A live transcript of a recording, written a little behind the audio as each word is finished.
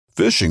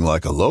Fishing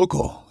like a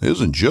local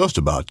isn't just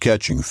about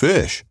catching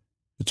fish.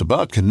 It's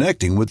about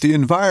connecting with the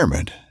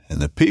environment and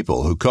the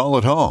people who call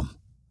it home.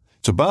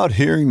 It's about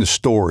hearing the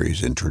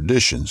stories and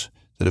traditions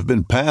that have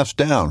been passed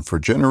down for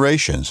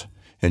generations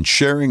and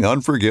sharing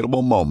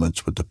unforgettable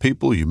moments with the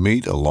people you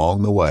meet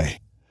along the way.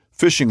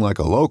 Fishing like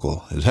a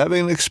local is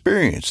having an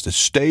experience that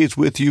stays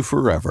with you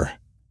forever.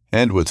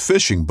 And with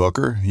Fishing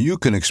Booker, you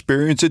can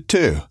experience it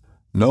too,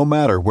 no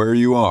matter where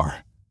you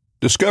are.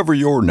 Discover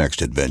your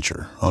next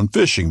adventure on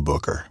Fishing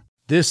Booker.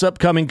 This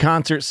upcoming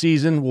concert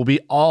season will be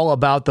all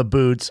about the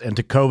boots, and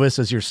Tecovas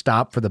is your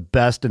stop for the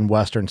best in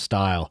Western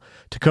style.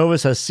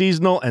 Tecovas has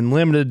seasonal and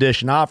limited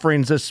edition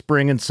offerings this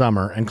spring and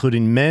summer,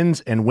 including men's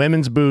and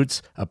women's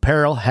boots,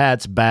 apparel,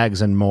 hats,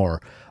 bags, and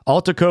more.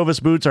 All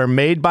Tecovas boots are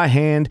made by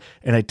hand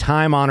in a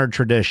time-honored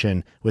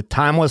tradition with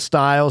timeless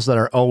styles that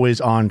are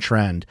always on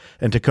trend.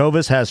 And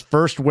Tecovas has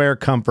first wear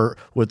comfort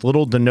with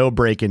little to no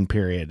break-in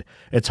period.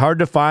 It's hard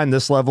to find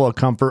this level of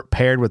comfort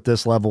paired with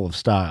this level of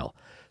style.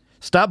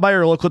 Stop by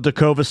your local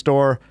Tecovas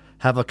store,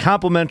 have a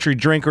complimentary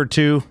drink or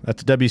two,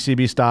 that's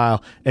WCB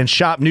style, and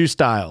shop new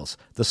styles.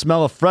 The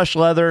smell of fresh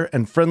leather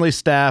and friendly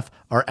staff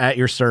are at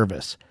your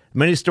service.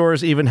 Many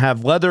stores even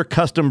have leather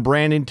custom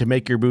branding to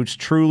make your boots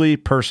truly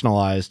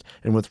personalized.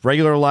 And with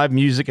regular live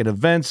music and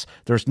events,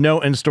 there's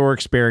no in-store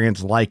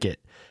experience like it.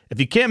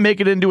 If you can't make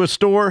it into a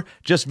store,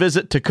 just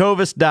visit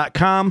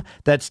tecovas.com.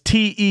 That's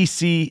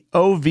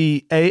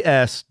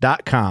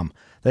TECOVAS.com.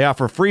 They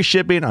offer free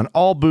shipping on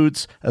all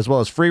boots, as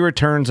well as free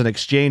returns and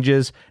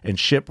exchanges, and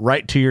ship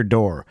right to your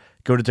door.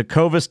 Go to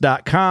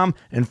tecovas.com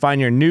and find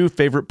your new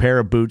favorite pair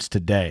of boots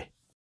today.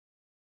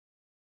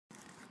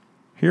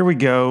 Here we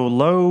go.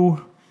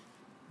 Low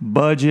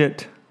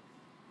budget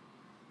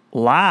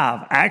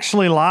live.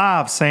 Actually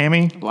live,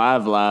 Sammy.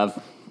 Live.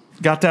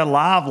 Got that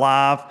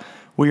live.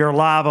 We are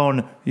live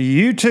on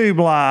YouTube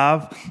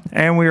Live,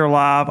 and we are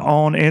live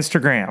on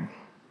Instagram.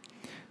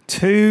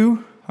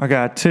 I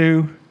got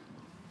two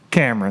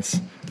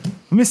cameras.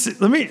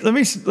 Let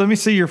me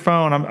see your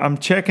phone. I'm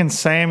checking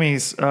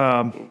Sammy's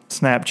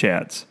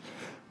Snapchats.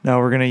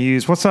 Now we're gonna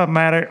use, what's up,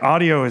 Matt?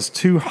 Audio is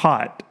too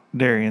hot,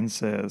 Darian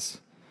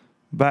says.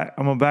 I'm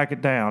gonna back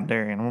it down,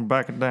 Darian. I'm gonna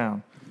back it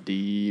down.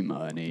 D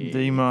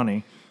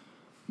money.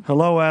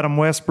 Hello, Adam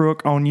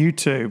Westbrook on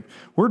YouTube.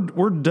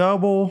 We're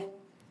double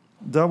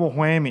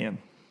whammying.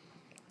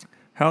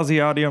 How's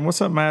the audio? And what's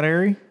up, Matt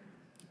Airy?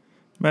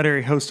 Matt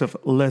Airy, host of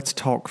Let's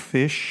Talk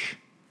Fish.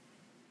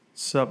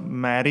 What's up,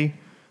 Maddie?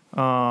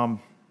 Yeah,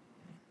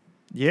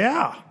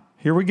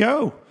 here we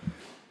go.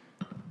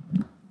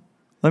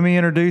 Let me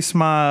introduce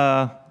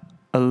my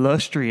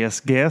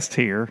illustrious guest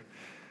here.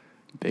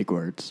 Big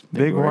words.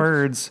 Big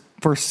words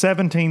for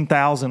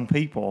 17,000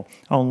 people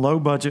on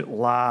Low Budget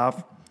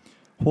Live.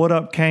 What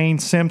up, Kane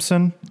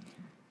Simpson?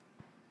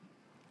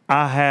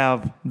 I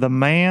have the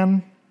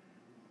man,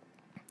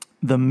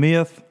 the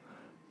myth,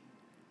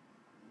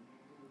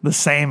 the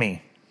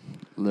Sammy.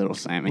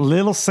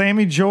 Little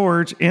Sammy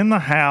George in the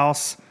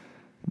house.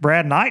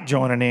 Brad Knight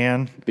joining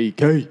in.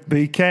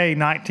 BK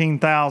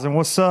 19,000.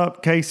 What's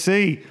up,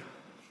 KC?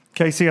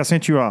 KC, I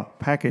sent you a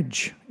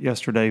package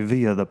yesterday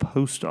via the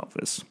post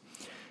office.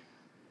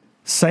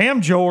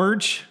 Sam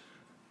George,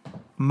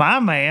 my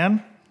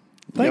man.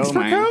 Thanks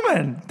for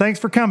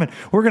coming.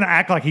 We're going to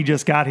act like he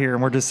just got here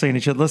and we're just seeing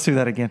each other. Let's do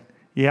that again.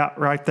 Yeah,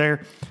 right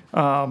there.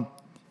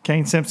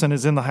 Kane Simpson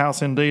is in the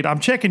house indeed. I'm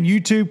checking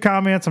YouTube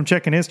comments. I'm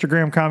checking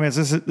Instagram comments.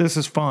 This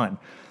is fun.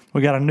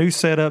 We got a new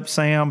setup,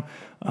 Sam.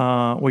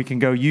 We can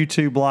go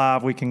YouTube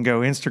Live. We can go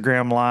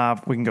Instagram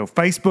Live. We can go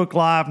Facebook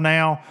Live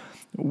now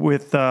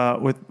with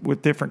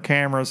different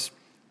cameras.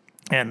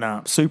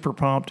 And super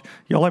pumped.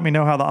 Y'all let me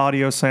know how the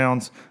audio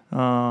sounds.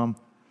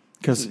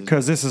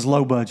 Because this is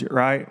low budget,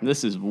 right?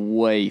 This is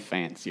way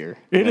fancier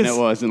than it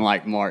was in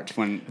like March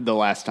when the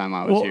last time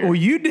I was here. Well,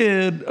 you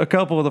did a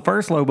couple of the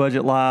first low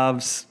budget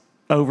lives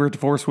over at the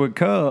Forcewood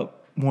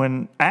Cup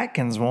when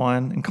Atkins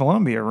won in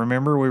Columbia.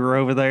 Remember, we were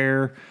over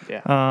there.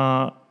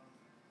 Yeah.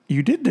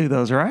 You did do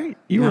those, right?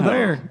 You were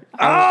there.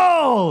 But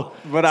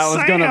I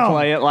was going to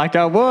play it like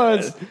I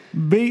was.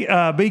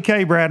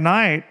 BK Brad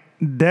Knight,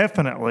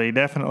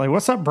 definitely.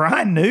 What's up,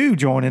 Brian New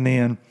joining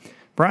in?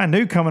 Brian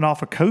New coming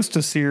off a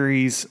Costa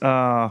Series,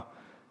 killer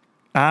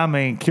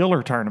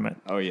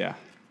tournament. Oh, yeah.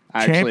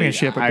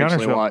 Championship at Guntersville. I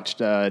actually watched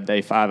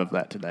day 5 of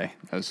that today.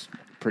 That was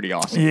pretty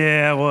awesome.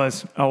 Yeah, it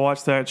was. I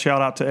watched that.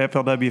 Shout out to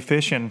FLW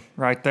Fishing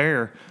right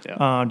there.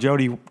 Yeah.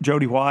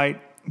 Jody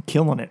White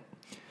killing it.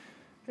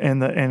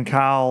 And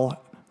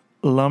Kyle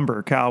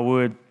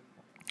Wood.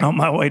 On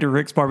my way to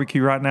Rick's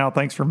Barbecue right now.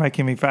 Thanks for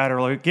making me fat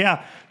earlier.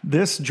 Yeah,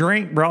 this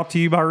drink brought to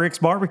you by Rick's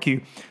Barbecue.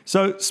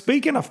 So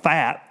speaking of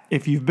fat,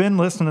 if you've been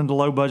listening to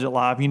Low Budget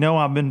Live, you know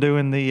I've been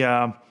doing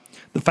the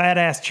fat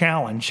ass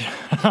challenge.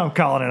 I'm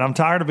calling it. I'm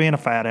tired of being a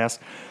fat ass,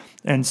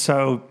 and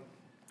so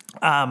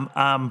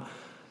I'm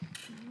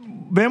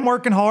been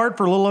working hard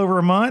for a little over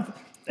a month,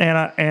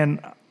 and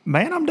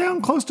man, I'm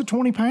down close to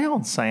 20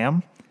 pounds,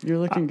 Sam. You're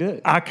looking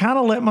good. I kind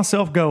of let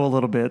myself go a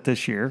little bit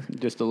this year.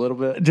 Just a little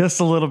bit.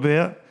 Just a little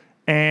bit.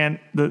 And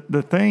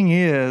the thing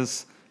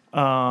is,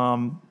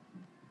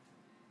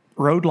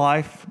 road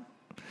life,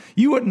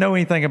 you wouldn't know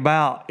anything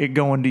about it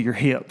going to your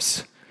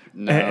hips.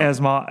 No.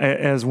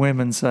 As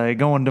women say, it's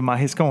going to my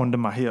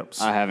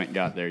hips. I haven't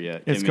got there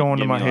yet. It's going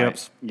to my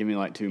hips. Give me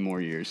like 2 more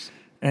years.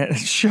 And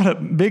shut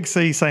up. Big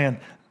C saying,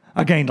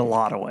 I gained a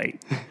lot of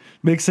weight.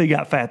 Big C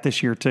got fat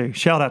this year too.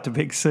 Shout out to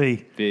Big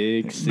C.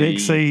 Big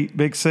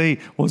C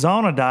was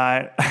on a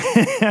diet.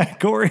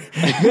 Corey,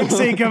 Big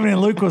C coming in.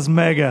 Luke was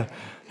mega.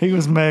 He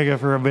was mega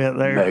for a bit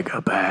there.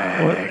 Mega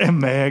bag.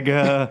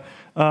 Mega.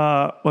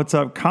 What's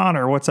up,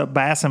 Connor? What's up,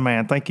 Bassin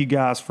Man? Thank you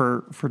guys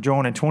for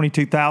joining.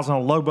 22,000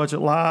 on Low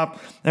Budget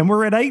Live, and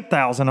we're at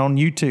 8,000 on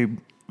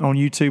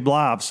YouTube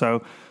Live.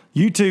 So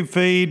YouTube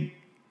feed,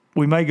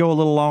 we may go a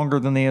little longer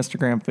than the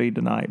Instagram feed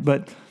tonight.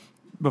 But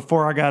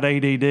before I got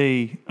ADD,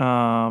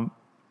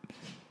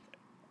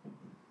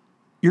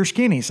 you're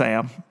skinny,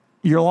 Sam.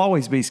 You'll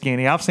always be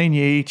skinny. I've seen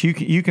you eat.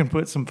 You can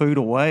put some food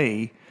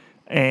away,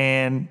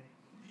 and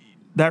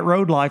that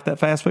road life, that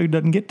fast food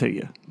doesn't get to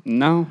you.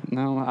 No,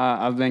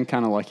 I've been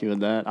kind of lucky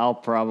with that. I'll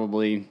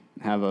probably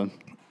have a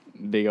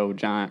big old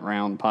giant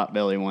round pot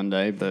belly one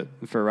day, but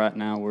for right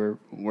now,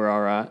 we're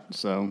all right.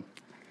 So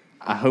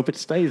I hope it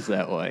stays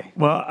that way.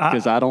 Well,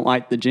 because I don't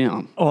like the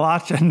gym.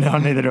 Well, no,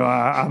 neither do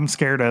I. I'm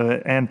scared of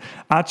it, and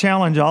I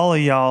challenge all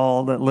of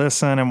y'all that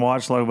listen and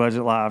watch Low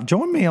Budget Live.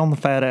 Join me on the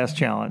Fat Ass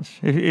Challenge.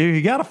 If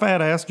you got a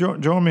fat ass,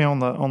 join me on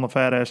the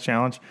Fat Ass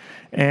Challenge,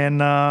 and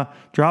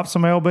drop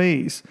some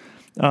lbs.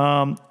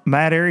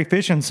 Matt Airy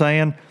Fishing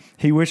saying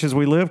he wishes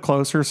we lived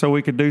closer so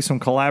we could do some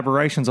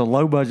collaborations of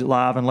Low Budget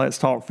Live and Let's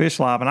Talk Fish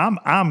Live. And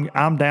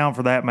I'm down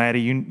for that, Matty.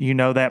 You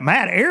know that.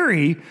 Matt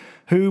Airy,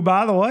 who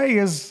by the way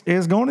is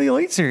going to the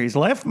Elite Series,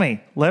 left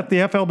the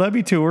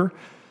FLW Tour,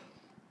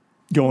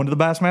 going to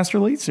the Bassmaster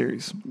Elite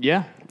Series.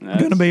 Yeah,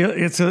 going to be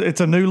it's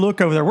a new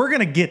look over there. We're going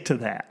to get to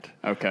that.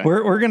 Okay,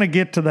 we're going to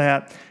get to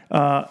that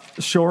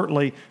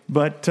shortly.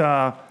 But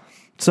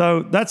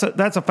so that's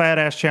a Fat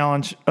Ass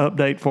Challenge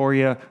update for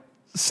you.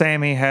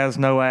 Sammy has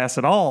no ass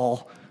at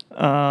all,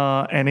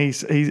 and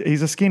he's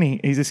a skinny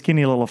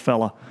little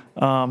fella.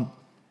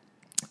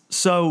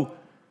 So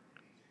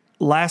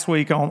last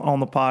week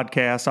on the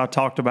podcast, I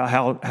talked about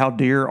how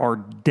deer are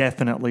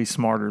definitely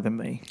smarter than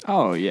me.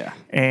 Oh yeah,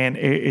 and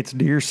it's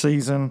deer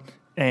season,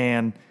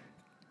 and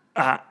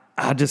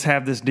I just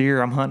have this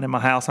deer I'm hunting in my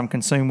house. I'm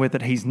consumed with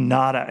it. He's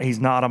not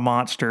a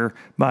monster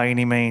by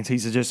any means.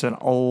 He's just an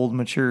old,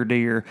 mature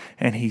deer,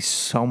 and he's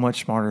so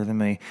much smarter than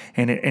me.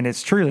 And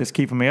it's truly it's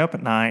keeping me up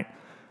at night.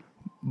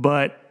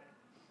 But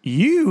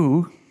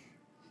you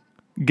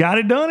got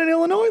it done in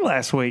Illinois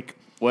last week.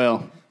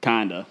 Well,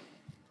 kinda.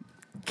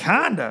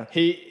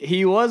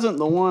 He wasn't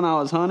the one I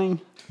was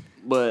hunting,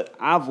 but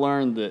I've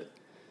learned that.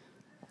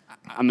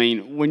 I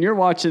mean, when you're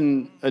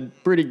watching a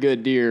pretty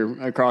good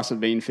deer across a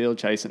bean field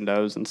chasing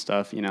does and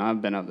stuff,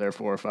 I've been up there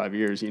 4 or 5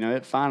 years,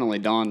 it finally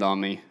dawned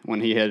on me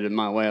when he headed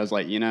my way. I was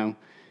like,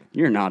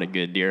 you're not a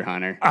good deer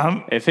hunter.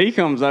 If he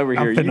comes over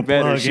here, you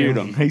better shoot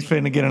him. He's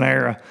finna get an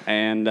arrow.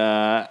 And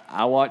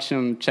I watched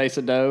him chase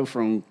a doe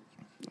from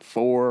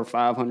 400 or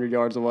 500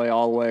 yards away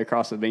all the way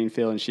across the bean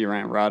field, and she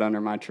ran right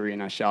under my tree,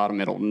 and I shot him.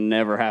 It'll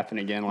never happen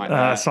again like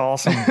that. That's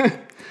awesome.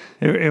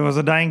 It was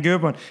a dang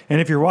good one.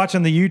 And if you're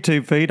watching the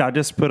YouTube feed, I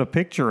just put a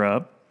picture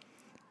up.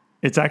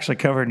 It's actually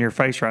covering your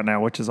face right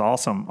now, which is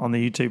awesome on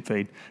the YouTube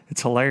feed.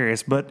 It's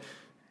hilarious. But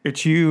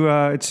it's you.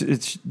 It's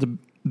the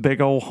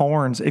big old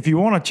horns. If you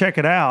want to check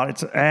it out,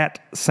 it's at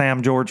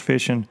Sam George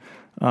Fishing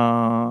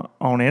on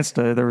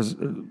Insta. There's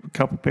a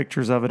couple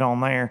pictures of it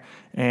on there,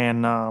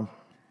 and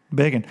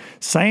biggin'.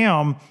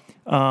 Sam.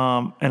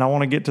 And I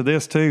want to get to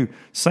this too.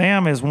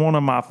 Sam is one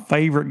of my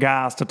favorite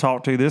guys to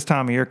talk to this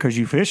time of year because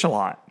you fish a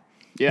lot.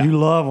 Yeah. You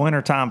love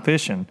wintertime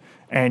fishing,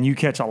 and you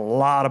catch a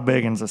lot of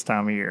big ones this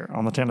time of year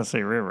on the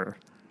Tennessee River.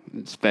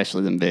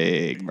 Especially them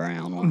big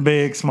brown ones.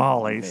 Big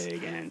smallies.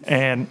 Big ends.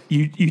 And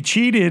you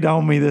cheated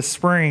on me this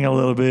spring a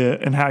little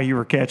bit and how you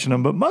were catching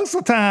them, but most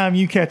of the time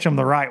you catch them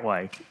the right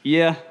way.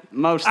 Yeah,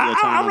 most of the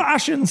time. I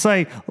shouldn't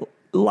say,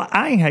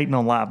 I ain't hating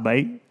on live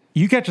bait.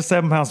 You catch a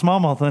 7-pound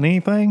smallmouth on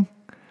anything,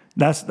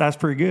 that's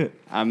pretty good.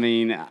 I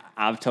mean,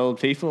 I've told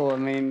people,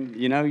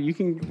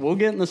 we'll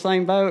get in the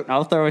same boat.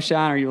 I'll throw a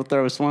shiner, you'll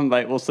throw a swim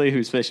bait. We'll see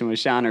who's fishing with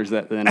shiners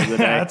at the end of the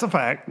day. That's a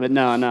fact. But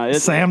no,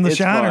 it's Sam the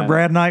Shiner, fun.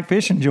 Brad Knight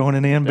Fishing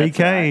joining in, That's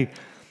BK. Right.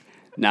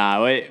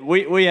 No,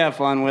 we have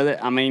fun with it.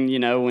 I mean,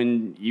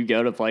 when you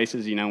go to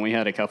places, we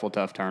had a couple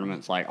tough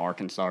tournaments like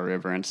Arkansas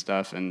River and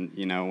stuff. And,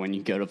 when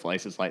you go to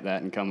places like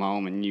that and come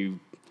home and you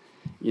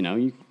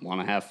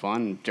want to have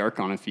fun and jerk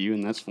on a few,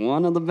 and that's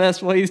one of the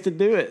best ways to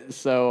do it.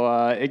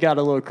 So it got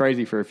a little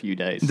crazy for a few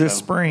days. This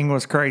spring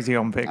was crazy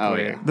on Pickwick. Oh,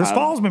 yeah. This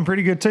fall's been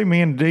pretty good too.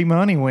 Me and D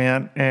Money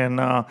went and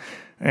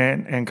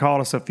caught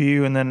us a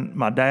few, and then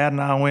my dad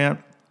and I went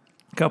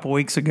a couple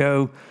weeks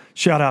ago.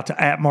 Shout out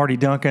to @Marty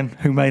Duncan,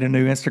 who made a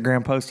new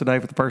Instagram post today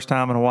for the first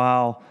time in a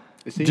while.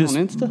 Is he on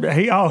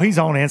Insta? He's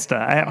on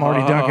Insta.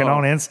 @Marty Duncan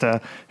on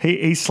Insta.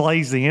 He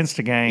slays the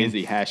Insta game. Is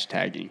he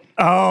hashtagging?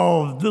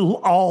 Oh,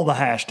 all the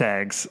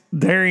hashtags.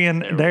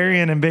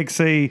 Darian and Big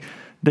C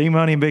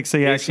D-Money and Big C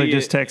Big actually C,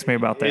 just text me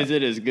about that. Is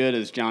it as good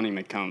as Johnny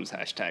McCombs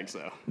hashtags,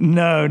 though?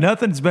 No,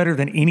 nothing's better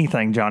than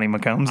anything Johnny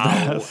McCombs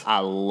does. I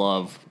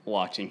love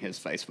watching his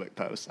Facebook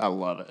posts. I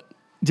love it.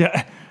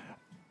 Yeah.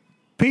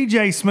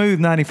 PJ Smooth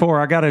 94,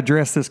 I got to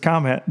address this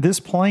comment. This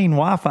plane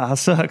Wi-Fi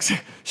sucks.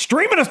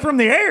 Streaming us from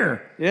the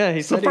air. Yeah,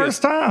 it's the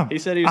first time. He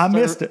said he was I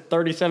missed it.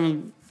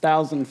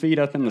 37,000 feet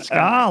up in the sky.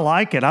 I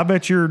like it. I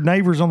bet your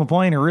neighbors on the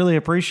plane really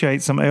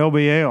appreciate some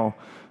LBL.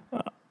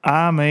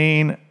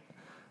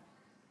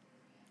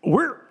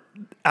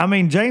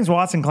 James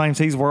Watson claims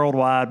he's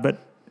worldwide, but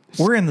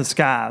we're in the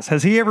skies.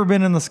 Has he ever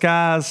been in the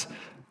skies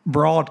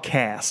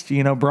broadcast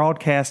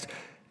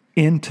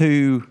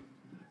into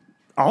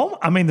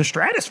the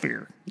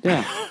stratosphere?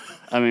 Yeah.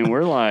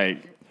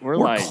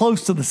 We're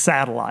close to the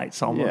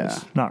satellites almost.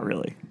 Yeah. Not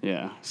really.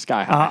 Yeah.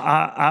 Sky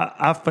high.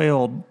 I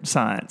failed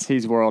science.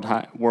 He's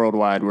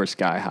worldwide. We're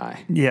sky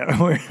high.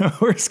 Yeah,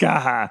 we're sky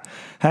high.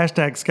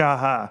 Hashtag sky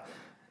high.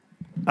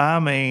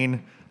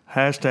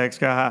 Hashtag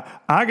sky high.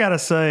 I gotta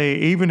say,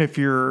 even if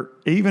your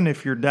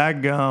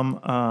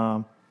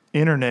daggum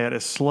internet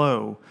is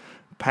slow,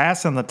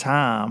 passing the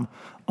time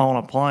on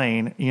a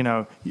plane,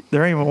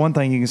 there ain't one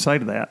thing you can say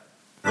to that.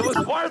 It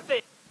was worth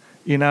it.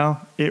 It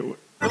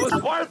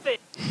was worth it.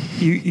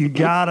 You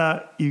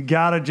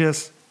gotta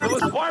just. It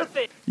was worth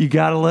it. You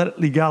gotta let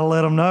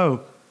them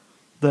know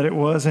that it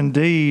was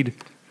indeed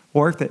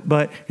worth it.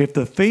 But if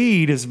the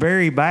feed is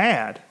very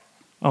bad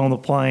on the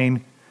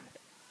plane,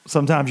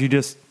 sometimes you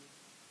just,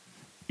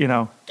 give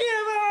up.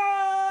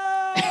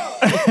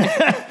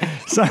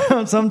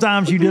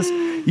 Sometimes you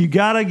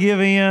gotta give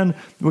in.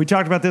 We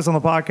talked about this on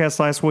the podcast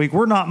last week.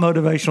 We're not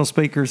motivational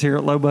speakers here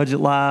at Low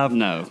Budget Live.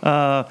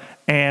 No.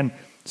 And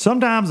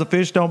sometimes the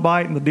fish don't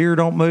bite and the deer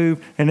don't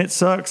move, and it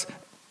sucks.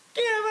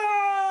 Give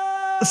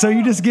up. So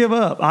you just give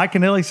up. Ike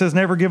Ellie says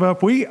never give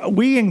up.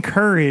 We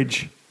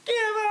encourage give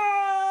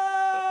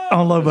up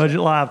on Low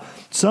Budget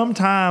Live.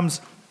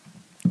 Sometimes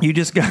you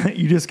just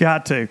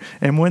got to.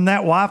 And when that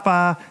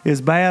Wi-Fi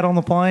is bad on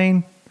the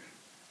plane,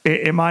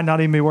 it might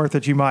not even be worth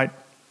it. You might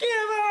give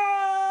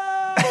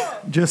up.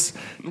 just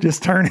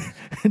turn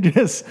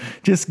it.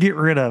 Just get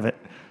rid of it.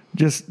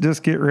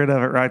 Just get rid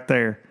of it right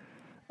there.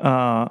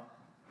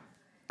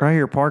 Right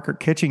here, Parker,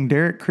 catching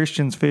Derek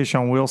Christian's fish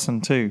on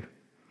Wilson too.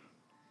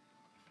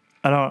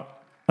 I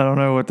don't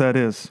know what that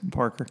is,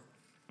 Parker.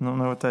 I don't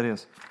know what that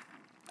is.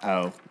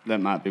 Oh, that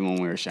might be when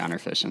we were shiner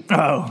fishing.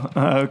 Oh,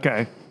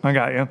 okay. I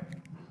got you.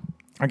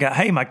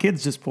 Hey, my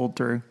kids just pulled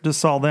through. Just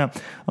saw them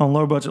on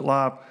Low Budget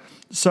Live.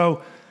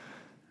 So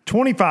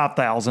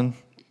 25,000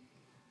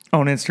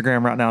 on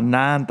Instagram right now,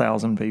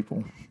 9,000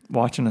 people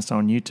watching us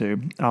on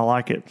YouTube. I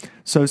like it.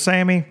 So,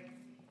 Sammy,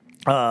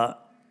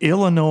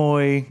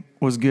 Illinois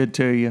was good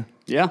to you.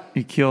 Yeah.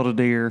 You killed a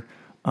deer.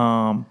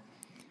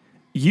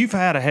 You've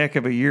had a heck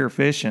of a year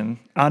fishing.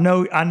 I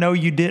know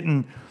you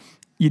didn't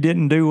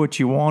do what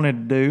you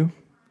wanted to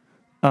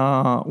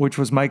do, which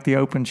was make the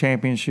Open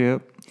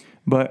Championship.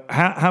 But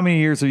how many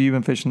years have you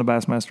been fishing the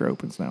Bassmaster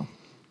Opens now?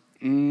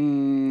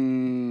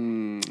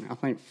 I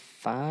think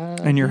 5.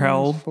 And you're how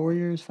old? 4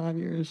 years, 5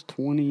 years,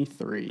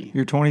 23.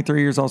 You're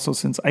 23 years also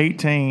since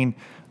 18.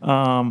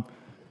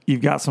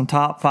 You've got some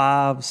top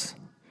fives.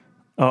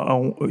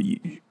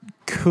 You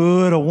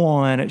could have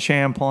won at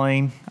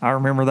Champlain. I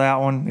remember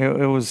that one.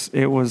 It was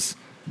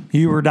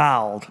you were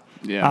dialed.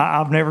 Yeah.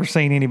 I've never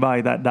seen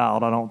anybody that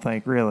dialed, I don't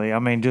think, really. I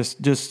mean,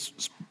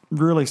 just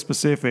really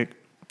specific.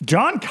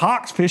 John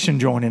Cox fishing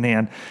joining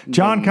in.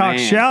 John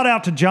Cox, shout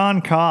out to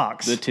John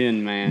Cox. The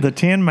Tin Man. The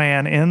Tin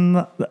Man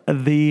in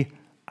the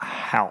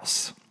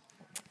house.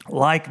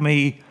 Like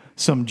me,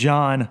 some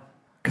John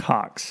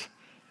Cox.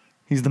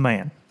 He's the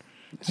man.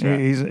 That's right.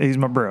 He's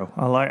my bro.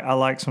 I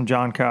like some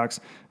John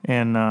Cox.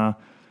 And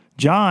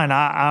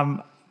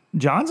John,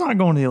 John's not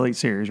going to the Elite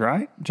Series,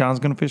 right? John's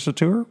going to fish the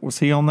tour. Was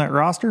he on that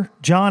roster?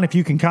 John, if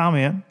you can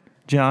comment.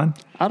 John?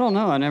 I don't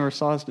know. I never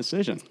saw his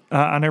decision.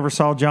 I never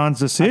saw John's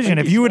decision.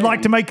 If you would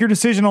like to make your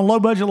decision on Low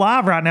Budget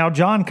Live right now,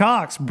 John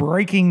Cox,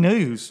 breaking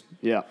news.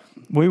 Yeah.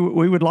 We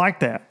would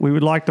like that. We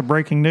would like the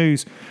breaking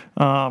news.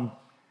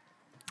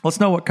 Let's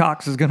know what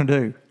Cox is going to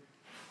do.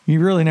 You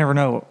really never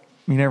know.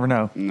 You never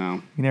know.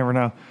 No. You never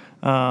know.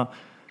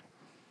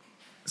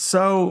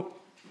 So.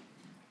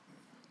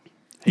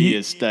 He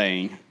is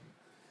staying.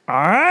 All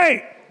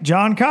right.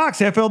 John Cox,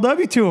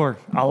 FLW Tour.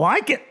 I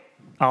like it.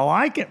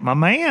 My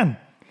man.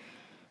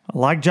 I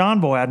like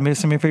John Boy. I'd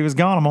miss him if he was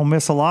gone. I'm gonna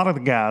miss a lot of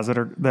the guys that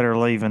are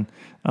leaving.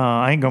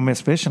 I ain't gonna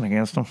miss fishing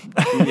against them.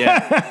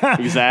 Yeah,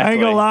 exactly. I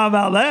ain't gonna lie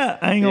about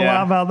that.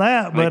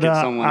 Make it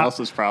someone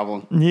else's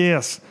problem.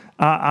 Yes,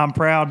 I'm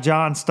proud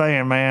John's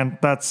staying, man.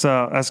 That's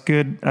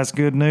good. That's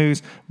good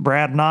news.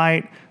 Brad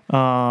Knight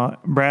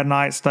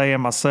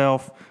staying.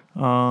 Myself,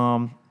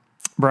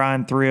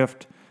 Brian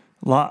Thrift,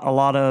 a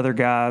lot of other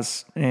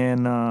guys,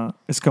 and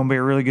it's gonna be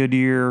a really good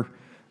year.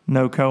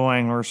 No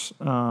co-anglers.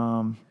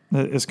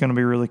 It's going to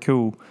be really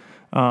cool.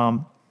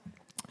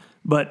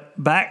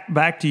 But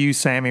back to you,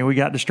 Sammy. We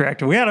got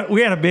distracted. We had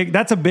a big.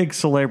 That's a big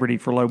celebrity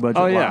for Low Budget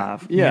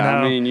Live.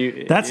 Yeah. You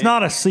know? That's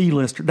not a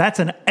C-lister. That's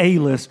an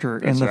A-lister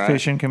in the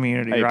fishing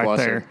community right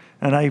there.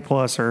 An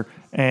A-pluser.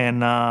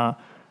 And I'm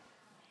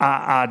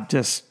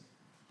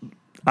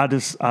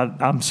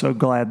so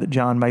glad that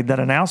John made that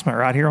announcement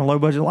right here on Low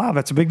Budget Live.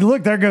 That's a big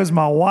look. There goes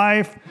my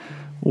wife,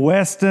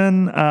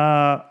 Weston,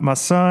 my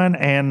son,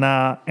 and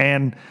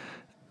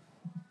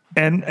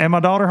my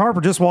daughter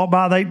Harper just walked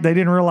by. They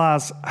didn't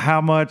realize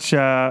how much.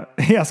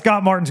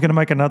 Scott Martin's going to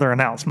make another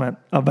announcement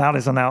about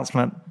his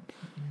announcement.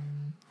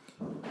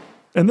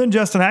 And then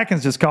Justin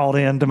Atkins just called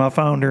in to my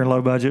phone during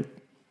Low Budget.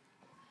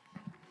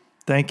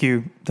 Thank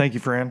you,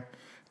 friend.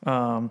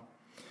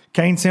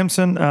 Kane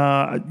Simpson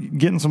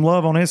getting some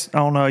love on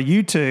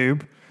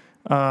YouTube,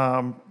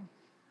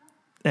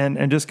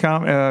 and just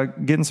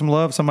getting some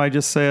love. Somebody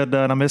just said,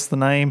 and I missed the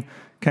name.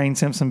 Kane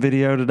Simpson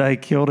video today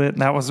killed it.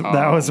 And that was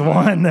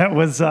one that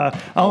was on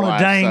a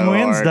dang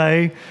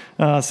Wednesday.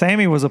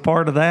 Sammy was a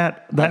part of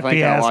that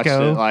fiasco. I watched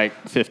it like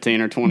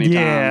 15 or 20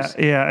 times.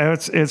 Yeah,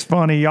 it's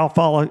funny. Y'all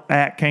follow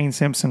at Kane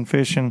Simpson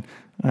Fishing,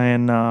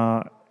 and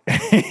what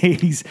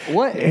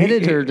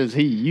editor does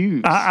he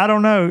use? I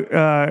don't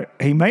know.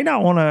 He may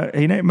not want to.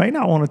 He may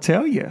not want to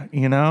tell you.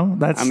 You know,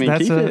 that's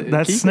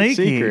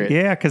sneaky.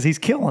 Yeah, because he's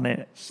killing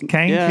it.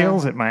 Kane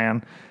kills it,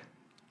 man.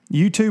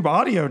 YouTube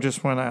audio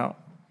just went out.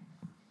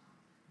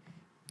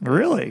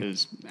 Really?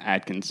 Because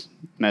Atkins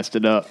messed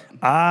it up.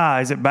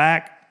 Is it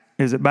back?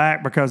 Is it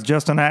back? Because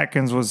Justin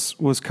Atkins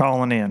was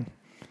calling in.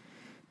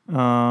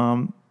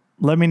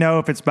 Let me know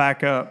if it's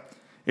back up.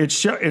 It's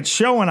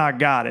showing I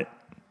got it.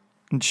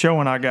 It's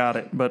showing I got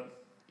it,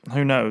 but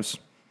who knows?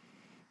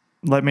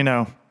 Let me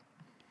know.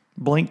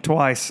 Blink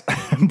twice.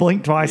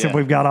 Blink twice if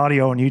we've got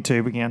audio on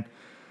YouTube again.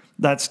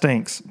 That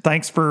stinks.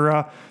 Thanks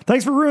for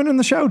ruining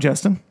the show,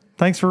 Justin.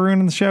 Thanks for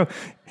ruining the show.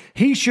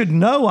 He should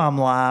know I'm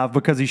live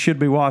because he should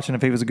be watching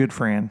if he was a good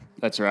friend.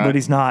 That's right. But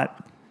he's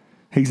not.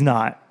 He's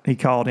not. He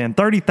called in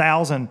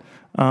 30,000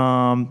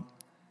 on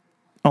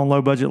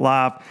Low Budget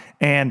Live.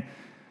 And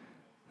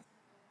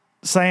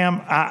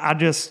Sam,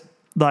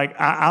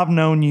 I've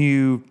known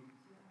you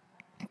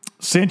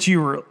since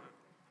you were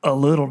a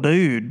little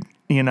dude.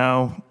 You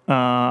know,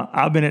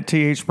 I've been at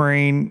TH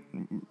Marine,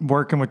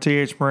 working with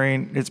TH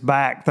Marine. It's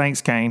back.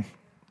 Thanks, Kane.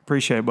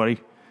 Appreciate it, buddy.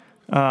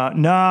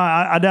 No,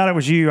 I doubt it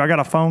was you. I got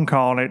a phone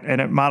call and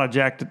it might have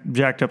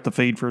jacked up the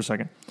feed for a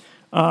second.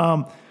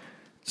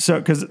 So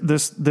because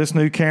this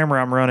new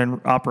camera I'm running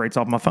operates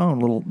off my phone,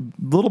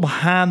 little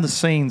behind the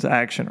scenes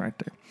action right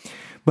there.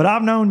 But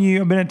I've known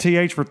you. I've been at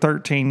TH for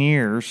 13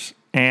 years,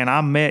 and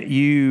I met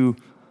you.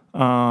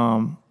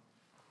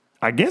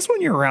 I guess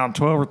when you're around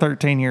 12 or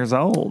 13 years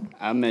old.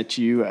 I met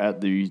you at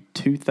the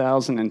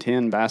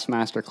 2010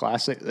 Bassmaster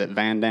Classic that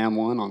Van Dam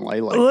won on Lay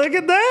Lake. Look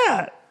at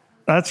that.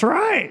 That's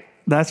right.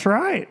 That's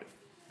right.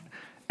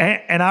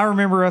 And I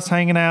remember us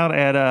hanging out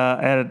at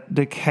a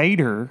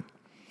Decatur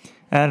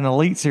at an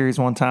Elite Series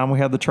one time. We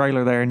had the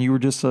trailer there, and you were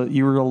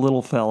a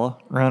little fella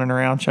running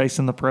around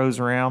chasing the pros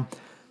around,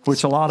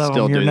 which a lot of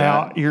them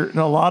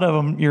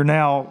you're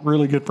now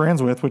really good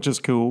friends with, which is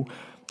cool.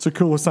 It's the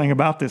coolest thing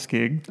about this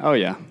gig. Oh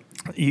yeah,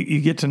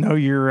 you get to know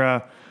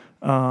your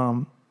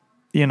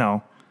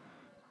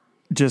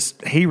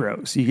just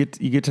heroes. You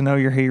get to know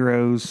your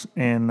heroes,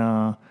 and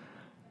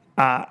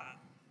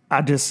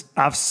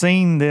I've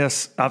seen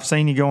this. I've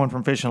seen you going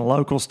from fishing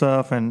local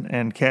stuff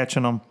and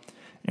catching them,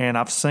 and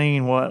I've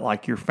seen what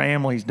like your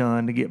family's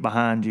done to get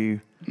behind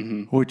you,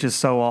 which is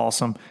so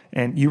awesome.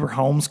 And you were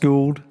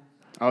homeschooled.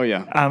 Oh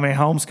yeah, I mean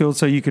homeschooled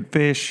so you could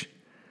fish,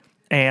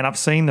 and I've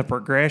seen the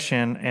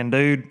progression. And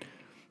dude,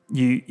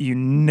 you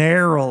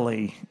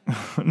narrowly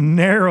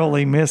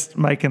missed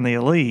making the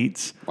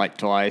elites like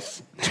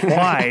twice,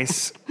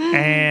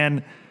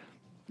 and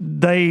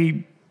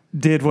they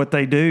did what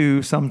they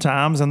do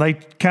sometimes, and they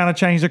kind of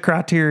changed the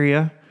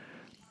criteria,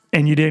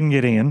 and you didn't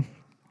get in.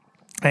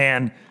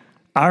 And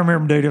I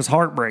remember, dude, it was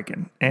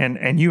heartbreaking.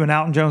 And you and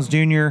Alton Jones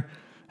Jr.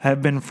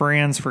 have been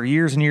friends for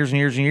years and years and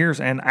years and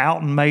years, and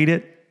Alton made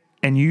it,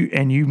 and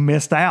you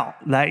missed out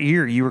that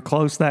year. You were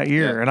close that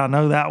year, and I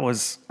know that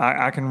was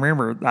I can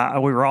remember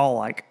we were all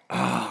like,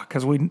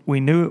 because we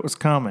knew it was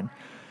coming.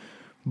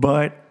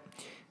 But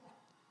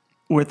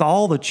with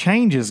all the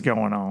changes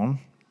going on,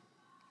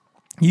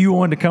 you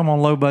wanted to come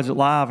on Low Budget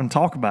Live and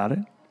talk about it.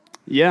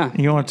 Yeah.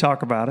 You want to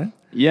talk about it.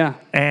 Yeah.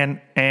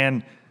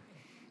 And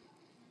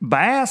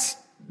Bass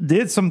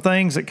did some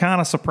things that kind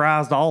of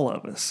surprised all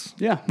of us.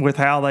 Yeah. With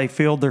how they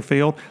filled their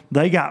field.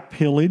 They got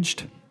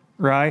pillaged,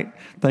 right?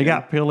 They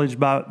got pillaged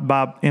by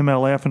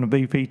MLF and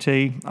the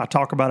BPT. I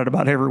talk about it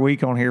about every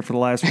week on here for the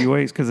last few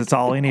weeks because it's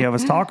all any of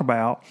us talk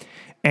about.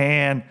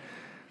 And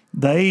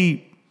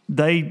they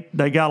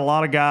got a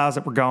lot of guys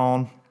that were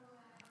gone,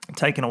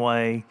 taken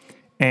away,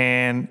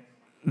 and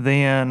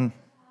then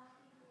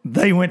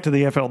they went to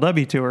the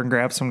FLW tour and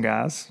grabbed some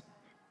guys,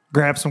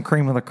 grabbed some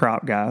cream of the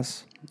crop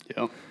guys.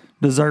 Yep.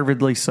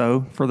 Deservedly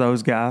so for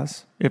those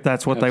guys, if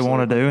that's what they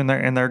want to do,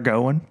 and they're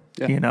going.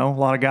 Yeah. You know, a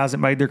lot of guys that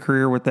made their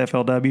career with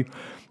FLW.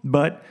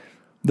 But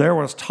there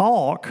was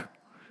talk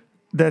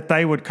that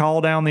they would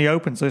call down the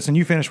opens list, and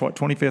you finished,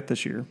 25th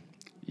this year?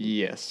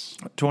 Yes.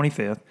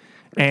 25th.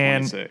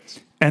 And 26.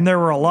 And there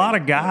were a lot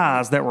of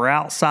guys that were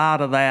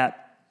outside of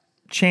that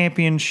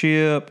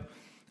championship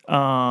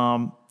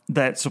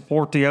that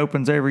support the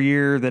opens every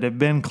year that have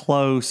been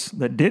close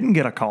that didn't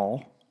get a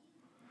call.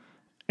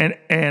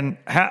 And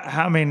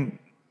I mean,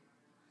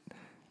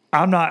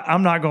 I'm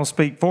not going to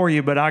speak for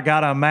you, but I got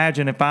to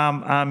imagine if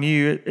I'm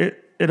you,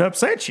 it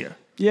upsets you.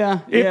 Yeah.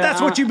 If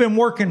that's what you've been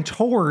working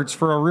towards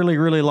for a really,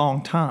 really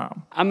long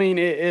time. I mean,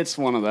 it's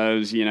one of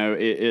those,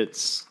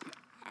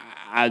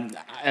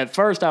 at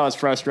first I was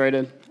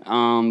frustrated.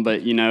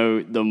 But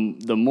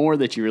the more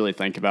that you really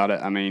think about it,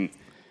 I mean,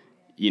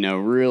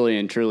 really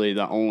and truly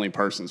the only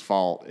person's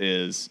fault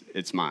is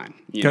it's mine.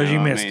 Because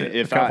you missed it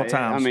a couple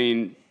times. I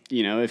mean,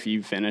 if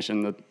you finish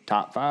in the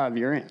top 5,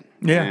 you're in.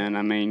 Yeah. And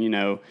I mean,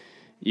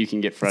 you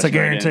can get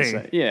frustrated. It's a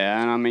guarantee.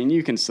 And I mean,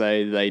 you can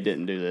say they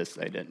didn't do this,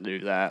 they didn't do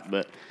that,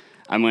 but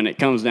when it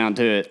comes down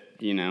to it,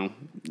 you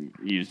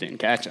just didn't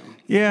catch them.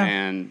 Yeah.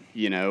 And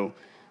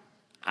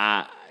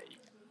I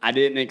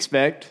didn't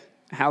expect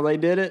how they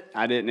did it.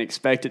 I didn't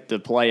expect it to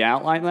play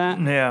out like that.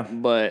 Yeah.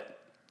 But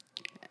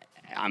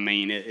I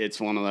mean,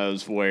 it's one of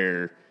those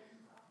where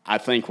I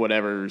think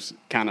whatever's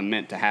kind of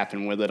meant to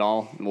happen with it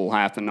all will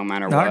happen no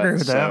matter what. I agree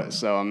with that.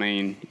 So I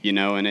mean,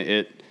 and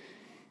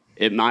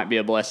it might be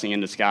a blessing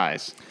in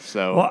disguise.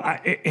 So, well,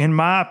 in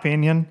my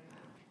opinion,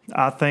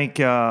 I think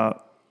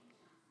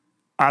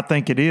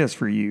it is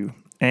for you,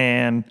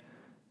 and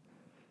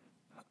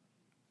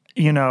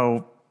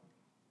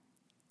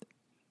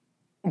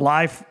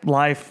life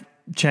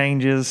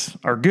changes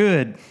are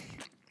good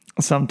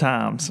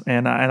sometimes,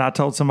 and I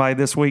told somebody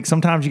this week,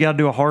 sometimes you got to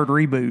do a hard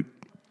reboot,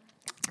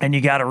 and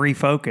you got to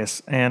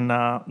refocus, and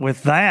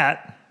with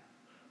that,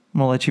 I'm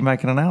gonna let you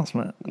make an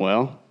announcement.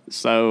 Well,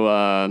 so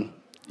I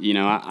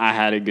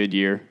had a good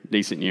year,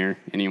 decent year,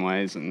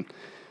 anyways, and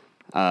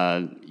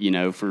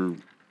for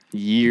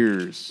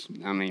years,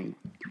 I mean,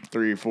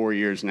 3 or 4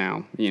 years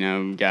now,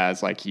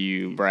 guys like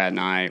you, Brad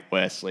Knight,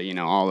 Wesley,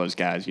 all those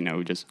guys,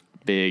 just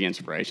big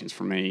inspirations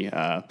for me.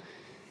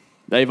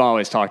 They've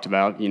always talked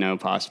about,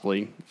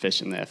 possibly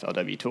fishing the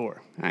FLW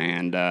Tour.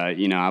 And,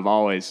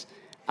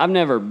 I've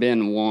never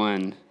been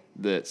one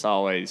that's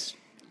always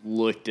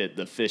looked at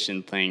the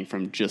fishing thing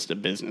from just a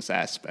business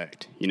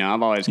aspect.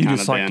 I've always kind of been. You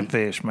just like to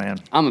fish, man.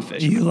 I'm a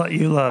fisherman.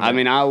 You love it. I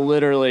mean, I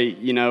literally,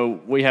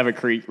 we have a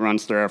creek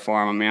runs through our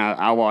farm. I mean,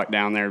 I walked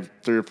down there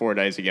 3 or 4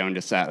 days ago and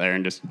just sat there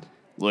and just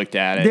looked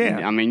at it. Yeah.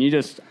 And, I mean,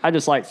 I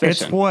just like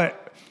fishing. It's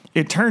what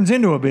it turns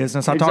into a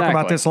business. I talk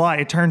about this a lot.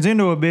 It turns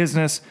into a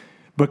business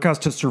because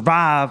to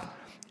survive,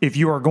 if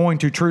you are going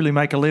to truly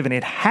make a living,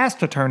 it has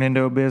to turn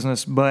into a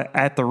business. But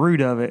at the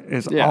root of it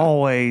is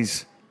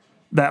always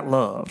that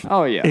love.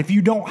 Oh, yeah. If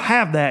you don't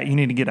have that, you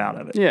need to get out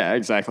of it. Yeah,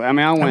 exactly. I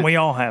mean, and we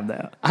all have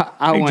that.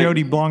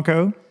 Jody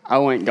Blanco. I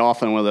went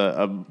golfing with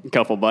a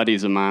couple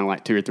buddies of mine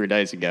like 2 or 3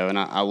 days ago, and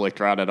I looked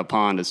right at a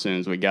pond as soon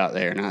as we got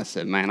there, and I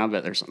said, man, I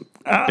bet there's some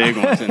big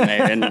ones in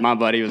there. And my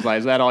buddy was like,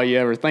 is that all you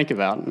ever think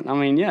about? I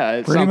mean, yeah.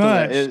 It's pretty something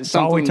much. It's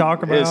all we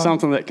talk about. It's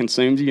something that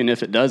consumes you, and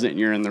if it doesn't,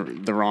 you're in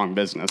the wrong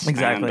business.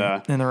 Exactly,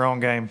 and, in the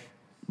wrong game.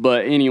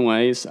 But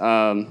anyways,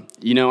 I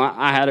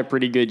had a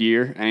pretty good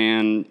year,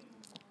 and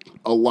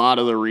a lot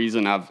of the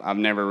reason I've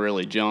never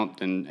really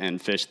jumped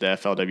and fished the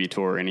FLW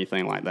Tour or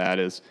anything like that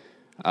is,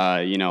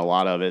 a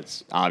lot of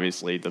it's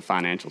obviously the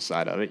financial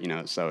side of it.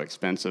 It's so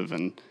expensive,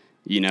 and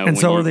and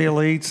so are the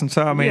elites, and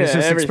so I mean, it's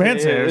just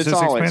expensive. It's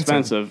just all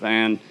expensive,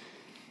 and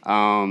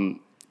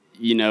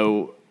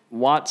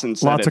Watson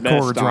said lots it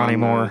of cords, Ronnie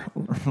Moore.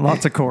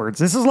 Lots of cords.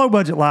 This is Low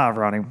Budget Live,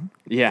 Ronnie.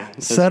 Yeah,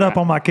 set up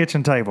on my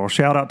kitchen table.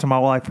 Shout out to my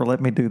wife for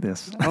letting me do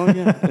this. Oh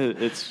yeah,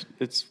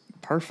 it's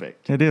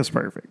perfect. It is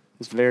perfect.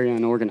 It's very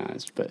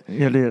unorganized, but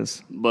it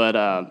is. But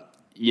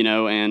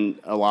and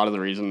a lot of the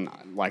reason,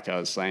 like I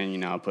was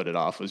saying, I put it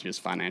off was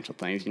just financial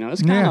things.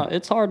 It's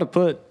it's hard to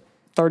put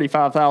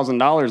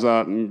 $35,000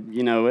 up,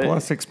 and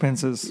plus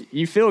expenses.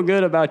 You feel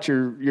good about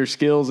your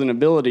skills and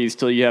abilities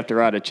till you have to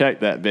write a check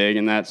that big,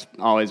 and that's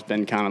always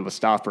been kind of a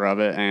stopper of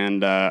it.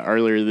 And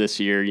earlier this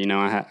year,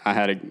 I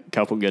had a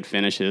couple good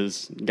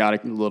finishes,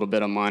 got a little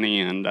bit of money,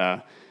 and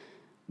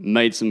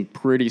made some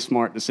pretty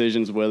smart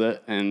decisions with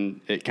it, and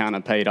it kind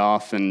of paid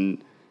off.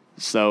 And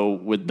so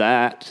with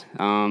that,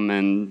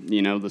 and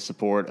the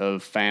support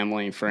of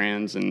family,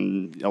 friends,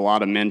 and a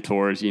lot of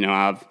mentors,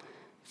 I've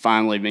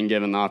finally been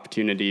given the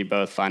opportunity,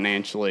 both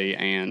financially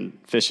and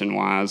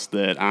fishing-wise,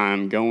 that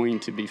I'm going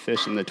to be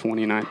fishing the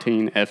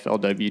 2019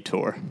 FLW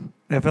Tour.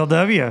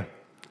 FLW.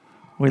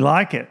 We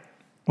like it.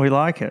 We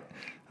like it.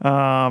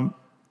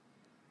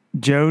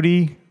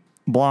 Jody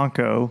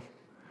Blanco,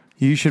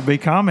 you should be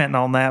commenting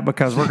on that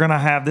because we're going to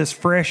have this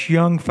fresh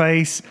young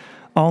face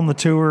on the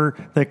tour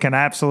that can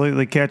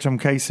absolutely catch them.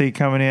 KC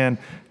coming in.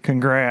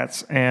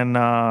 Congrats. And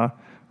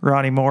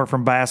Ronnie Moore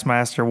from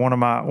Bassmaster, one of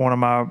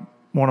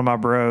my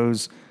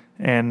bros,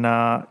 and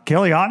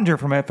Kelly Ottinger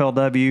from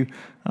FLW.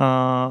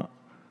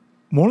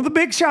 one of the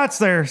big shots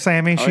there,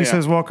 Sammy. She yeah.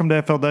 says, "Welcome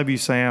to FLW,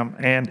 Sam."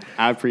 And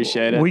I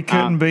appreciate it. we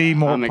couldn't be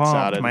more I'm pumped,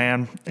 excited.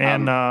 man.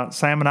 And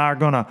Sam and I are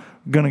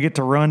gonna get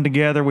to run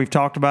together. We've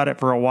talked about it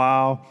for a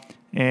while,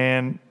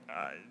 and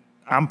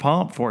I'm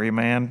pumped for you,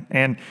 man.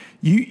 And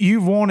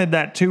you've wanted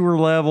that tour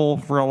level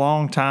for a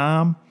long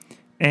time,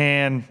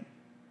 and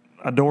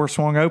a door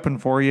swung open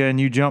for you, and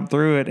you jumped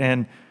through it,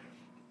 and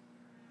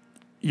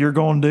you're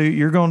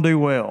gonna do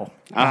well.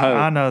 I hope.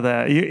 I know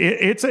that.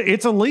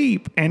 It's a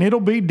leap, and it'll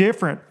be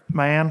different,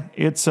 man.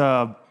 It's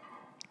a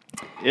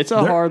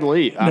hard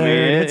leap. I mean,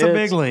 it's a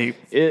big leap.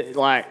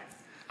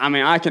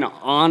 I can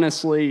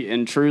honestly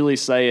and truly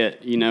say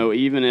it. You know,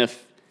 even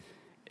if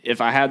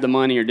I had the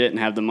money or didn't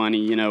have the money,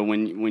 you know,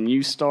 when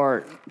you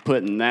start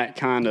putting that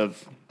kind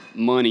of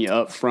money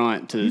up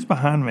front to Who's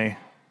behind me?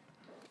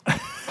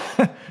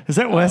 Is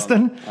that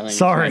Weston? I think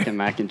Sorry, it's making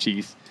mac and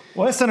cheese.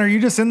 Weston. Are you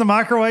just in the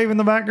microwave in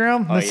the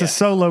background? This yeah. is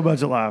so low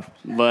budget live.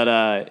 But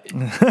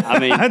I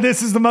mean,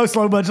 This is the most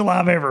low budget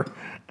live ever.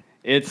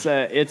 it's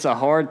a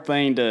hard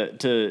thing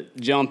to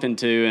jump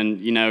into, and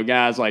you know,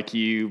 guys like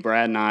you,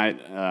 Brad Knight,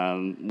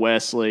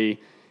 Wesley,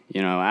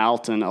 you know,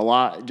 Alton, a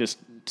lot, just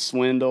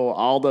Swindle,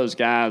 all those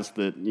guys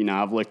that you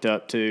know I've looked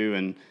up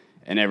to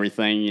and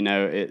everything. You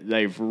know,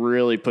 they've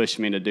really pushed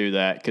me to do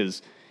that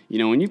because you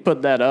know when you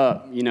put that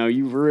up, you know,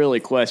 you really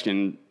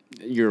question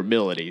your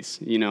abilities.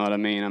 You know what I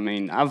mean? I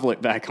mean, I've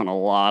looked back on a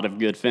lot of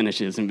good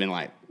finishes and been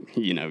like,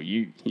 you know,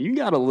 you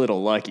got a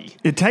little lucky.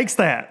 It takes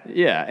that.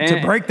 Yeah. To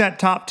break that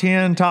top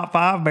 10, top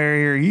 5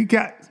 barrier,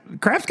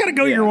 craft's got to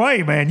go your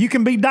way, man. You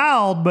can be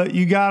dialed, but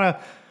you got to,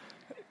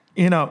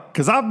 you know,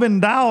 because I've been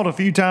dialed a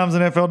few times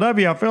in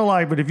FLW, I feel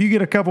like, but if you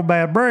get a couple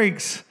bad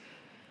breaks,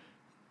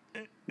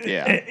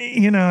 yeah,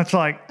 you know, it's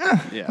like,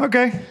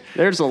 okay.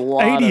 There's a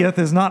lot 80th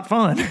is not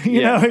fun.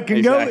 you know, it can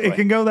exactly. go. It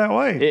can go that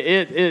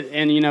way.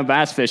 And you know,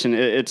 bass fishing,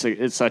 it's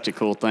such a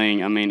cool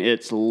thing. I mean,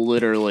 it's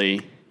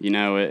literally, you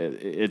know,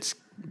 it's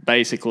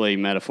basically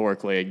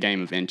metaphorically a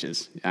game of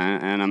inches.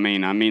 And I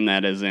mean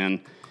that as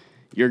in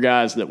your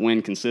guys that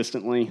win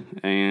consistently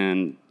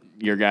and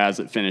your guys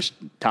that finish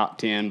top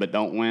 10 but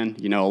don't win.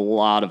 You know, a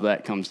lot of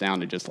that comes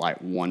down to just like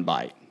one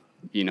bite.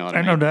 You know what I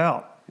mean? No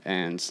doubt.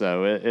 And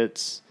so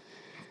it's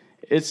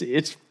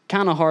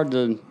kind of hard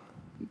to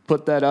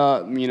put that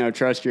up, you know,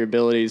 trust your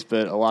abilities,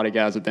 but a lot of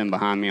guys have been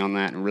behind me on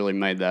that and really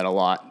made that a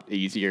lot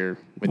easier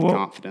with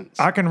confidence.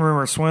 I can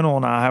remember Swindle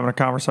and I having a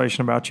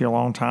conversation about you a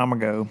long time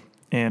ago,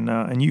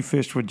 and you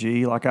fished with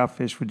G like I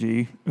fished with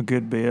G a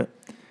good bit,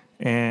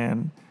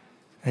 and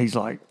he's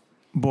like,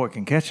 boy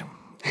can catch him.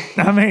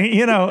 I mean,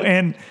 you know,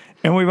 and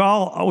we've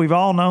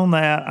all known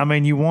that. I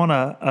mean, you won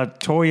a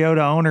Toyota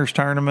Owners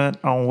Tournament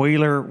on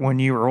Wheeler when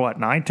you were, what,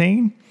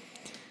 19?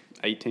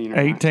 18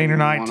 or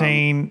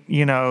 19,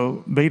 you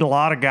know, beat a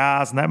lot of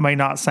guys, and that may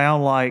not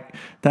sound like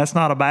that's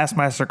not a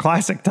Bassmaster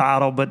Classic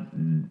title, but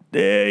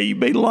you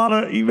beat a lot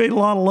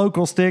of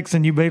local sticks,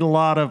 and you beat a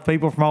lot of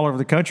people from all over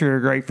the country who are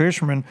great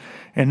fishermen,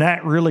 and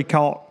that really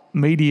caught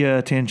media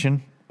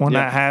attention when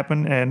that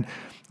happened, and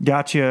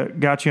got you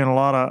in a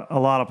lot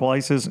of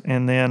places.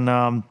 And then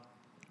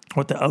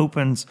with the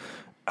Opens,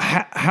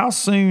 how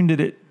soon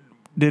did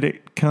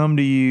it come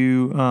to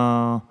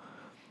you?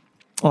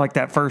 Like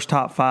that first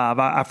top 5.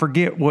 I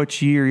forget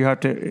which year, you have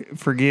to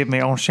forgive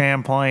me, on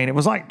Champlain. It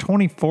was like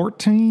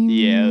 2014?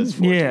 Yeah, it was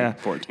 14. Yeah,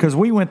 because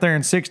we went there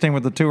in 16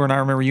 with the tour, and I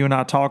remember you and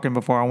I talking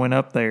before I went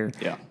up there.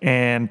 Yeah.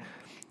 And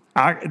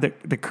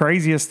the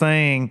craziest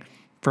thing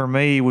for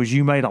me was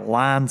you made a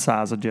line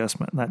size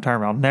adjustment in that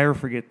tournament. I'll never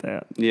forget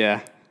that. Yeah.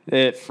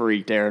 It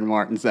freaked Aaron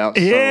Martins out.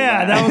 Yeah, so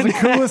bad. that was the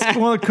coolest,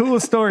 one of the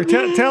coolest stories.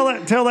 Tell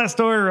that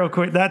story real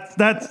quick.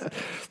 That's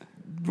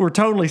we're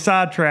totally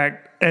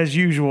sidetracked as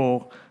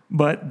usual.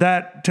 But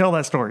tell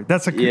that story.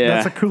 That's a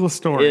coolest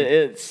story.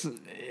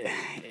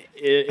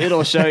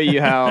 It'll show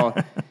you how.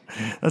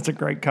 That's a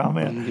great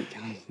comment.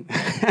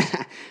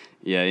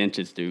 Yeah,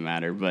 inches do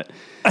matter, but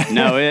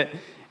no,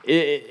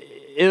 it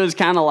was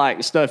kind of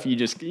like stuff you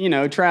just, you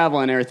know,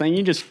 traveling and everything.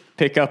 You just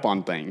pick up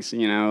on things,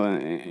 you know,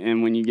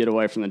 and when you get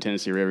away from the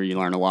Tennessee River, you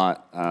learn a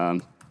lot.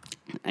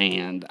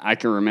 And I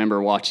can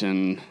remember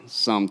watching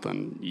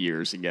something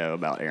years ago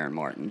about Aaron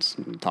Martins,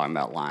 talking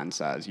about line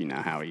size. You know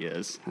how he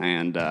is,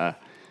 and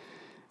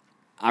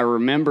I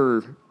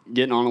remember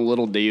getting on a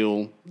little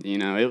deal. You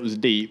know, it was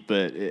deep,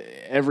 but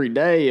every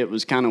day it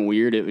was kind of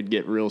weird. It would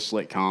get real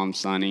slick, calm,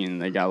 sunny, and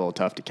they got a little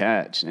tough to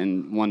catch.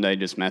 And one day,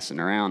 just messing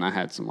around, I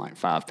had some like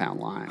 5-pound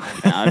line.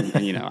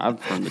 I'm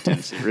from the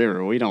Tennessee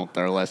River. We don't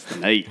throw less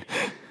than 8.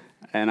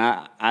 And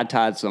I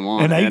tied some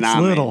on. And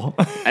 8's little.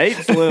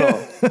 8's little.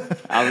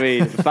 I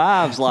mean,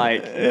 5's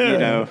like, you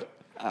know,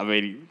 I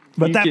mean.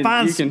 But that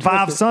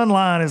 5 sun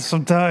line is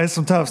some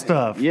tough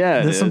stuff.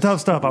 Yeah, it's some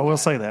tough stuff. I will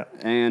say that.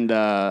 And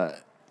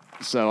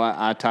so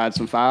I tied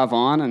some 5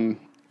 on, and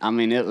I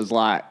mean, it was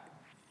like,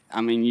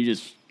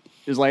 it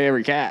was like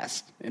every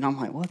cast, and I'm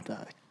like, what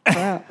the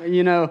crap,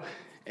 you know?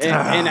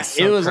 And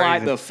so it was crazy.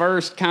 like the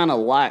first kind of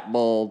light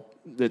bulb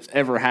that's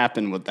ever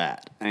happened with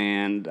that.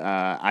 And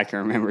I can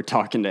remember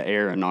talking to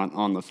Aaron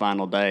on the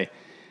final day,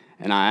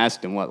 And I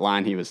asked him what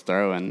line he was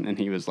throwing, and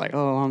he was like,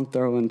 "Oh, I'm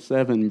throwing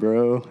 7,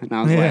 bro." And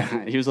I was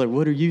like, he was like,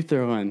 "What are you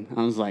throwing?"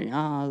 I was like,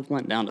 I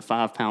went down to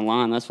 5-pound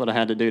line. That's what I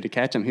had to do to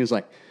catch him. He was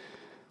like,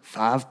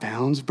 5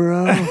 pounds,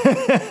 bro?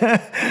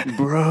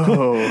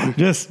 Bro.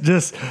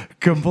 Just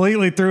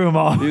completely threw him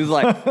off. He was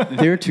like,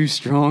 "They're too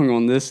strong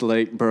on this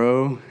lake,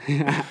 bro."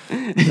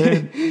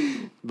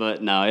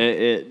 But no,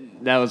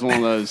 that was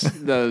one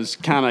of those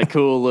kind of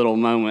cool little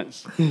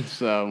moments.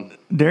 So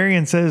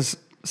Darian says,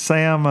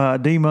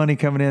 Sam, D Money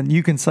coming in.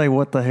 You can say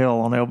what the hell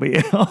on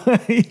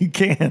LBL. You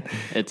can.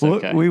 It's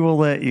okay. We will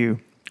let you.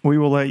 We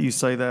will let you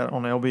say that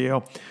on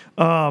LBL.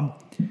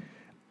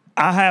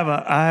 I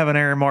have an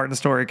Aaron Martin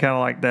story kind of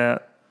like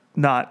that.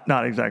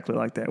 Not exactly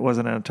like that. It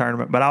wasn't in a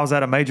tournament, but I was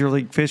at a major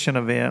league fishing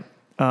event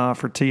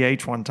for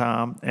TH one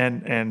time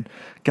and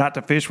got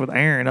to fish with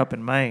Aaron up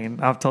in Maine.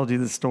 I've told you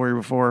this story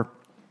before,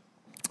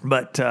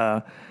 but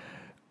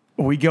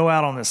we go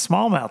out on this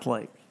smallmouth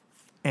lake,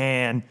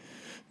 and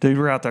dude,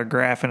 we're out there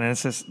graphing, and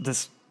it's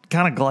this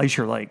kind of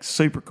glacier lake,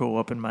 super cool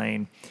up in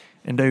Maine.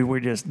 And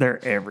dude, they're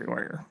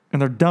everywhere,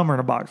 and they're dumber than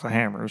a box of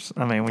hammers.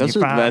 I mean, when those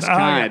you are find the best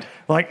kind.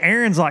 like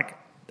Aaron's like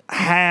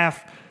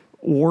half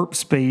warp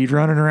speed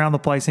running around the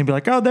place, and he'd be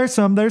like, "Oh, there's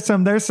some,"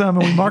 and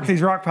we mark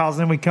these rock piles,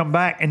 and then we come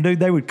back, and dude,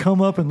 they would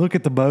come up and look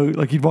at the boat,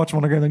 like you'd watch them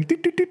on the ground, like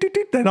doot, doot, doot, doot,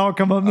 doot. They'd all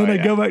come up, and then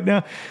they'd go back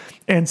down.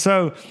 And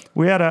so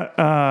we had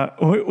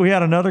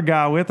another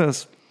guy with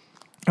us,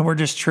 and we're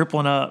just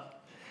tripling up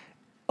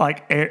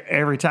like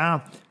every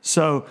time.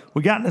 So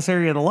we got in this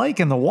area of the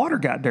lake, and the water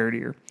got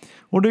dirtier.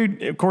 Well,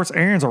 dude, of course,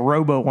 Aaron's a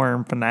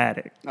robo-worm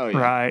fanatic,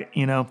 right?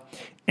 You know,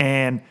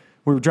 and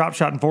we were drop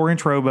shotting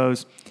 4-inch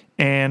robos,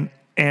 and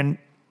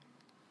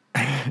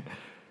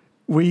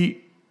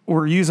we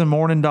were using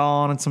Morning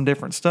Dawn and some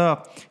different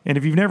stuff. And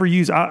if you've never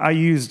used, I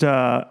used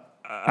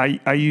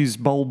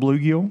bold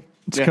bluegill.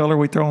 It's a color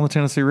we throw on the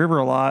Tennessee River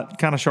a lot,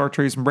 kind of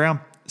chartreuse and brown.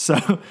 So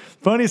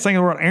funniest thing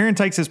in the world, Aaron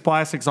takes his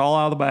plastics all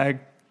out of the bag,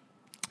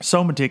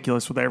 so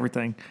meticulous with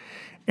everything,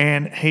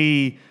 and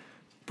he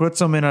puts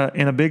them in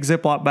a big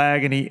Ziploc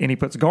bag, and he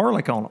puts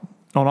garlic on them,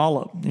 on all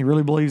of them. He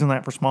really believes in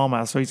that for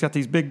smallmouth. So he's got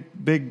these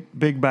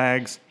big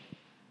bags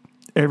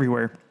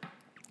everywhere.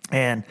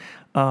 And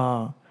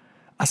I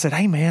said,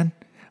 "Hey man,"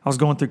 I was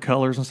going through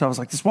colors and stuff. I was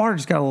like, "This water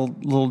just got a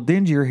little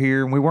dingier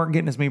here," and we weren't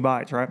getting as many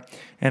bites, right?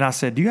 And I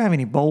said, "Do you have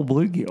any bold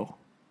bluegill?"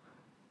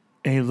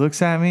 And he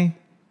looks at me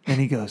and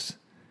he goes,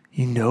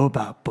 "You know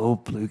about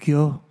bold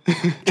bluegill?"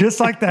 Just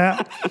like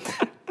that.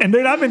 And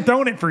dude, I've been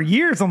throwing it for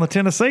years on the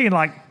Tennessee, and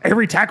like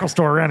every tackle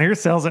store around here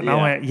sells it. And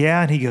I went,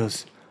 "Yeah." And he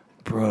goes,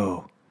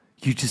 "Bro,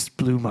 you just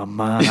blew my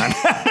mind."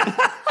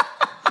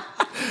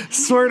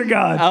 Swear to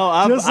God. Oh,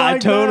 I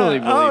totally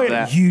believe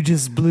that. You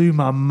just blew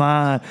my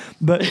mind.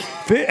 But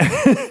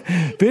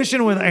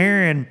fishing with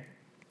Aaron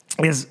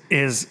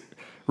is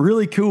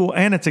really cool,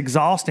 and it's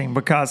exhausting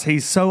because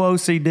he's so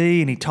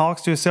OCD and he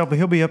talks to himself, but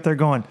he'll be up there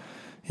going,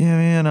 "Yeah,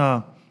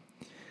 man,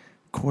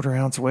 quarter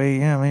ounce weight.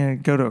 Yeah, man,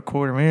 go to a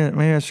quarter.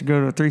 Maybe I should go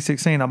to a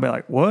 316. I'll be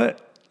like,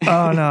 "What?"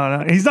 "Oh,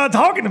 no. He's not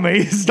talking to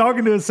me. He's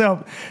talking to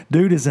himself.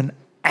 Dude is an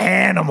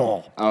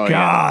animal. Oh,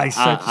 God,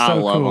 yeah. I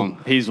love cool. him.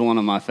 He's one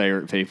of my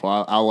favorite people.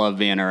 I love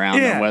being around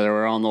him, whether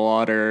we're on the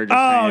water. Or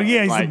just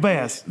he's the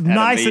best.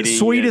 Nicest,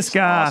 sweetest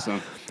guy.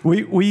 Awesome.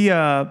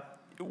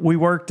 We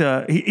worked.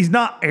 He's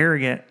not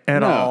arrogant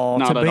at all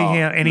not to at be all.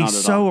 him, and Not he's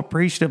at so all.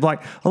 appreciative.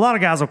 Like a lot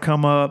of guys will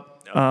come up.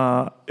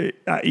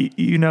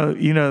 You know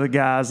the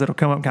guys that'll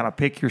come up and kind of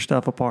pick your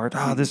stuff apart.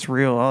 "Oh, this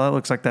reel. Oh, that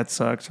looks like that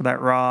sucks. Or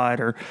that rod.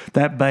 Or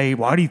that bait.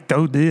 Why do you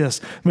throw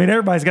this?" I mean,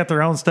 everybody's got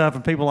their own stuff,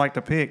 and people like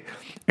to pick.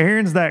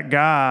 Aaron's that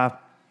guy.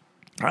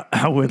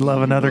 I would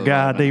love another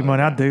guy,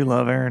 D-Money. I do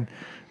love Aaron.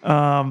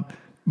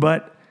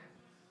 But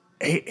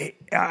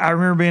I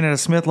remember being at a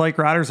Smith Lake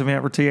Riders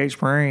event for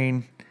TH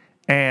Marine,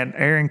 and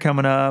Aaron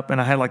coming up,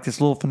 and I had like this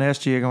little finesse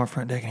jig on my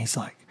front deck, and he's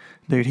like,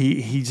 dude,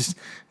 he just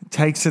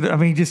takes it. I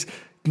mean, he just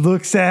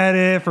looks at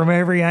it from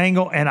every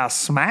angle, and I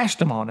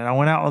smashed him on it. I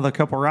went out with a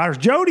couple of riders.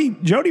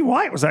 Jody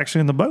White was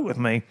actually in the boat with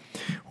me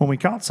when we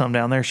caught some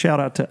down there.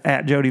 Shout out to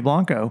 @Jody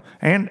Blanco,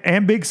 and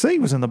Big C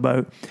was in the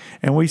boat,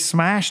 and we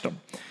smashed him.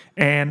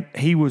 And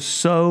he was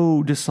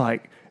so just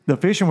like, the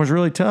fishing was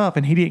really tough,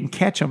 and he didn't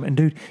catch them. And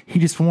dude, he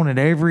just wanted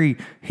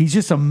he's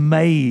just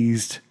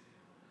amazed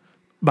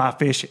by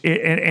fishing,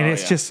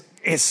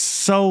 it's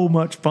so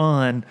much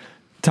fun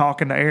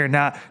talking to Aaron.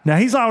 Now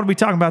he's liable to be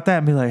talking about that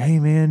and be like, "Hey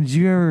man, did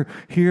you ever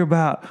hear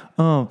about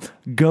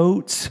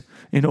goats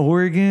in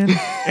Oregon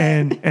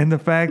and the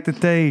fact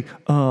that they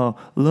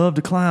love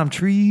to climb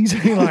trees?"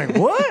 You're like,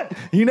 "What?"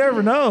 You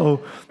never know.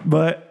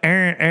 But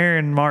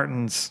Aaron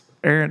Martin's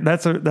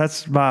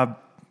that's my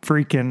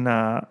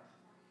freaking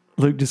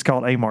Luke just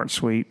called A-Mart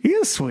sweet. He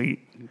is sweet.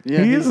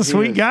 Yeah, he is a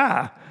sweet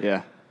guy.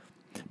 Yeah.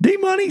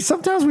 D-Money,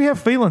 sometimes we have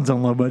feelings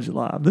on Low Budget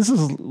Live. This is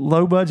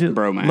low budget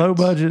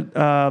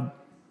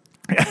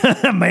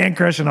man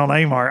crushing on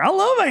A-Mart. I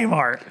love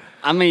A-Mart.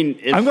 I mean,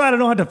 I'm glad I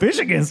don't have to fish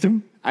against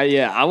him.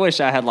 I wish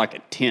I had like a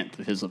tenth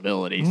of his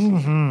abilities.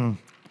 Mm-hmm.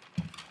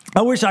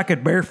 I wish I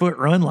could barefoot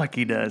run like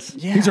he does.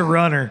 Yeah. He's a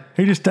runner.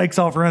 He just takes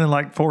off running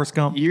like Forrest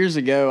Gump. Years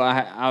ago,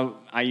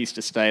 I used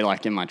to stay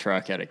like in my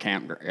truck at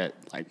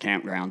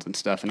campgrounds and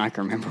stuff, and I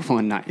can remember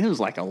one night it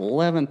was like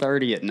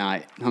 11:30 at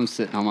night. I'm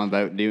sitting on my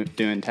boat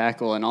doing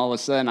tackle, and all of a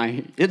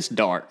sudden it's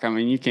dark. I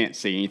mean, you can't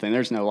see anything.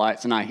 There's no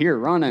lights, and I hear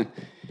running,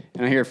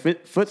 and I hear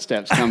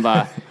footsteps come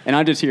by, and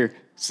I just hear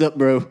 "Sup,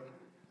 bro."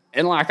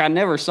 And, like, I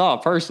never saw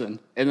a person.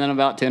 And then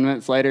about 10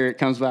 minutes later, it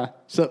comes by,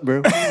 "Sup,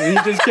 bro?" And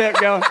he just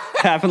kept going.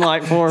 Happened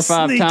like 4 or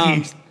 5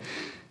 times.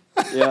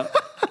 Yeah.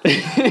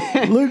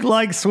 Luke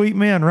likes sweet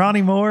men.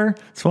 Ronnie Moore,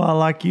 that's why I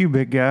like you,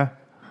 big guy.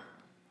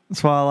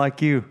 That's why I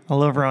like you. I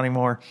love Ronnie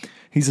Moore.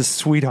 He's a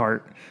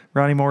sweetheart.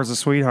 Ronnie Moore's a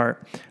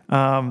sweetheart.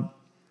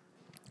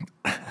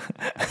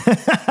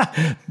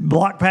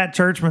 Block Pat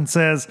Churchman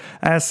says,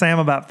 ask Sam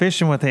about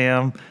fishing with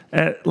him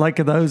at Lake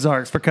of the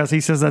Ozarks because he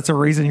says that's a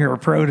reason you're a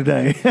pro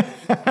today.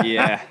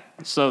 Yeah.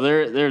 So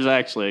there's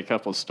actually a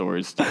couple of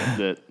stories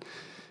that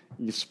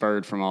you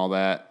spurred from all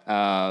that.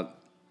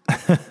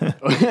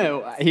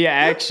 He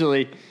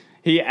actually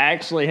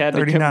had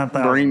to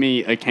bring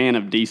me a can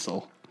of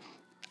diesel.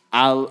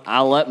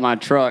 I let my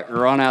truck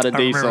run out of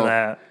diesel. Remember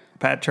that.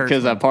 Pat Churchman.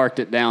 Because I parked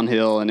it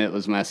downhill and it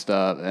was messed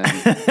up.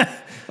 And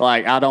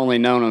like, I'd only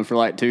known him for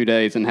like 2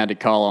 days and had to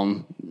call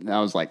him. I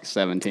was like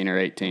 17 or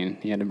 18.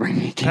 He had to bring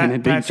me a can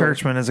of diesel. Pat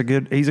Churchman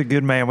he's a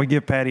good man. We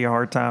give Patty a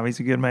hard time. He's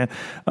a good man.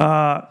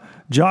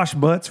 Josh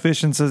Butts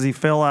Fishing says he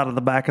fell out of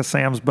the back of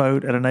Sam's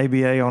boat at an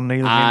ABA on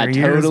Needham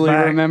Henry. I totally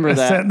remember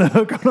that. Setting the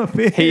hook on a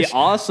fish. He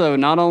also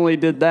not only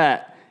did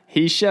that,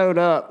 he showed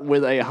up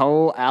with a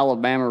whole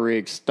Alabama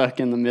rig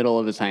stuck in the middle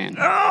of his hand.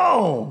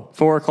 Oh!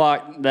 4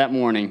 o'clock that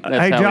morning. That's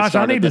hey, how Josh,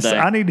 I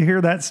I need to hear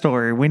that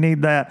story. We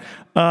need that.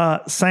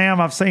 Sam,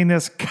 I've seen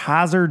this.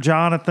 Kaiser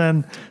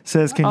Jonathan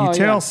says, can you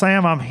tell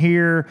Sam I'm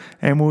here,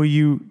 and will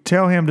you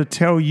tell him to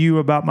tell you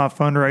about my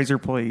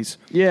fundraiser, please?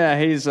 Yeah,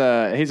 he's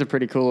a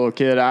pretty cool little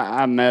kid.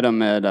 I met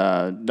him at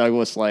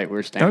Douglas Lake. We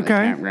were staying at the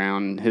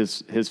campground.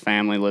 His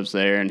family lives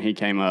there, and he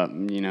came up.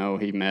 You know,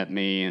 he met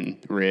me and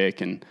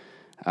Rick and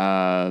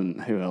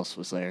who else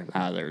was there?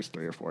 There was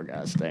 3 or 4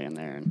 guys staying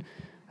there, and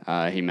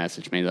he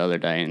messaged me the other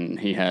day, and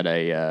he has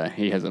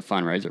a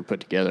fundraiser put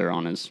together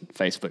on his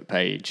Facebook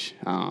page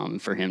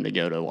for him to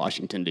go to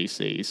Washington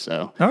D.C.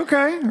 So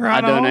I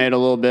donate a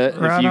little bit.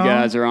 If you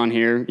guys are on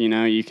here, you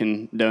know, you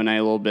can donate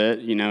a little bit.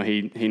 You know,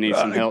 he needs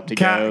some help to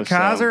go.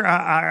 Kaiser,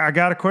 I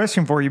got a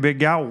question for you, big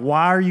guy.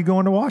 Why are you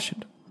going to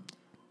Washington?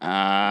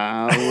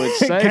 I would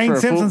say Kane for a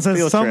Simpson says,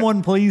 field someone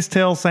trip. Please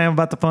tell Sam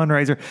about the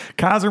fundraiser.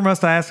 Kaiser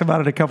must have asked about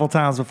it a couple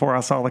times before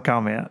I saw the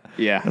comment.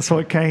 Yeah. That's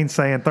what Kane's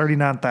saying,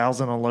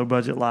 39,000 on Low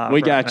Budget Live.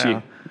 We got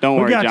you. Don't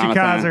worry, Jonathan. You,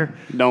 Kaiser.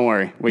 Don't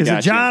worry. We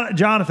got you.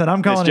 Jonathan?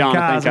 I'm calling him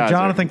Kaiser.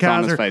 Jonathan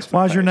Kaiser.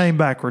 Why's your page. name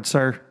backwards,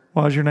 sir?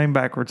 Why's your name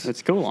backwards?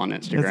 It's cool on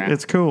Instagram.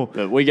 It's cool.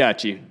 But we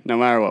got you. No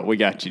matter what, we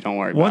got you. Don't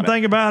worry about it. One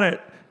thing about it,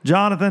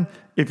 Jonathan,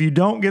 if you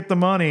don't get the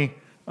money,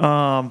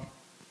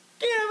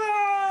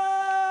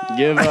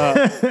 give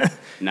up.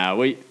 No,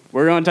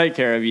 we're going to take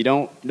care of you.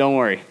 Don't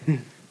worry.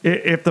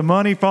 If the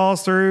money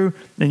falls through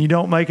and you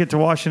don't make it to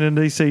Washington,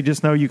 D.C.,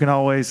 just know you can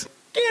always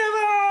give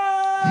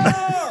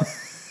up.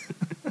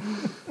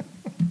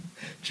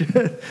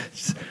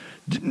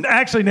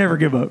 Actually, never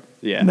give up.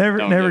 Yeah,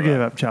 never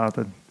give up,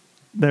 Jonathan.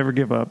 Never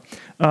give up.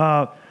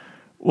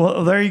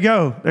 Well, there you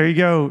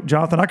go,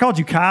 Jonathan. I called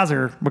you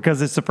Kaiser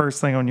because it's the first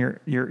thing on your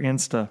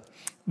Insta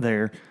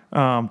there.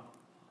 I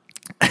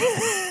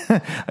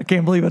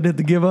can't believe I did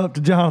the give up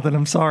to Jonathan.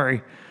 I'm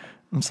sorry.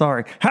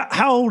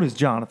 How old is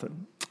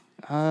Jonathan?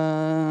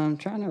 I'm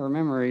trying to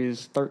remember.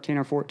 He's 13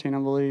 or 14, I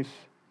believe.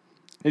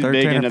 He's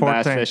big into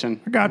bass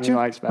fishing. I got you. He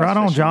likes bass right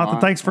on, fishing Jonathan.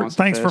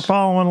 Thanks for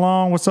following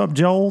along. What's up,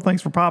 Joel?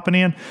 Thanks for popping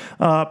in.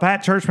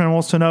 Pat Churchman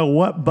wants to know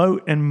what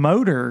boat and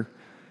motor.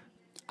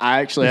 I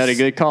actually had a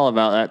good call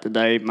about that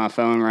today. My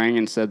phone rang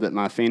and said that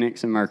my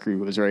Phoenix and Mercury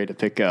was ready to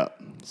pick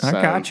up. So I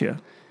got you.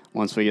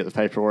 Once we get the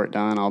paperwork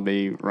done, I'll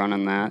be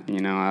running that.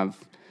 You know,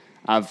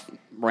 I've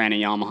ran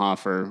a Yamaha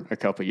for a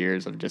couple of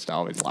years. I've just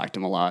always liked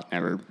them a lot.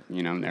 Never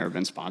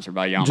been sponsored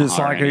by Yamaha. Just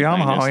like a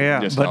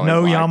Yamaha, just but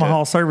no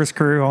Yamaha service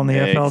crew on the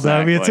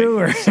FLW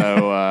tour.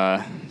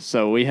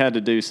 So we had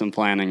to do some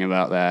planning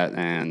about that,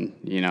 and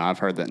you know, I've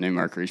heard that new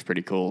Mercury's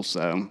pretty cool.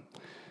 So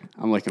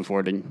I'm looking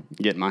forward to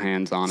getting my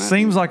hands on it.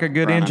 Seems like a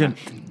good engine.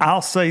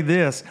 I'll say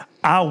this: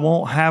 I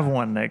won't have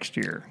one next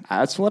year.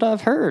 That's what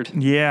I've heard.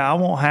 Yeah, I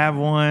won't have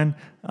one.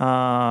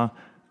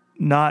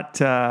 Not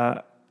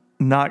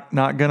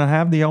gonna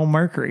have the old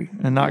Mercury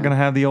and not gonna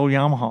have the old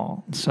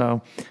Yamaha.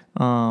 So,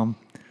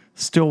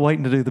 still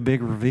waiting to do the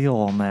big reveal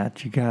on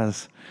that. You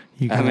guys.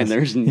 I mean,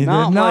 there's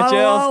not much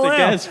else to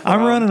guess from.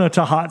 I'm running a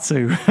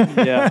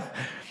Tohatsu. Yeah,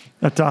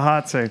 a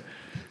Tohatsu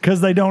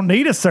because they don't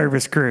need a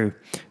service crew.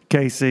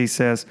 KC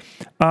says,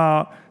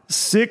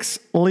 6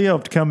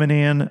 lived coming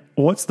in.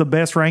 What's the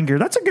best rain gear?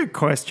 That's a good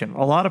question.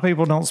 A lot of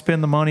people don't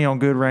spend the money on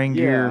good rain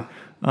gear.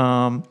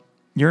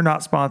 You're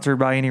not sponsored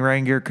by any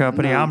rain gear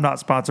company. No. I'm not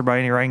sponsored by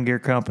any rain gear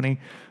company.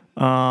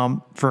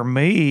 For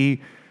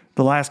me,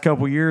 the last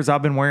couple of years,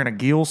 I've been wearing a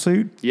gill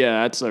suit.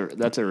 Yeah, that's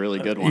a really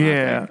good one.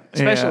 Yeah, I think.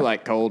 Especially yeah.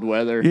 like cold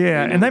weather. Yeah,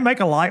 you know? and they make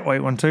a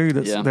lightweight one too.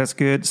 Yeah. That's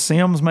good.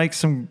 Sims makes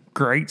some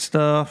great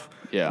stuff.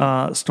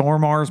 Yeah.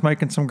 Stormar's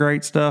making some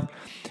great stuff.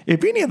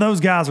 If any of those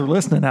guys are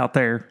listening out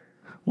there,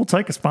 we'll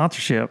take a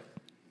sponsorship.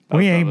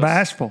 We ain't of us.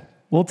 bashful.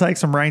 We'll take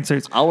some rain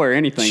suits. I'll wear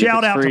anything. if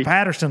Shout it's out free. to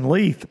Patterson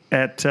Leith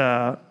at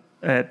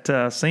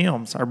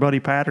Sims, our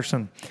buddy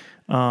Patterson.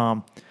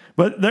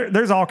 But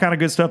there's all kind of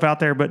good stuff out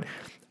there. But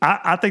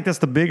I think that's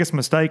the biggest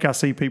mistake I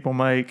see people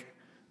make.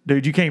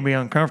 Dude, you can't be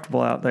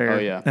uncomfortable out there. Oh,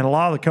 yeah. And a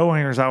lot of the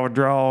co-hangers I would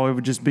draw, it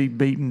would just be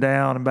beaten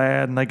down and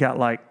bad, and they got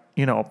like,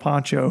 a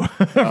poncho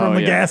from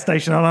the yeah. gas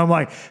station. And I'm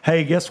like,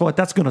 hey, guess what?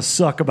 That's going to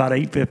suck about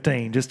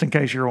 $8.15, just in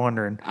case you're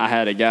wondering. I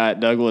had a guy at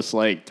Douglas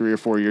Lake 3 or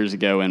 4 years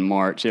ago in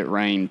March. It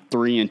rained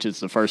 3 inches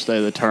the first day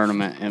of the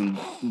tournament and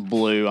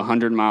blew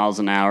 100 miles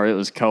an hour. It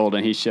was cold,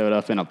 and he showed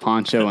up in a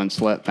poncho and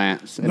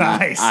sweatpants. And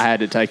Nice. I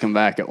had to take him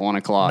back at 1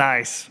 o'clock.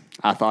 Nice.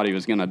 I thought he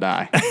was going to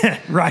die.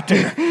 Right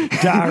there.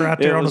 Die right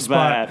there It on the was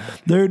spot.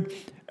 bad. Dude,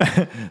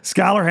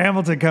 Skylar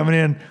Hamilton coming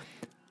in.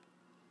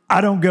 I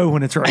don't go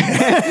when it's raining.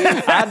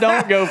 I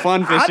don't go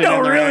fun fishing. I don't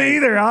in the really rain.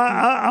 either.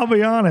 I'll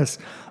be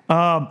honest.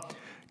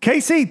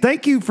 KC,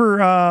 thank you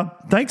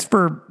thanks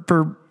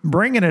for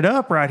bringing it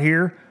up right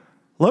here.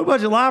 Low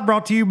Budget Live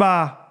brought to you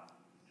by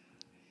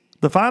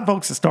the fine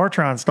folks at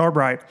StarTron,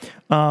 Starbright.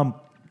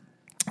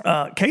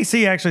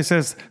 KC actually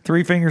says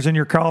 3 fingers in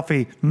your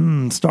coffee.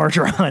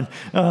 StarTron.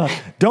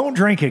 Don't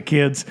drink it,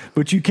 kids,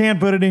 but you can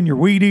put it in your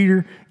weed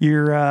eater,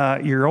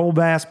 your old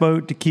bass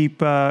boat to keep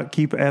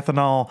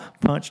ethanol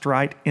punched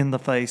right in the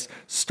face.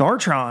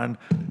 StarTron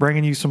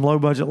bringing you some Low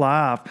Budget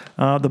Live.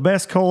 The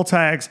best coal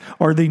tags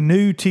are the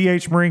new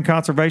TH Marine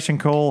Conservation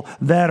coal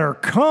that are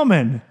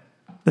coming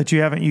that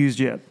you haven't used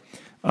yet.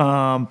 We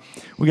got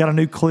a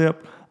new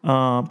clip.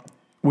 Our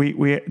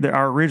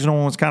original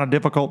one was kind of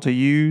difficult to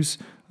use.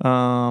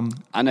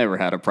 I never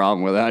had a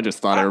problem with it. I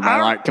just thought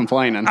everybody liked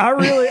complaining.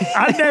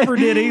 I never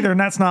did either, and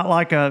that's not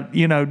like a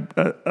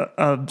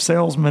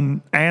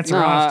salesman answer,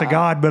 No, honest to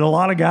God. But a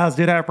lot of guys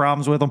did have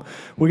problems with them.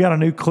 We got a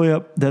new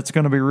clip that's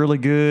going to be really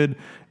good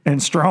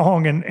and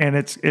strong, and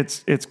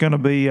it's going to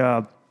be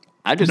I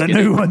just the get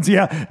new ones.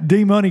 Yeah,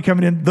 D Money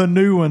coming in, the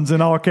new ones in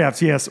all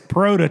caps. Yes,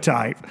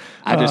 prototype.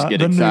 I just get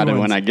the new excited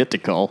ones. when I get to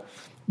coal.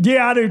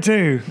 Yeah, I do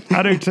too.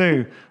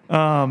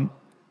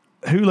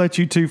 Who let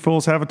you two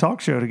fools have a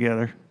talk show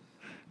together?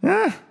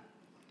 I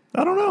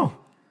don't know.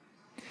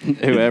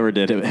 Whoever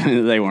did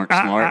it, they weren't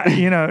smart.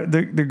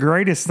 The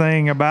greatest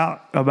thing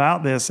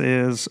about this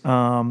is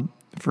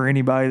for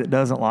anybody that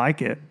doesn't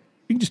like it,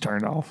 you can just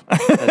turn it off.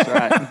 That's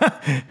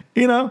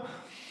right.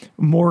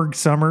 Morgan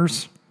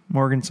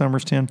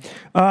Summers 10.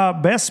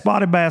 Best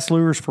spotted bass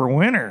lures for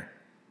winter.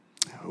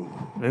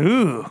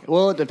 Ooh.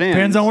 Well, it depends.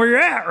 Depends on where you're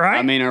at, right?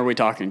 I mean, are we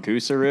talking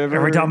Coosa River?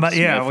 Are we talking about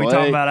Smith we Lake?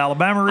 talking about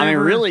Alabama River? I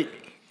mean, really,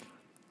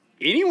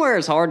 anywhere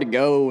is hard to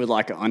go with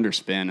like an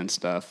underspin and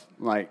stuff.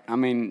 Like, I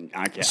mean,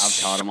 I've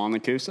caught them on the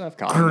Coosa. I've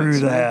caught them.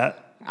 Screw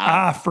that.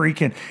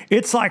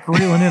 It's like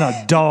reeling in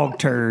a dog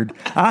turd.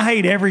 I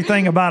hate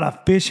everything about a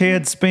fish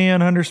head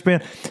spin,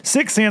 underspin.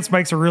 6 Cents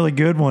makes a really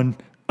good one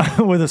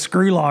with a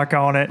screw lock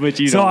on it. But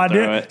you don't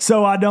throw it.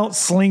 So I don't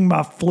sling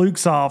my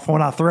flukes off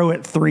when I throw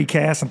it 3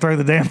 casts and throw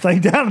the damn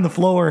thing down on the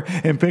floor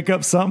and pick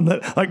up something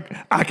that like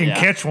I can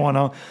catch one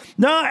on.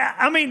 No,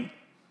 I mean,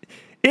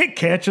 it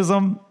catches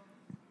them.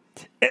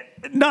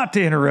 Not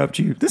to interrupt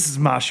you. This is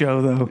my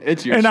show, though.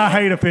 It's your and show. I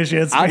hate a fish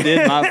head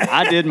spin.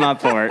 I did my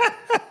part.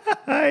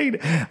 I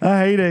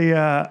hate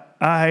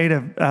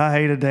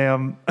a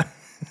damn.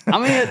 I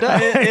mean, it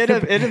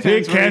depends It where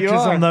you catches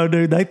are. them though,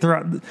 dude. They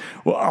throw.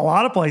 Well, a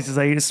lot of places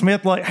they eat it.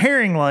 Smith Lake,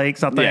 Herring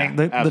Lakes, I think.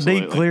 Yeah, the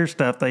absolutely. deep clear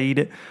stuff, they eat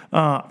it.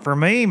 For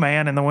me,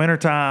 man, in the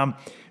wintertime,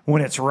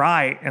 when it's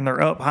right and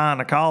they're up high in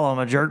the column,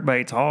 a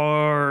jerkbait's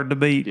hard to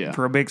beat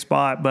for a big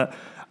spot. But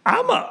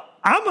I'm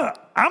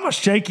a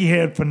shaky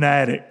head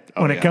fanatic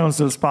when it comes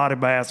to the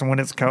spotted bass and when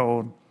it's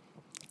cold.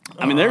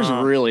 I mean, there's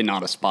really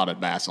not a spotted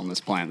bass on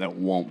this planet that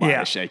won't bite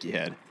a shaky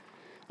head.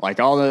 Like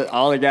all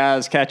the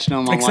guys catching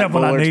them on Except like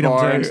when I Bullard's need 'em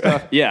Bar to. and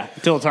stuff. Yeah,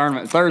 till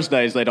tournament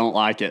Thursdays they don't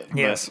like it.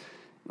 Yes.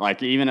 But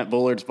like even at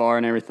Bullard's Bar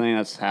and everything,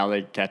 that's how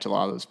they catch a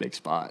lot of those big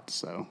spots.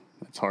 So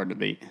it's hard to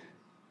beat.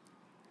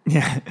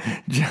 Yeah.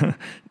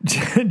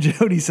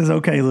 Jody says,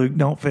 okay, Luke,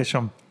 don't fish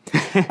them.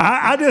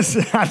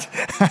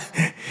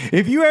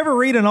 If you ever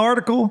read an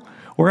article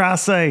where I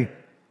say,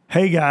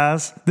 hey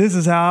guys, this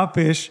is how I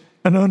fish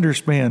an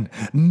underspin.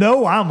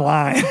 No, I'm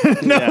lying.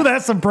 No,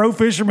 that's some pro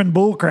fisherman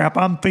bull crap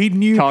I'm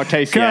feeding you. Call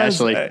Casey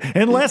 'Cause, Ashley.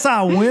 Unless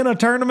I win a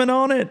tournament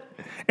on it,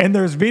 and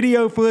there's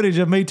video footage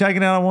of me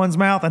taking it out of one's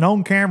mouth and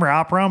on camera,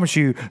 I promise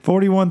you,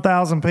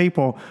 41,000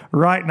 people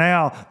right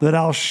now that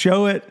I'll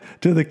show it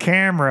to the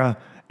camera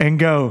and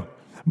go,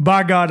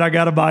 by God, I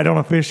got a bite on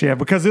a fish head,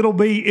 because it'll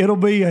be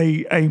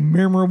a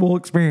memorable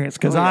experience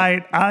because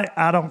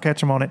I don't catch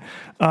them on it.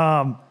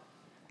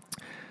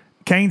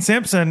 Kane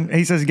Simpson,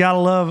 he says,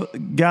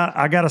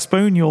 I got a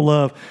spoon you'll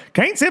love.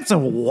 Kane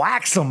Simpson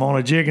whacks him on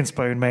a jigging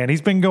spoon, man.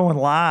 He's been going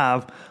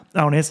live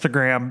on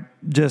Instagram,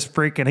 just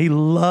freaking.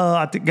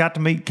 I got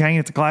to meet Kane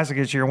at the Classic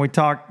this year, and we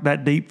talked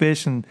that deep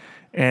fish, and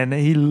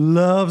he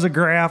loves a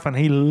graph, and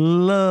he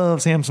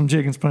loves him some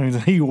jigging spoons,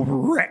 and he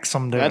wrecks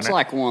them doing That's it.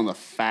 like one of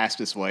the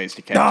fastest ways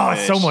to catch fish.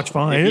 It's so much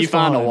fun. If It you is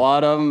find fun. a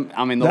lot of them,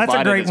 I mean, they'll That's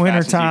bite a great it as winter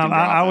fast as you can time.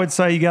 drop I it. would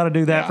say you got to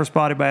do that Yeah. for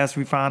spotty bass if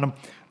you find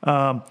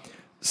them.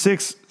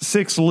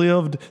 Six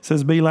lived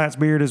says B-Lat's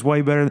beard is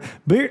way better.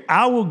 Beard,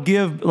 I will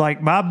give,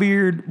 like, my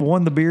beard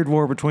won the beard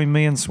war between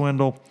me and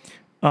Swindle.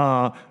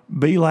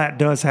 B-Lat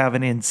does have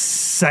an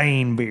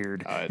insane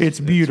beard. It's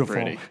beautiful.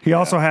 pretty. He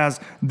also has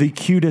the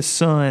cutest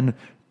son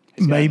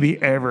maybe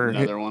got ever.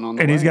 another one on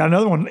the and he's way. got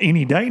another one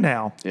any day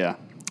now. Yeah.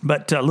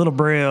 But Little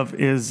Brev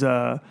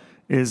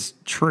is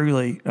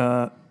truly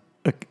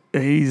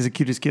he's the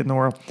cutest kid in the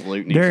world.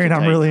 Luke needs Darian, to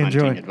I'm take really hunting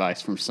enjoying.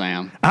 advice from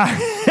Sam.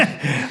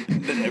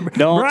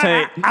 Bro,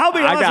 take. I'll be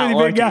I honest got with you,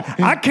 big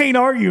lucky. guy. I can't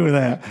argue with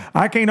that.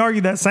 I can't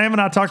argue that. Sam and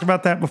I talked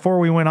about that before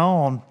we went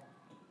on.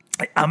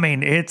 I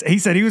mean, he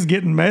said he was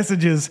getting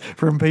messages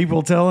from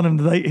people telling him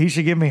he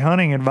should give me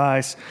hunting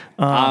advice.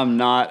 I'm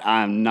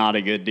not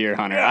a good deer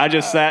hunter. I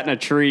just sat in a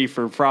tree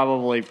for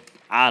probably,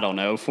 I don't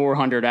know,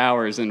 400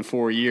 hours in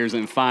 4 years,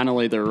 and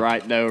finally the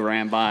right doe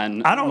ran by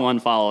and one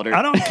followed her.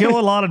 I don't kill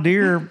a lot of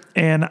deer,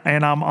 and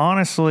I'm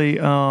honestly,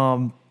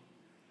 I'm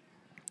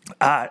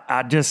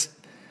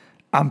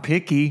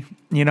picky.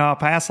 You know, I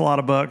pass a lot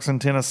of bucks in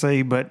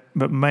Tennessee, but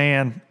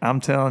man, I'm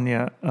telling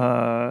you,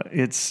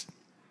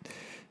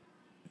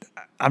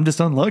 I'm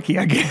just unlucky.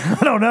 I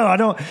don't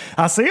know.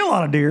 I see a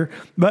lot of deer,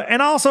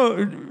 and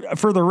also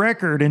for the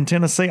record, in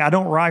Tennessee, I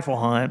don't rifle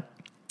hunt.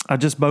 I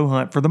just bow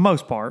hunt for the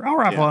most part. I'll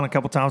rifle hunt a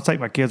couple times.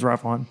 Take my kids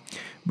rifle hunting,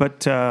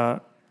 but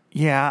I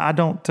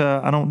don't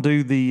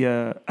do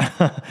the.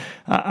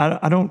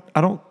 I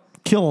don't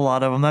kill a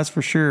lot of them. That's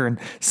for sure. And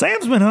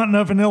Sam's been hunting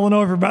up in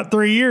Illinois for about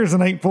 3 years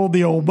and ain't pulled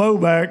the old bow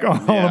back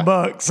on a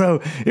buck.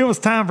 So it was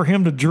time for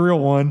him to drill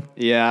one.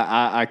 Yeah,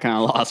 I kind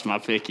of lost my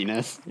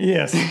pickiness.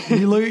 Yes,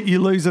 you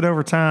lose it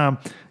over time.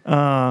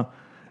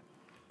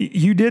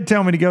 You did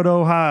tell me to go to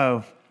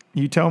Ohio.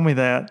 You told me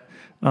that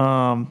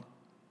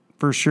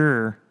for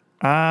sure.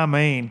 I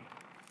mean,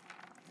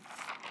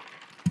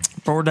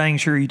 for dang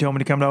sure you told me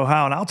to come to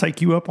Ohio, and I'll take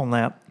you up on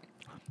that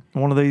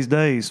one of these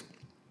days.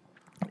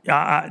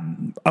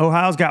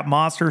 Ohio's got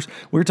monsters.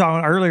 We were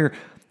talking earlier,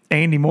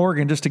 Andy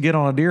Morgan, just to get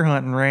on a deer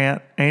hunting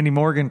rant, Andy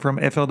Morgan from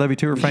FLW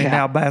Tour fame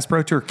now, Bass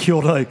Pro Tour,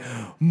 killed a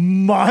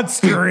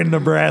monster in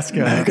Nebraska.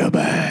 Mega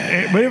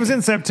bass. But it was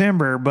in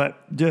September,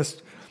 but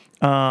just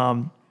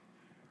giants.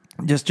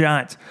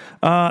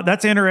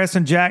 That's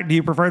interesting. Jack, do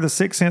you prefer the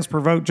 6 cents per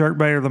vote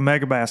jerkbait or the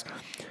mega bass?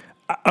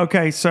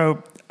 Okay,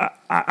 so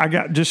I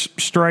got just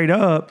straight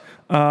up.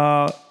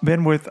 I've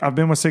been with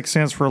 6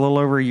 cents for a little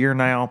over a year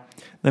now.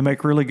 They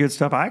make really good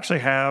stuff. I actually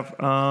have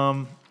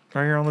right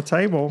here on the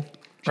table,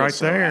 right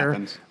so there.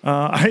 happens.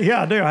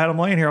 Yeah, I do. I had them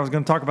laying here. I was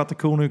going to talk about the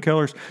cool new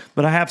colors,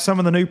 but I have some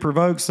of the new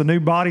Provokes. The new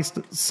body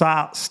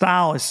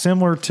style is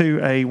similar to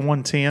a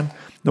 110,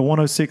 the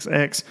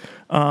 106X.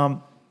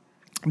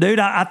 Dude,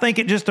 I think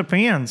it just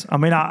depends. I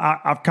mean,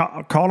 I've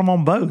caught them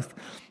on both.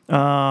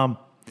 Brian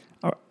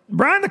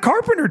the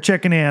Carpenter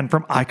checking in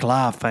from Ike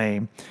Live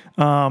fame.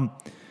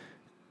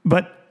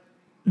 But,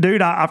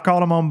 dude, I've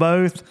caught them on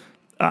both.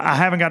 I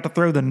haven't got to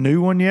throw the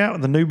new one yet,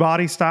 the new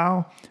body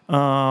style.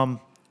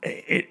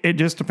 It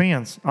just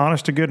depends.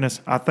 Honest to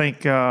goodness, I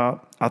think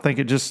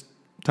it just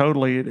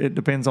totally it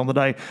depends on the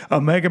day.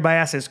 A mega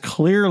bass is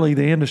clearly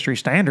the industry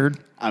standard.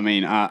 I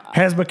mean,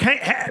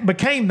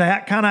 became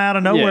that kind of out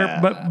of nowhere,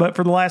 Yeah. but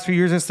for the last few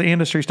years, it's the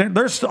industry standard.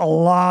 There's a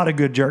lot of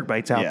good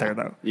jerkbaits out there,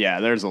 though. Yeah,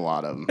 there's a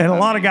lot of them. And a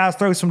lot of guys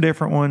throw some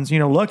different ones. You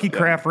know, Lucky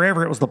Craft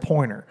forever, it was the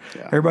pointer.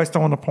 Yeah. Everybody's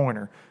throwing the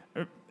pointer.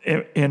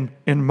 In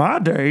my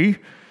day,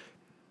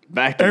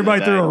 Back to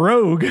everybody the threw day. a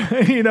rogue.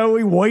 You know,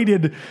 we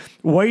weighted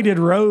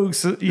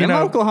rogues. You Them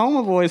know,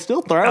 Oklahoma boys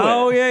still throw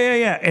oh it.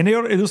 yeah, and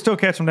it'll still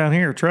catch them down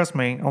here. Trust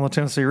me, on the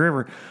Tennessee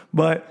River.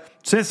 But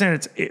since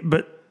then,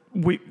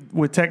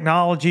 with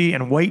technology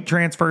and weight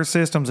transfer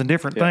systems and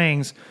different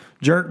things,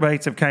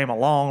 jerkbaits have came a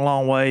long,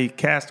 long way.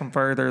 Cast them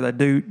further.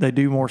 They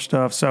do more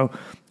stuff. So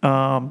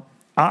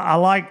I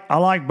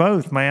like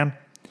both, man.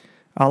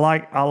 I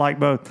like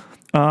both.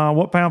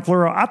 What pound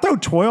fluoro? I throw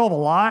 12 a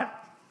lot.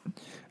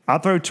 I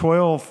throw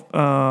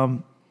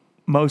 12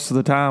 most of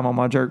the time on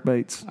my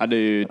jerkbaits. I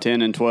do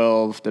 10 and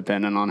 12,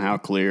 depending on how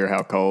clear,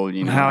 how cold,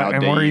 you know, how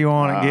and deep. where you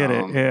want to get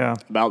it. Yeah.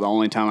 About the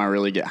only time I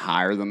really get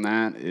higher than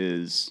that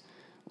is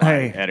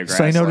Hey, at a grass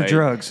say no lake. to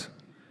drugs.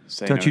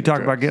 Say Don't no you to talk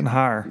about drugs. getting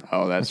higher.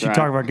 Oh, that's Don't you right.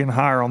 talk about getting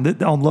higher on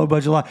Low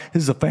Budget Life.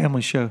 This is a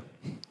family show.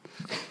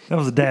 That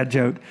was a dad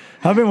joke.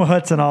 I've been with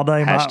Hudson all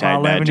day. My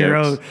Hashtag dad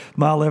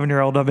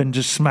 11-year-old, I've been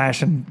just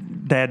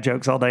smashing dad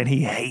jokes all day, and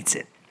he hates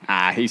it.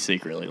 He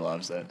secretly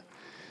loves it.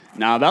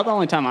 Now, about the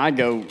only time I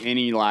go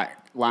any like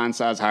line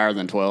size higher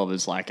than 12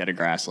 is like at a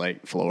Grass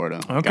Lake,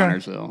 Florida, Okay.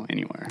 Gunnersville,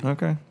 anywhere.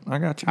 Okay, I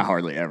got you. I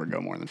hardly ever go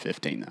more than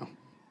 15 though.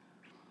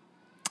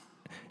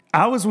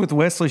 I was with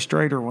Wesley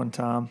Strader one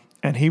time,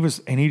 and he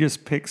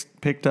just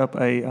picked up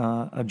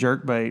a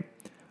jerk bait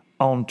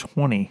on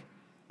 20.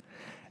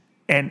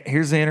 And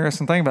here's the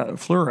interesting thing about it,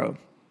 fluoro.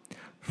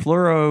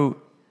 Fluoro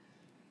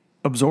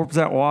absorbs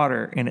that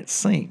water and it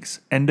sinks.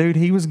 And dude,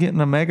 he was getting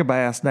a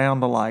megabass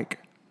down to like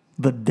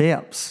the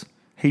depths.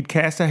 He'd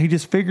cast out. He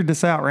just figured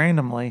this out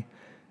randomly,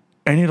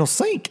 and it'll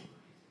sink.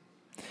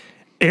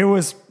 It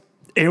was.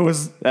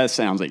 That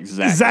sounds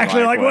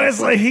exactly like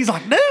Wesley. He's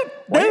like, dude,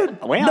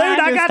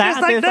 I got this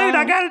thing, dude.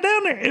 I got it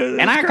down there.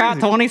 And I caught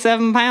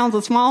 27 pounds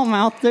of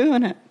smallmouth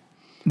doing it.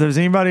 Does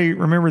anybody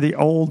remember the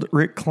old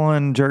Rick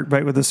Clunn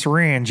jerkbait with the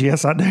syringe?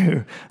 Yes, I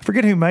do. I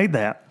forget who made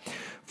that.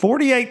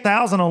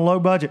 $48,000 on low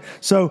budget.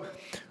 So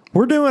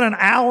we're doing an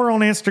hour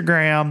on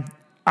Instagram.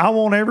 I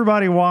want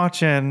everybody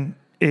watching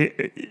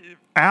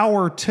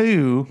hour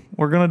 2.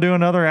 We're going to do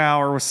another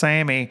hour with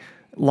Sammy.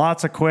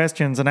 Lots of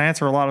questions and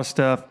answer a lot of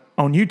stuff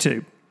on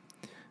YouTube.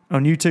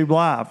 On YouTube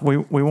Live. We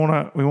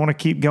want to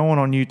keep going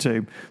on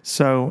YouTube.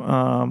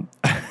 So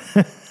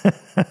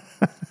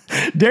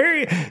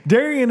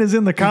Darian is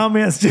in the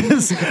comments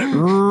just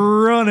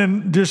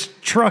running,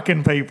 just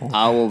trucking people.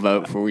 I will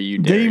vote for you,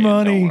 Darian.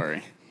 Don't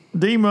worry.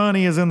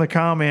 D-Money is in the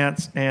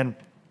comments, and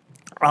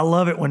I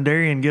love it when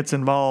Darian gets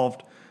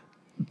involved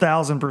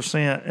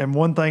 1,000%. And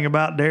one thing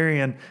about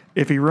Darian,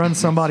 if he runs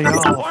somebody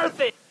off,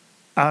 Worth it.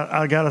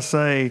 I got to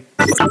say,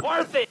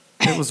 Worth it.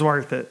 it was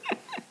worth it.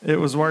 It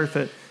was worth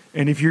it.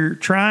 And if you're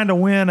trying to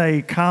win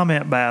a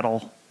comment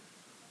battle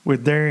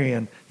with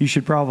Darian, you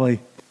should probably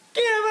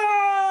give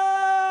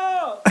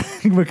up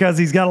because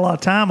he's got a lot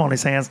of time on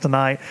his hands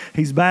tonight.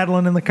 He's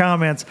battling in the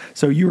comments,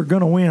 so you are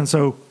going to win.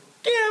 So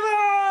give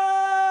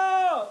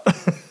up.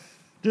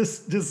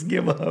 just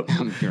give up.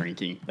 I'm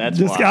drinking. That's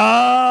Just why.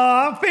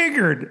 I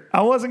figured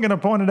I wasn't going to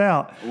point it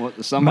out.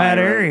 Matt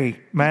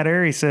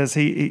Airy says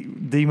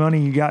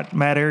D-Money, you got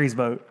Matt Airy's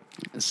vote.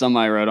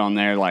 Somebody wrote on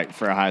there, like,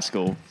 for a high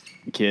school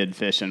kid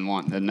fishing,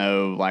 wanting to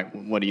know, like,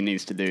 what he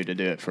needs to do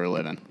it for a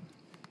living.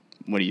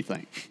 What do you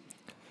think?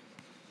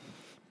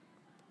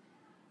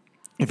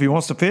 If he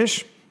wants to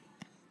fish,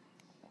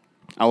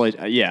 I'll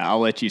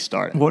let you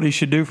start. what he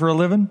should do for a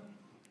living?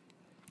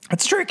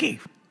 It's tricky.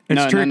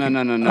 It's tricky.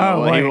 No.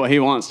 Oh, he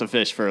wants to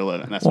fish for a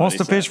living. That's wants what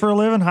to he said. fish for a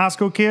living, high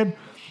school kid.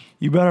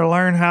 You better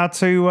learn how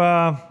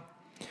to.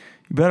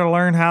 You better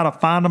learn how to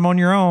find them on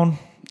your own.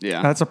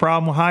 Yeah, that's a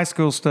problem with high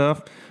school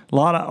stuff. A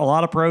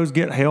lot of pros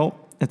get help.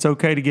 It's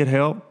okay to get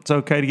help. It's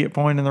okay to get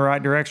pointed in the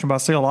right direction. But I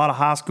see a lot of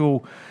high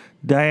school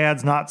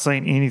dads not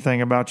saying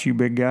anything about you,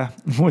 big guy,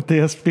 with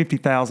this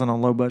 $50,000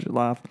 on low budget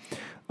live.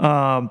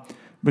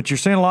 But you're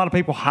seeing a lot of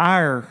people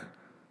hire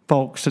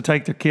folks to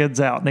take their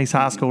kids out in these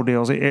high school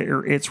deals.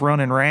 It's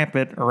running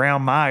rampant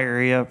around my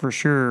area for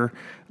sure.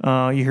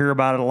 You hear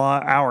about it a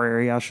lot. Our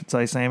area, I should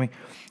say, Sammy.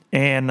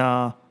 And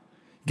you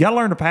got to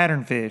learn to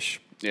pattern fish.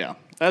 Yeah.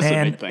 That's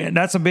a big thing.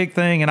 That's a big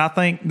thing, and I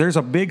think there's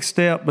a big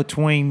step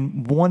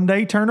between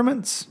one-day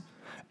tournaments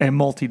and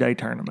multi-day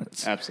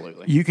tournaments.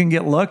 Absolutely. You can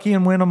get lucky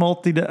and win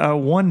a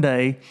one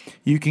day.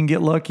 You can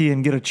get lucky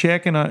and get a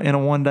check in a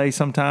one day.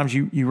 Sometimes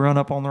you run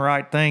up on the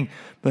right thing.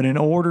 But in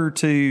order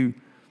to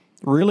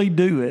really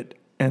do it,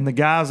 and the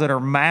guys that are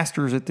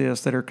masters at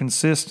this, that are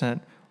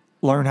consistent,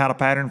 learn how to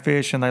pattern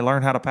fish, and they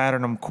learn how to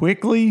pattern them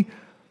quickly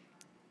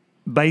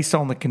based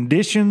on the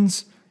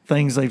conditions,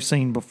 things they've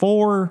seen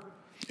before.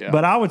 Yeah.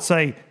 But I would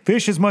say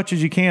fish as much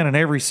as you can in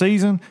every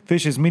season.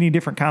 Fish as many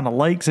different kind of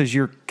lakes as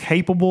you're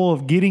capable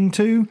of getting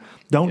to.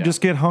 Don't just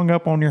get hung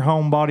up on your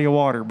home body of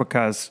water,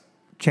 because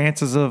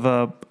chances of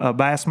a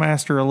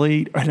Bassmaster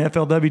Elite, an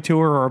FLW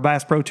Tour, or a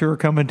Bass Pro Tour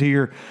coming to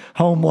your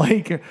home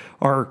lake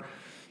are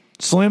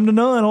slim to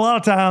none. A lot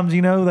of times,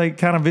 they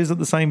kind of visit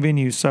the same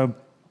venues. So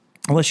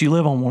unless you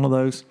live on one of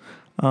those.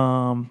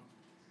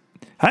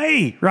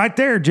 Hey, right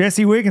there,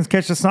 Jesse Wiggins,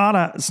 catch the snot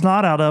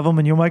out of them,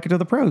 and you'll make it to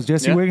the pros.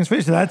 Jesse Wiggins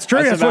fish. That's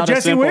true. That's what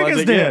Jesse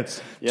Wiggins did.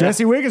 Yeah.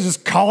 Jesse Wiggins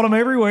just caught them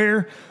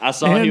everywhere. I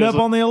saw ended up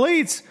on the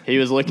elites. He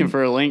was looking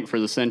for a link for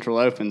the Central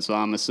Open, so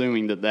I'm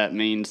assuming that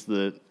means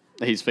that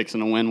he's fixing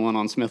to win one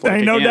on Smith Lake.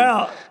 Ain't no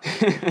doubt.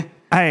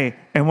 Hey,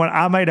 and when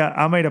I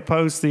made a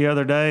post the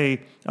other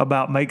day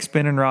about make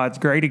spinning rods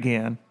great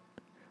again,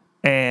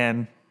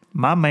 and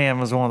my man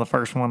was one of the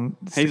first ones.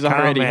 He's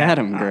already had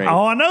them great.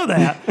 I know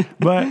that,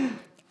 but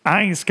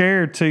I ain't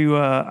scared to. He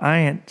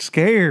knows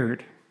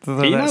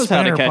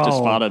how to catch a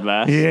spotted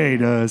bass. Yeah, he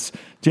does.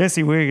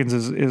 Jesse Wiggins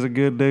is a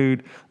good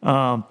dude.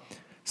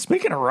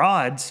 Speaking of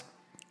rods,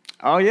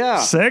 oh yeah,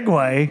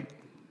 segue.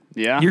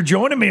 Yeah, you're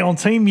joining me on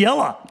Team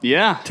Yella.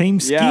 Yeah, Team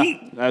Skeet.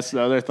 Yeah, that's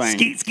the other thing.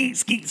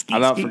 Skeet.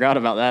 I forgot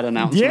about that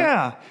announcement.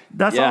 Yeah,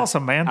 that's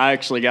awesome, man. I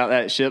actually got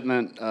that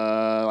shipment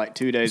like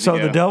 2 days ago.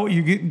 So the double,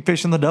 you get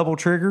fishing the double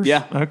triggers?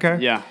 Yeah. Okay.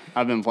 Yeah,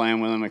 I've been playing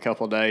with them a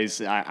couple of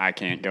days. I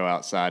can't go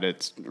outside.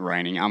 It's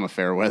raining. I'm a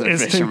fair weather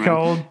fisherman. It's too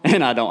cold.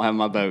 And I don't have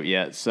my boat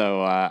yet.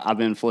 So I've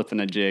been flipping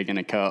a jig in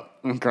a cup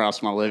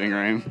across my living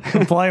room.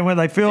 Playing with,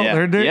 they feel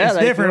it's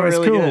different. It's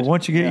really cool. Good.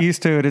 Once you get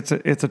used to it,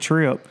 it's a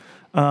trip.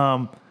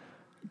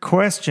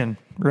 Question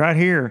right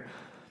here.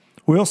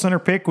 Wilson or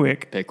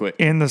Pickwick. Pickwick.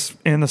 in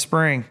the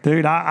spring,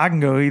 dude. I can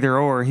go either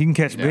or. You can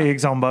catch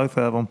bigs on both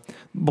of them.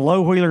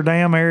 Below Wheeler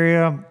Dam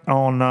area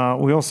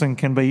on Wilson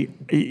can be.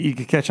 You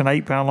could catch an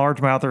 8-pound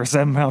largemouth or a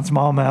 7-pound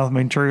smallmouth. I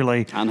mean,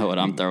 truly. I know what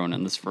I'm throwing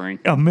in the spring.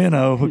 A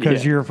minnow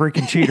because Yeah. you're a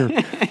freaking cheater.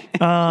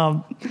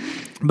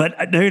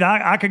 But dude,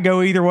 I could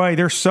go either way.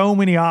 There's so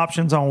many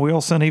options on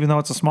Wilson, even though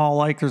it's a small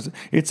lake.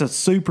 It's a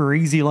super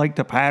easy lake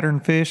to pattern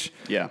fish.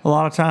 Yeah. A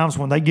lot of times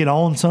when they get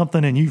on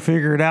something and you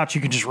figure it out,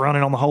 you can just run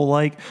it on the whole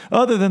lake.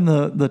 Other than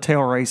the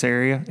tail race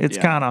area, it's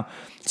Yeah. kind of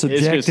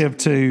subjective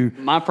to.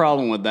 My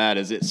problem with that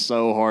is it's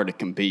so hard to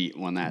compete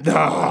when that's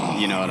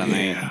you know what I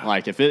mean?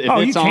 Like if Oh,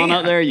 you it's on can't.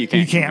 up there, you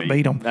can't compete.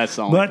 beat them. That's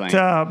the only thing.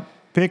 But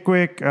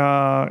Pickwick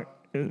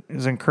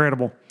is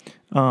incredible.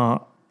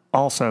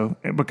 Also,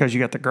 because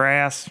you got the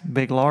grass,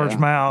 big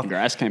largemouth. The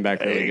grass came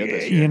back really good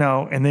this year. You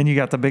know, and then you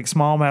got the big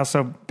smallmouth.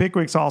 So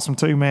Pickwick's awesome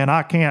too, man.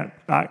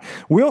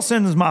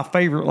 Wilson is my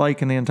favorite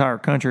lake in the entire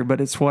country,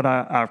 but it's what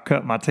I've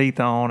cut my teeth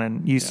on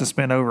and used to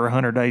spend over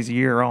 100 days a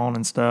year on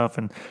and stuff.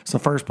 And it's the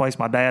first place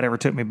my dad ever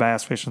took me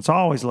bass fishing. So I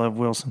always loved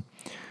Wilson.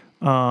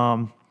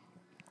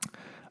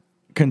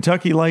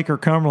 Kentucky Lake or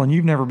Cumberland.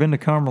 You've never been to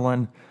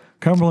Cumberland.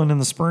 Cumberland in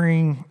the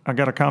spring. I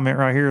got a comment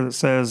right here that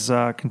says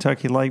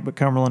Kentucky Lake, but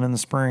Cumberland in the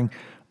spring.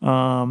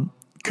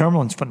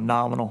 Cumberland's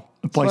phenomenal.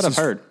 The place what I've is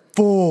heard.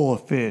 full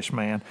of fish,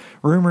 man.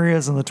 Rumor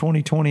is in the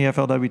 2020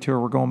 FLW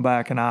Tour we're going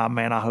back, and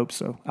I hope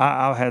so.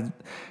 I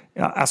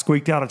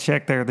squeaked out a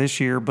check there this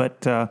year,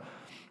 but you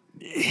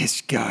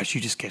just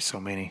get so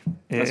many.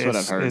 That's what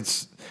I've heard.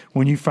 It's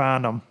when you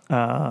find them,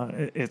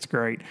 it's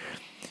great.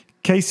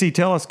 Casey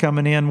Tellis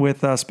coming in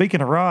with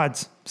speaking of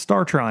rods,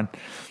 Startron,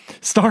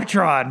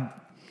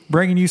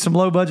 bringing you some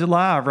low budget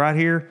live right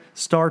here.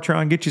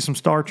 Startron, get you some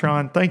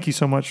Startron. Thank you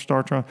so much,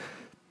 Startron.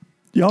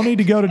 Y'all need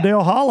to go to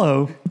Dale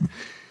Hollow.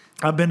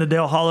 I've been to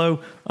Dale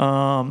Hollow.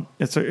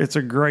 It's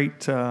a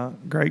great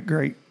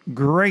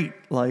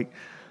lake.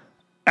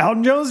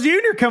 Alton Jones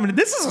Jr. coming in.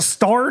 This is a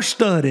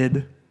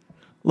star-studded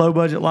low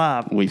budget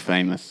live. We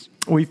famous.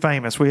 We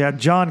had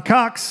John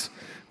Cox.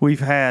 We've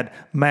had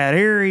Matt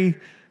Airy.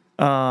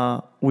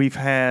 We've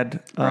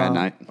had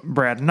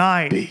Brad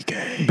Knight.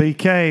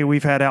 BK.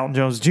 We've had Alton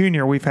Jones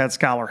Jr. We've had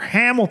Skylar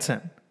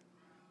Hamilton.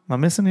 Am I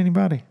missing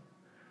anybody?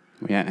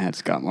 We hadn't had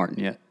Scott Martin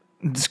yet.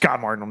 Scott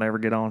Martin will never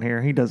get on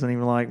here. He doesn't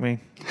even like me.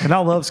 And I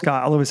love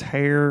Scott. I love his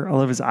hair. I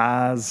love his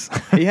eyes.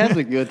 He has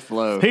a good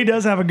flow. He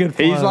does have a good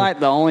flow. He's like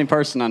the only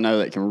person I know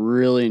that can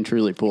really and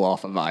truly pull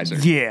off a visor.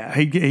 Yeah,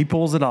 he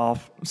pulls it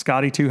off.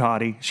 Scotty Too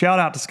Hottie. Shout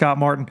out to Scott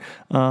Martin.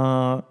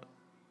 I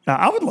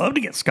would love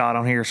to get Scott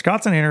on here.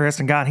 Scott's an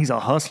interesting guy, and he's a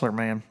hustler,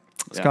 man.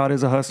 Yeah. Scott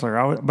is a hustler.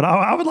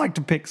 I would like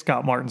to pick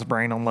Scott Martin's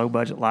brain on low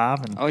budget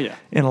live and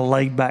in a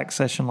laid back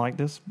session like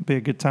this. Be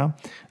a good time.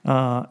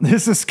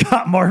 This is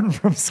Scott Martin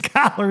from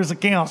Skylar's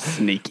account.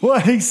 Sneaky. Well,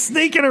 he's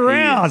sneaking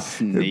around. He is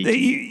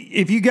sneaky.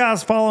 If you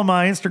guys follow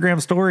my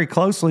Instagram story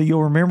closely,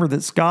 you'll remember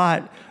that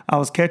Scott, I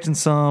was catching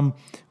some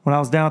when I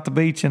was down at the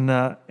beach,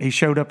 and he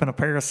showed up in a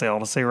parasail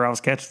to see where I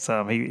was catching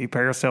some. He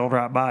parasailed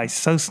right by. He's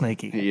so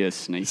sneaky. He is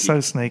sneaky.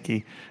 So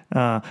sneaky. Who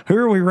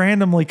are we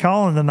randomly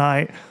calling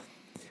tonight?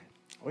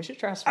 We should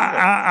try some.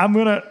 I'm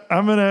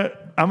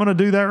gonna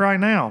do that right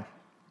now,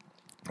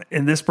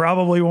 and this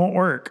probably won't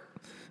work,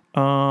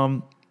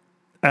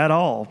 at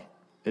all.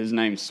 His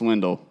name's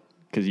Swindle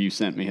because you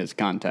sent me his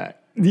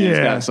contact. Yeah, he's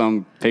got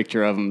some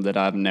picture of him that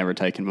I've never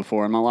taken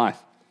before in my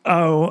life.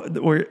 Oh,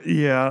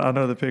 I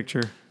know the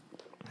picture.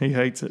 He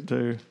hates it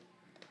too.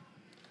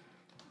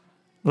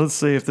 Let's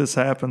see if this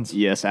happens.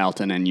 Yes,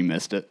 Alton, and you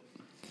missed it.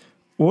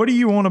 What do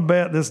you want to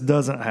bet this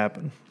doesn't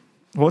happen?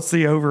 What's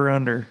the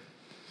over/under?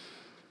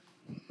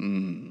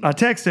 I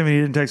texted him and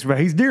he didn't text me back.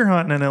 He's deer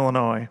hunting in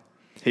Illinois.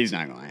 He's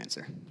not going to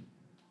answer.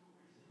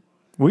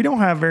 We don't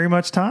have very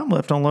much time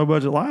left on Low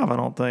Budget Live, I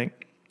don't think.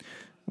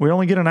 We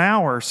only get an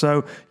hour.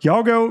 So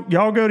y'all go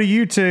to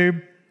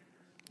YouTube.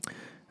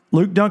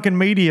 Luke Duncan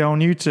Media on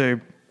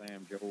YouTube.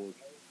 Sam George.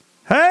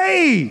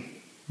 Hey!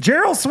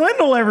 Gerald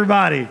Swindle,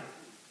 everybody.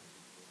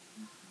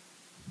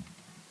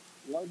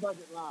 Low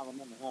budget live. I'm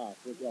in the house.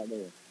 What y'all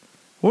doing?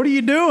 What are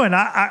you doing?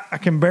 I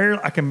can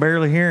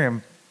barely hear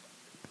him.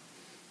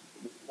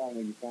 Phone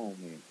when you phone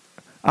me.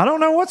 I don't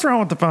know what's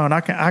wrong with the phone.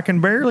 I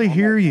can barely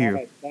hear I'm you.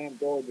 at Sam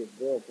George's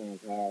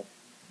girlfriend's house.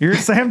 You're at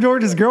Sam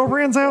George's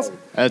girlfriend's house?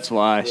 That's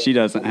why she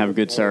doesn't have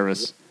good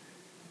service.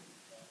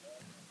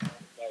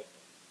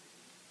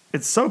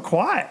 It's so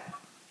quiet.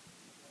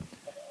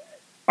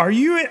 Are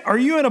you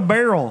in a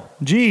barrel?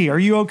 Gee, are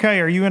you okay?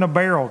 Are you in a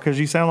barrel? Because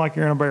you sound like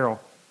you're in a barrel.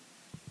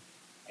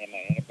 Am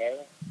I in a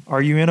barrel?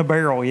 Are you in a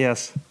barrel?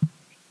 Yes.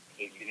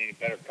 If you need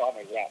better, call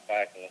me right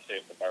back and let's see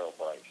if the barrel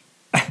breaks.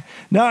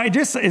 No,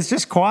 it's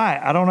just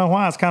quiet. I don't know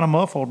why. It's kind of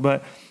muffled,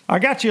 but I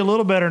got you a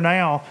little better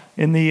now.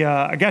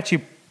 I got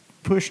you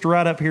pushed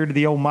right up here to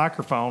the old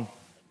microphone.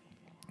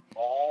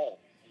 Oh,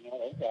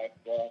 okay.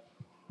 Well,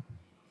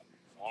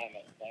 I'm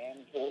at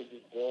Sam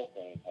George's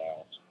girlfriend's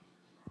house.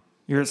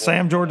 You're at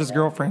Sam George's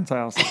girlfriend's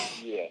house.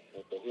 Yes,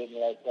 it's a hidden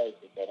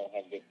location. They don't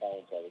have good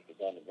phone service.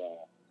 It's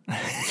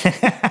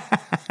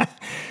underground.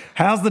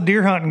 How's the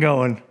deer hunting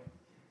going?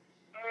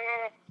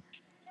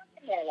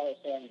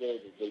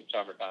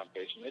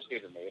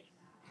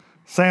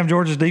 Sam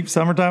George's deep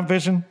summertime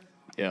fishing?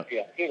 Yeah.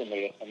 Yeah, hit or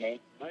miss. I mean,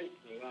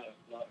 basically, not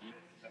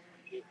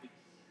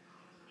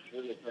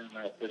really turned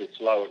out pretty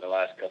slow in the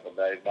last couple of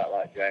days, about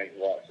like James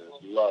Watson's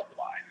love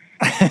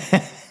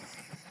life.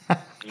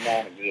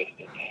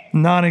 Non-existent.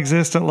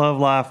 Non-existent love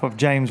life of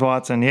James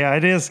Watson. Yeah,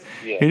 it is.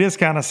 Yeah. It is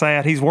kind of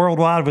sad. He's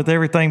worldwide with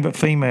everything but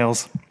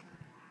females.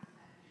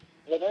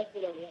 Well, that's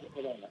what I want to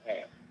put on the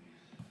hat.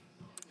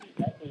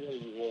 That's the way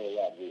you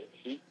worldwide with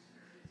sheep,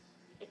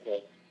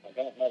 because I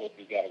don't know if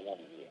he got a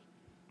woman yet.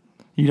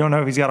 You don't know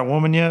if he's got a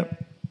woman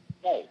yet?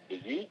 No,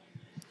 did you?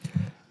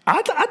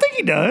 I think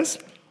he does.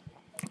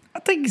 I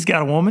think he's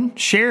got a woman.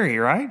 Sherry,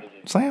 right,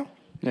 Sam?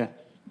 Yeah.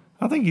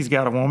 I think he's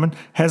got a woman.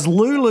 Has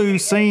Lulu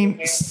seen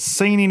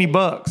any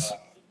bucks?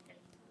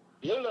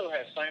 Lulu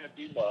has seen a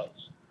few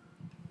bucks.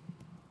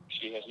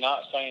 She has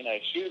not seen a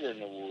shooter in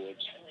the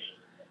woods,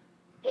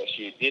 but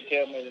she did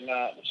tell me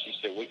tonight that she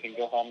said we can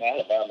go home to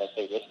Alabama and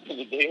see what's in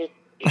the deal.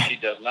 And she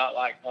does not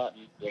like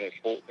hunting when it's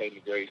 14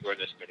 degrees wearing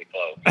this many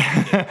clothes.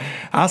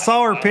 I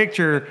saw her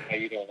picture. How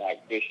you don't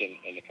like fishing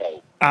in the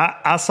cold?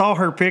 I saw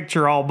her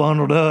picture all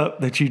bundled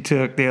up that you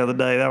took the other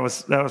day. That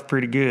was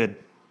pretty good.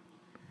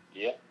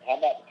 Yep. How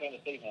about the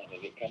Tennessee hunting?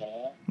 Is it coming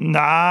along?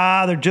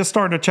 Nah, they're just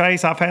starting to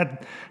chase. I've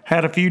had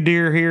a few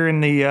deer here in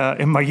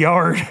my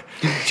yard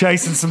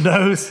chasing some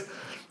does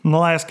in the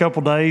last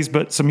couple days,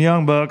 but some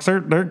young bucks.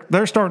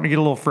 They're starting to get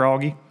a little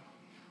froggy.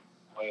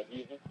 Well, have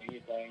you heard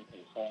anything from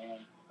Sam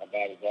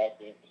about his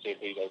accident to see if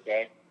he's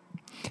okay?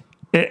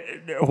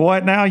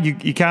 What now?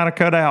 You kind of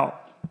cut out.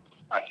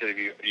 I said,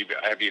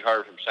 have you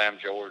heard from Sam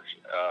George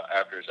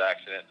after his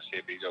accident to see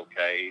if he's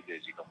okay?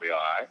 Is he gonna be all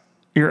right?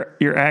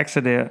 Your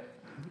accident.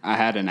 I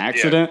had an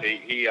accident. Yeah,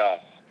 he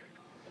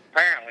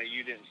apparently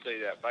you didn't see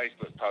that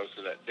Facebook post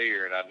of that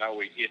deer, and I know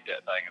he hit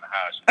that thing in the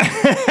high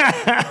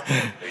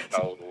school. He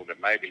told that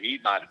maybe he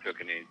might have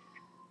took an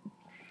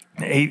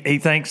injury. He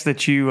thinks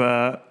that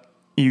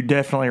you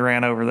definitely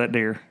ran over that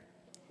deer.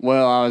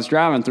 Well, I was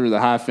driving through the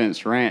high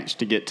fence ranch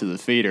to get to the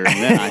feeder,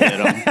 and then I hit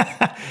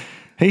him.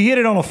 He hit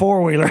it on a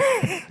 4-wheeler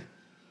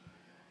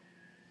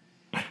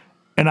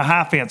in a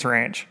high fence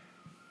ranch.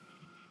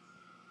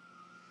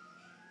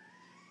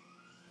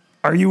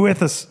 Are you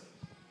with us?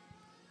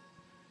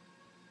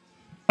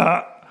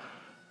 I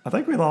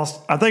think we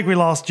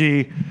lost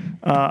G.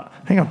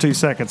 Hang on 2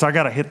 seconds. I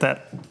gotta hit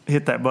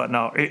that button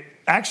off.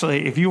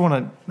 Actually, if you want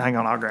to hang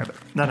on, I'll grab it.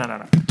 No.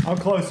 I'm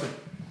closer.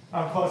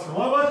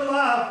 Low budget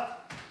live.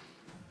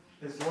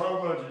 It's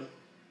low budget.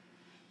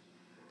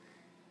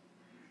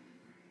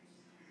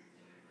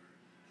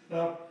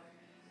 No,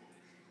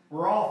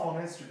 we're off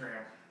on Instagram.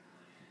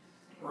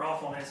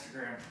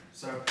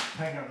 So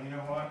hang on. You know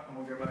what? I'm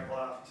gonna go back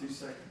live for 2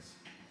 seconds.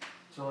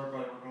 Tell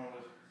everybody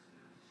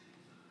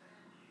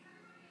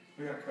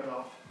we got cut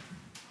off.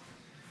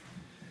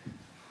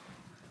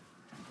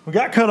 We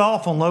got cut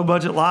off on Low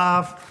Budget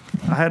Live.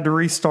 I had to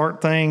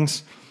restart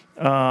things.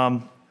 I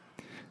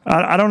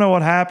don't know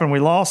what happened. We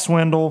lost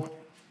Swindle.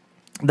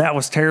 That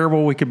was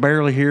terrible. We could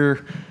barely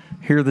hear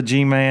the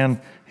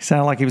G-Man. He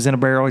sounded like he was in a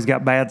barrel. He's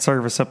got bad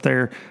service up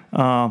there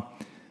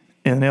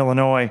in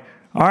Illinois.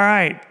 All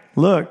right.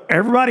 Look,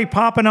 everybody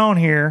popping on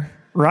here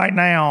right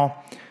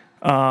now.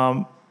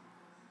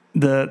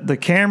 The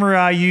camera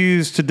I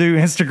use to do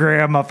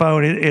Instagram, my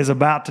phone is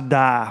about to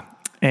die.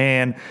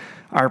 And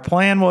our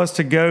plan was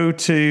to go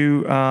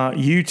to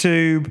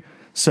YouTube.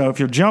 So if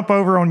you'll jump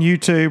over on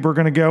YouTube, we're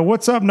going to go,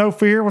 what's up, No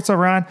Fear? What's up,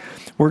 Ryan?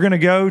 We're going to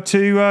go to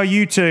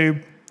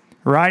YouTube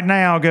right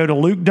now. Go to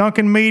Luke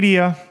Duncan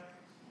Media.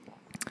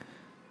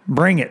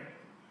 Bring it.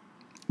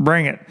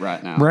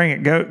 Right now. Bring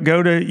it. Go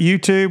to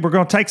YouTube. We're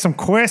going to take some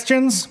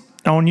questions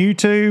on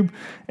YouTube,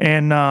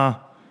 and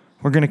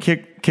we're going to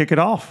kick it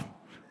off.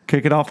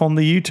 Kick it off on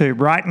the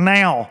YouTube right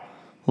now.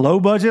 Low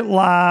Budget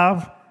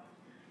Live.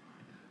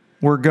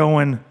 We're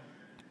going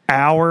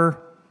hour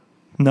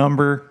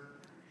number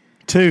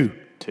 2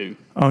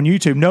 on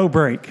YouTube. No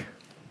break.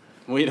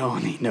 We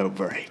don't need no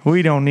break.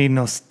 We don't need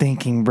no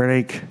stinking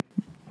break.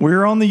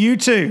 We're on the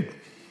YouTube,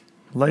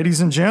 ladies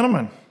and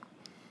gentlemen.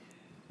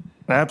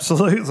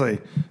 Absolutely.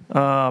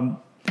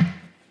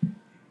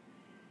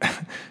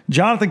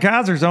 Jonathan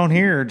Kaiser's on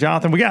here.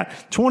 Jonathan, we got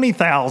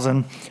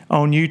 20,000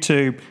 on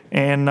YouTube,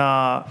 and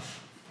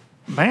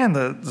man,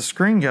 the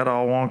screen got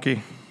all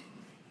wonky.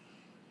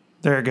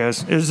 There it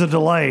goes. There's a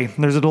delay.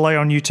 There's a delay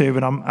on YouTube,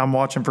 and I'm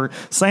watching for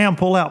Sam.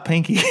 Pull out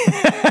Pinky.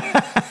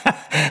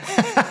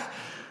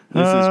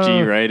 This is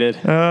G-rated.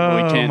 We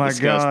can't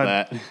discuss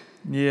that.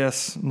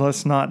 Yes,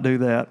 let's not do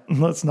that.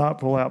 Let's not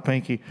pull out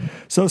Pinky.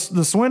 So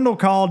the Swindle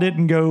call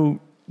didn't go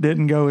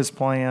as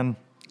planned.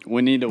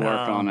 We need to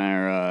work on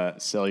our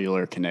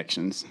cellular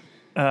connections.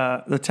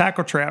 The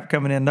tackle trap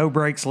coming in, no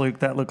brakes, Luke.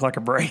 That looked like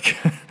a break.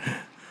 It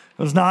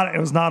was not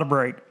a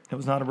break. It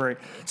was not a break.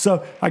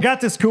 So I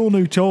got this cool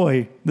new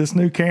toy, this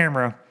new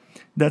camera.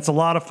 That's a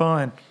lot of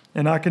fun,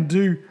 and I can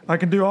do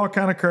all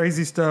kind of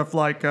crazy stuff.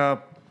 Like look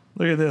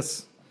at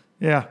this.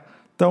 Yeah,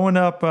 throwing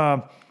up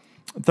a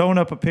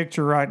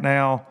picture right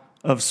now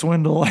of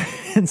Swindle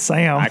and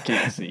Sam. I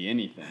can't see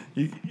anything.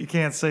 You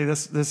can't see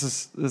this. This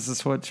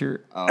is what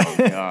you're. Oh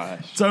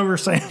gosh. It's over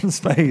Sam's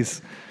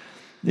face.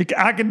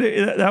 I can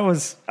do that.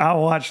 I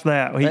watched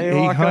that. He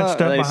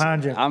hunched up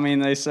behind you. I mean,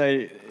 they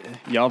say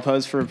y'all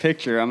pose for a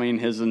picture. I mean,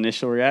 his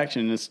initial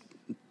reaction is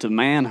to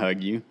man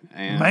hug you.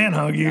 And, man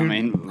hug you. I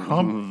mean,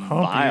 hump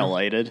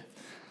violated.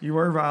 You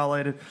were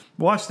violated.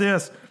 Watch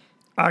this.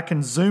 I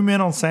can zoom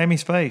in on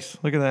Sammy's face.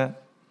 Look at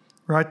that,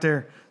 right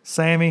there.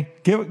 Sammy,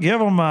 give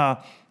him the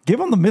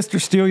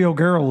Mr. Steal Your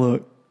Girl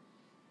look.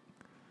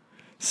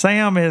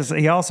 Sam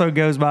he also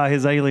goes by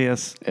his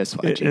alias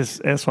SYG.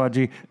 Is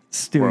SYG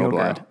Steal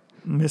Worldwide. Your Girl.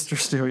 Mr.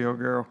 Steal Your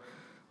Girl.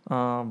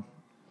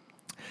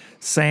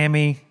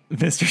 Sammy,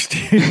 Mr.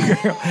 Steal Your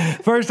Girl.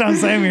 First time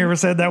Sammy ever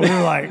said that, we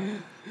were like,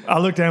 I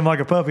looked at him like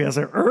a puppy. I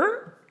said,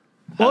 What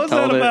was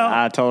that about?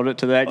 I told it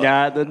to that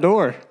guy at the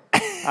door.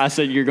 I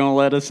said, you're going to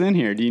let us in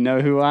here. Do you know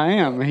who I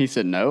am? And he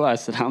said, no. I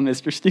said, I'm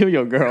Mr. Steal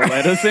Your Girl.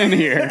 Let us in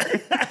here.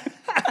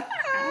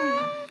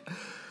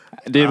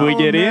 Did we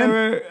get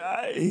in?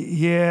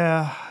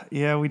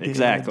 Yeah, we did.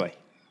 Exactly.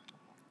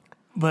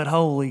 But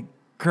holy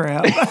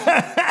crap.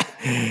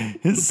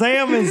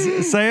 Sam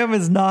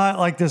is not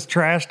like this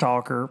trash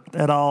talker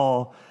at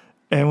all.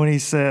 And when he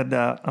said,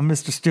 I'm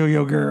Mr. Steal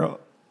Your Girl,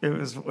 it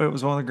was one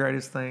of the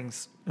greatest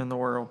things in the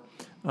world.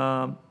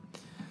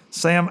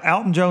 Sam,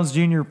 Alton Jones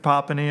Jr.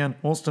 popping in,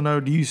 wants to know,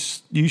 you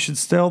should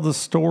tell the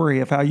story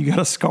of how you got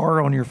a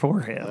scar on your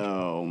forehead.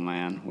 Oh,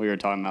 man. We were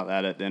talking about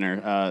that at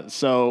dinner.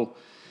 So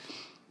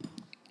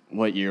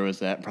what year was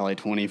that? Probably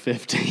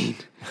 2015.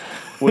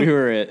 We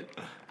were at,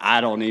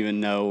 I don't even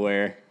know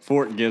where,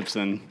 Fort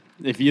Gibson.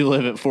 If you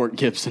live at Fort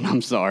Gibson,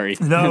 I'm sorry.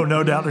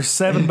 No doubt. There's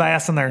 7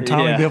 bass in there, and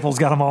Tommy Biffle's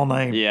got them all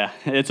named. Yeah,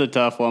 it's a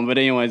tough one. But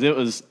anyways, it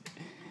was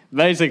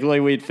basically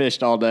we'd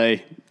fished all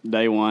day.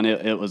 Day one,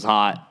 it was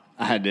hot.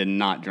 I did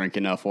not drink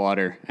enough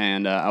water,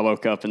 and I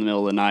woke up in the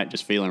middle of the night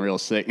just feeling real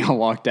sick. I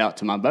walked out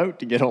to my boat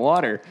to get a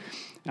water.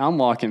 I'm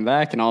walking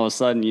back, and all of a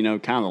sudden,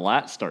 kind of the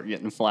lights start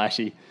getting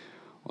flashy.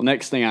 Well,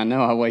 next thing I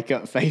know, I wake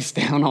up face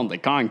down on the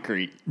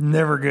concrete.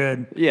 Never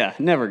good. Yeah,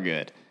 never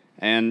good.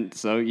 And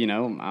so,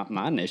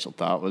 my initial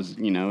thought was,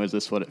 is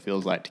this what it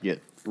feels like to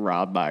get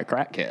robbed by a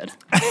crackhead?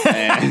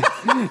 And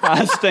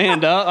I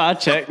stand up, I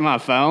check my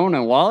phone,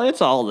 and while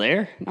it's all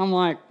there, I'm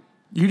like,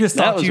 you just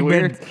thought you'd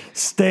been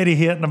steady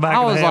hitting the back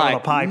of the head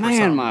with a pipe or something.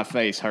 Man, my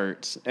face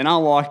hurts. And I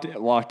walked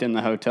in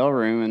the hotel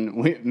room,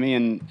 and me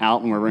and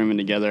Alton were rooming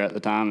together at the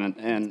time,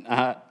 and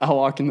I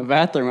walk in the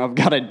bathroom. I've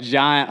got a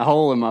giant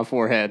hole in my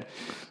forehead.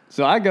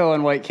 So I go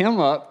and wake him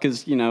up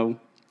because,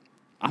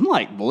 I'm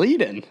like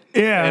bleeding.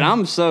 Yeah. And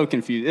I'm so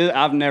confused.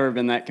 I've never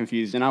been that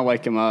confused. And I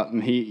wake him up,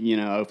 and he,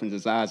 opens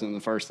his eyes, and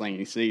the first thing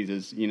he sees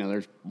is,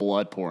 there's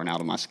blood pouring out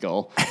of my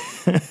skull.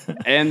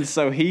 And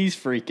so he's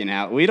freaking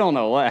out. We don't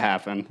know what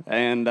happened.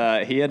 And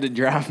he had to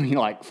drive me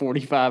like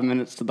 45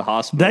 minutes to the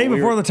hospital. Day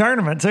before the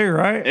tournament, too,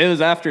 right? It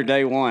was after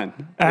day one.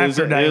 It was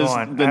the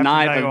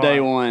night of day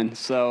one.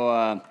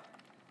 So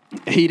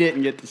he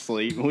didn't get to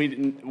sleep. We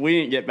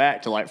didn't get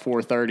back till like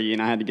 4:30,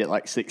 and I had to get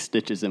like 6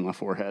 stitches in my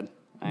forehead.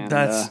 And,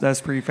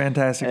 that's pretty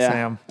fantastic,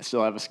 Sam. I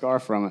still have a scar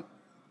from it.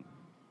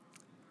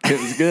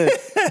 It was good.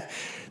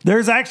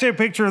 There's actually a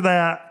picture of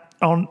that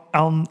on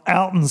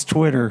Alton's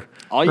Twitter.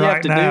 All you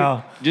have to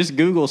do, just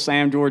Google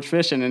Sam George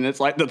fishing, and it's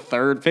like the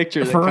 3rd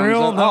picture that comes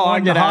up. Oh, I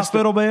get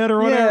hospital bed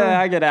or whatever?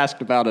 Yeah, I get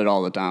asked about it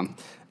all the time.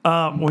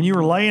 When you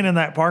were laying in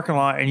that parking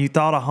lot and you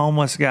thought a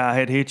homeless guy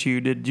had hit you,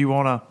 did you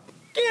want to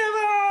give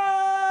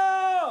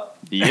up?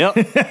 Yep.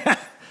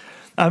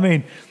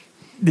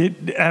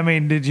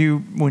 Did you,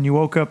 when you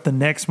woke up the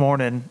next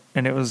morning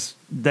and it was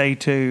day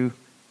 2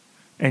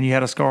 and you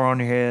had a scar on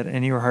your head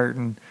and you were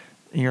hurting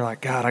and you're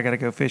like, God, I got to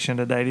go fishing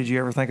today. Did you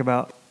ever think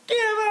about give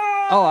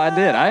up? Oh, I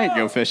did. I didn't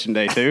go fishing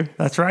day 2.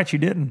 That's right. You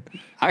didn't.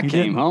 I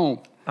came home.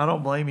 I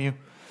don't blame you.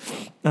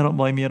 I don't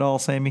blame you at all,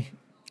 Sammy.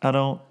 I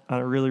don't. I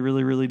really,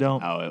 really, really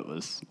don't. Oh, it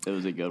was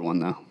a good one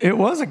though. It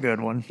was a good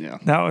one. Yeah.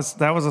 That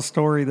was a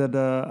story that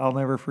I'll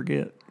never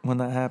forget when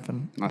that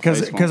happened. My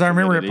face won't Because I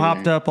remember forget it it popped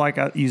either. up like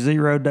you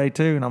zeroed day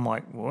 2, and I'm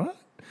like, what?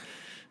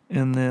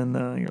 And then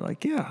you're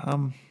like, yeah,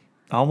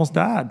 I almost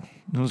died.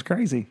 It was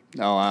crazy.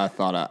 Oh, I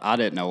thought I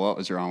didn't know what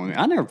was wrong with me.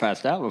 I never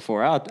passed out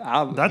before.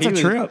 That's a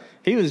trip.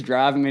 He was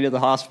driving me to the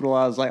hospital.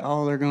 I was like,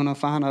 oh, they're going to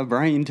find a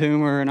brain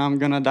tumor and I'm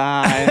going to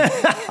die.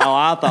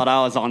 I thought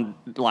I was on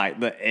like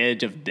the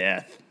edge of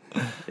death.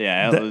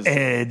 Yeah,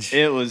 edge.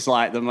 It was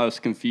like the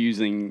most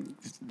confusing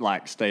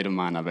like state of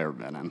mind I've ever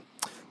been in.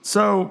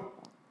 So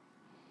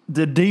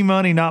did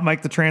D-Money not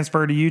make the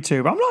transfer to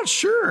YouTube? I'm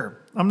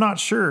not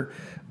sure.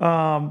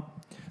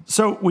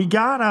 So we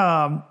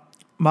got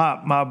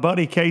my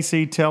buddy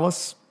Casey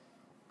Tellis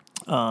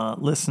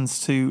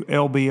listens to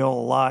LBL a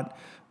lot,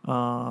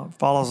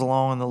 follows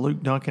along in the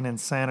Luke Duncan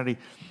insanity.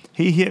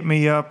 He hit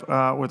me up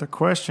with a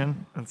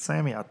question, and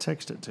Sammy, I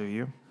texted it to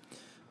you.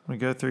 I'm going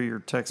to go through your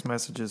text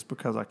messages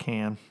because I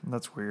can.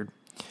 That's weird.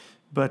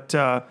 But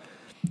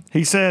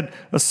he said,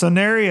 a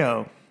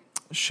scenario,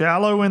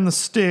 shallow in the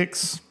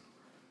sticks,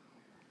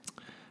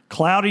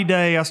 Cloudy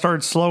day, I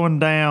started slowing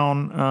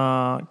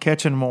down,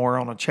 catching more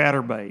on a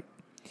chatterbait.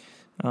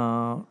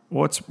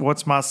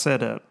 What's my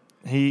setup?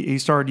 He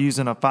started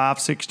using a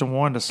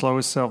 5-6-1 to slow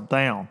himself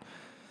down.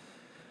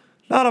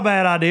 Not a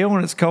bad idea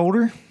when it's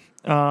colder.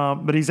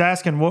 But he's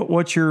asking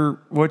what's your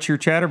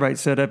chatterbait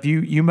setup?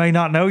 You may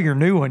not know your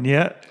new one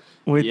yet.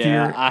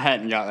 I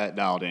hadn't got that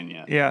dialed in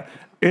yet. Yeah,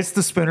 it's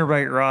the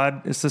spinnerbait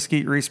rod. It's the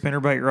Skeet Reese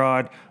spinnerbait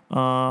rod.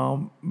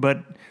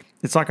 But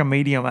it's like a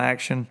medium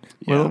action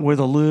with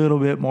a little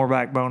bit more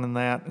backbone than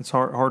that. It's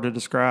hard to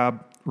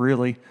describe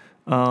really.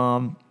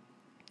 But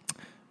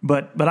I'm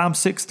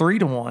 6'3"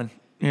 to 1.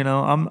 You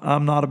know,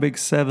 I'm not a big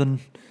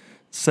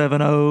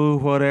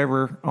 7.0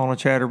 whatever on a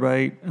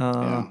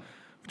chatterbait.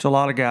 Which a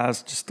lot of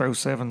guys just throw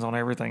 7s on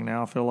everything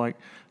now, I feel like.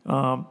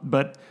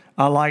 But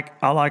I like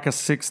a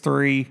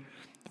 6'3"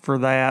 for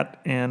that.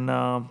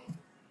 And,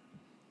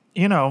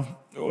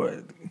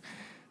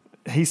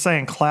 he's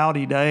saying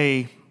cloudy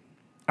day.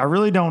 I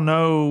really don't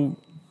know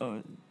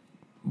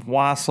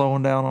why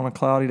slowing down on a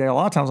cloudy day. A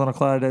lot of times on a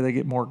cloudy day they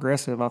get more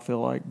aggressive, I feel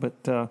like. But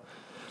yeah,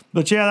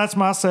 that's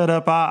my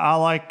setup.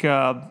 I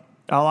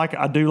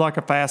do like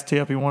a fast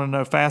tip. You want to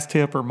know fast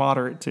tip or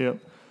moderate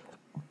tip?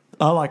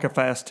 I like a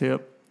fast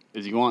tip.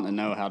 Is he wanting to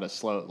know how to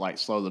slow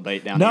the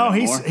bait down? No,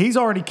 even more? he's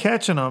already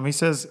catching them. He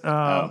says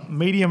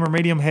medium or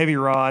medium heavy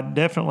rod.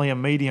 Definitely a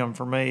medium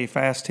for me.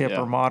 Fast tip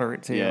or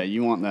moderate tip. Yeah,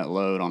 you want that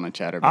load on the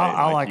chatterbait.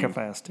 I like a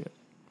fast tip.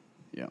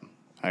 Yeah,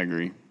 I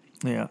agree.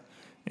 Yeah,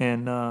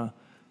 and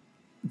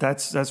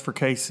that's for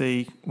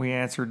KC. We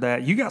answered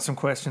that. You got some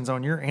questions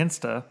on your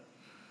Insta.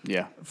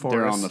 Yeah,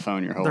 they're on the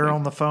phone. You're holding. They're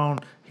on the phone.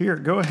 Here,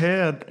 go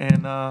ahead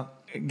and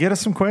get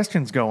us some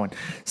questions going.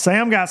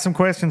 Sam got some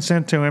questions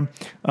sent to him.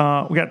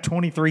 We got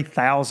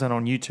 23,000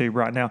 on YouTube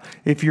right now.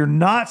 If you're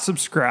not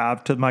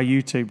subscribed to my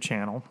YouTube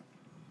channel,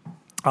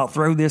 I'll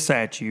throw this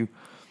at you.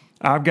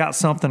 I've got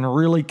something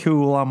really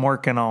cool I'm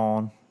working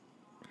on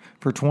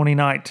for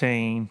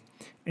 2019,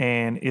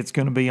 and it's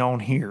going to be on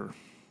here.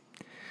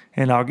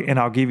 And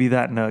I'll give you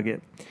that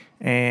nugget.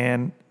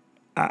 And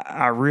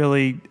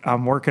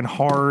I'm working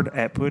hard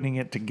at putting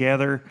it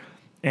together.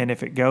 And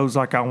if it goes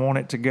like I want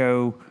it to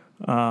go,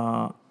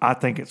 I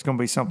think it's going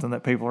to be something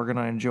that people are going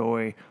to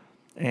enjoy.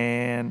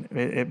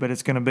 But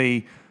it's going to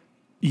be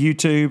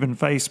YouTube and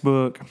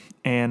Facebook,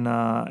 and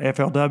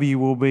FLW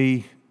will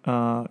be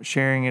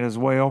sharing it as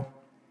well.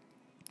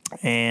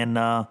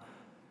 And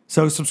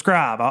so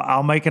subscribe.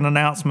 I'll make an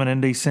announcement in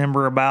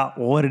December about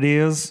what it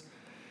is.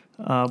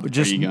 But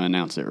just, are you going to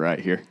announce it right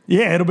here?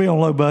 Yeah, it'll be on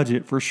low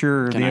budget for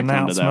sure. Can the I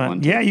announcement. come to that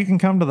one too? Yeah, you can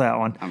come to that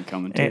one. I'm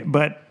coming too.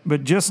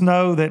 But just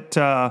know that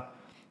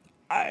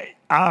I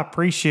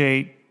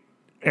appreciate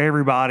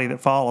everybody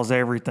that follows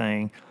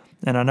everything.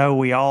 And I know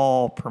we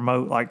all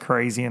promote like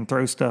crazy and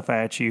throw stuff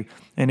at you.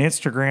 And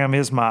Instagram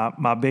is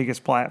my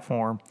biggest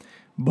platform.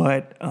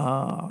 But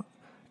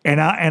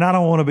and I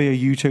don't want to be a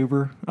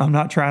YouTuber. I'm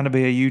not trying to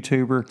be a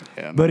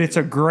YouTuber. But it's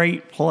a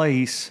great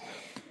place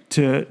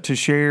to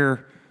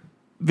share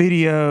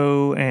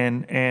video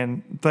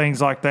and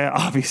things like that.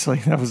 Obviously,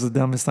 that was the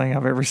dumbest thing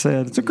I've ever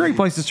said. It's a great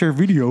place to share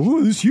video.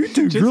 Oh, this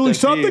YouTube's really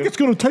something. I think it's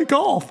going to take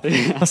off.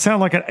 I sound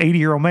like an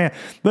 80-year-old man.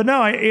 But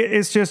no,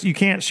 it's just you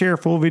can't share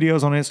full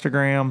videos on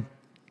Instagram.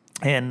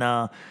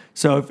 And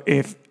so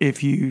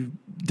if you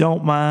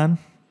don't mind,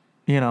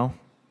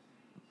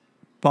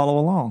 follow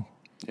along.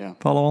 Yeah.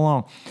 Follow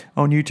along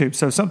on YouTube.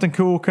 So something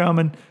cool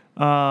coming.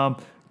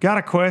 Got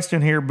a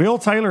question here. Bill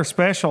Taylor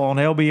special on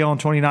LBL in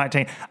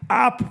 2019.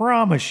 I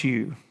promise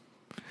you,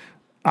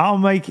 I'll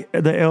make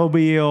the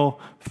LBL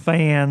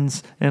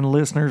fans and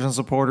listeners and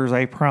supporters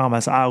a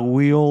promise. I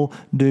will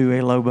do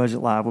a low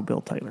budget live with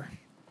Bill Taylor.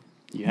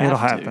 It'll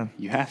happen.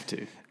 You have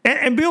to.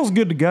 And Bill's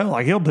good to go.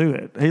 Like he'll do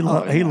it. He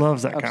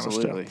loves that kind of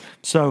stuff.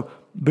 So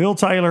Bill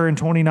Taylor in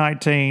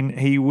 2019,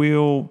 he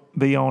will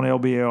be on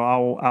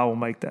LBL. I will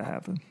make that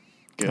happen.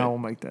 Good. I will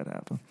make that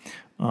happen.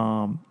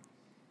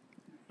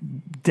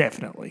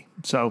 Definitely.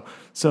 So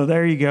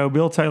there you go.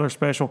 Bill Taylor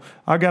special.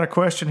 I got a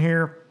question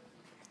here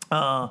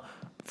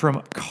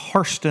from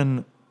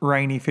Karsten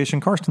Rainey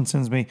Fishing. Karsten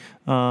sends me,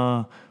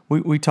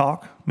 we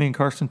talk. Me and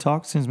Karsten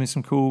talk. Sends me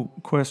some cool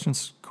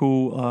questions.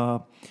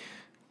 Cool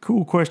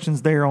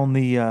questions there on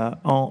the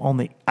on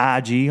the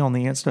IG, on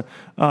the Insta.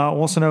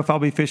 Wants to know if I'll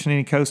be fishing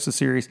any Costa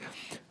series.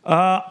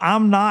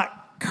 I'm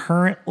not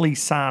currently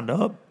signed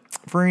up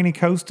for any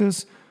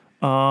Costas,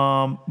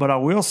 but I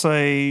will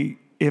say,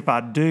 if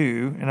I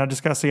do, and I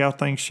just got to see how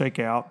things shake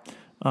out,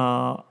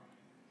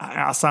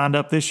 I signed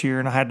up this year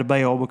and I had to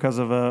bail because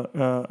of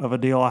a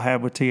deal I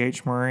had with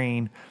TH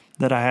Marine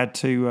that I had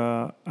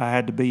to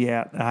be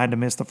at. I had to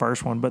miss the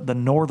first one, but the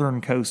Northern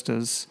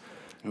Costas,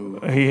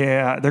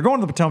 they're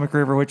going to the Potomac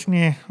River, which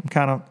I'm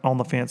kind of on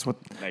the fence with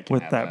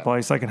that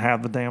place. They can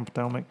have the damn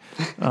Potomac.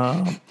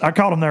 I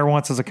caught them there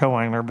once as a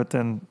co-angler, but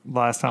then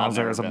last time I was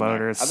there as a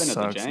boater. I've been at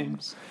the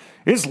James.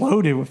 It's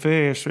loaded with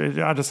fish.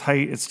 I just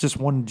hate it's just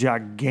one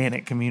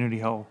gigantic community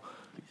hole.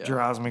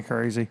 Drives me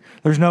crazy.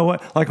 There's no way.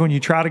 Like when you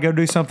try to go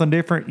do something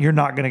different, you're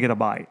not going to get a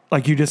bite.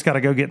 Like you just got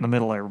to go get in the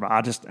middle of everybody.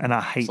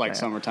 I hate It's like that.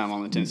 summertime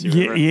on the Tennessee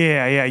Yeah, River.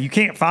 yeah. You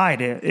can't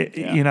fight it,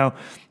 you know.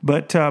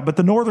 But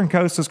the northern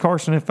coast is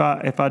Carson. If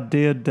I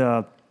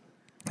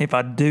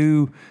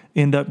do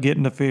end up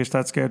getting to fish,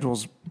 that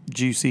schedule's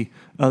juicy.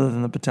 Other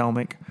than the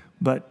Potomac,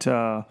 but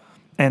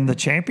and the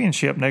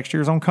championship next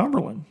year is on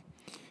Cumberland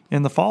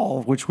in the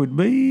fall, which would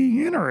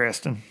be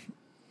interesting.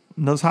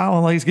 Those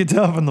Highland Lakes get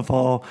tough in the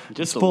fall. Just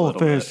it's a full of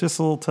little fish, bit. just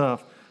a little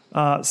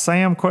tough.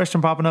 Sam,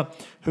 question popping up: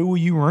 who will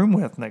you room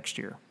with next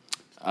year?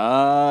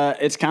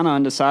 It's kind of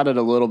undecided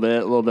a little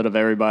bit of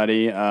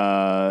everybody.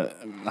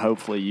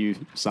 Hopefully you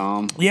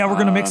some. Yeah, we're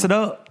gonna mix it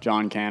up.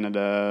 John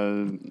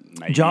Canada,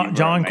 maybe John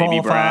maybe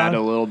qualified. Brad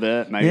a little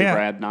bit, maybe Yeah.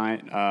 Brad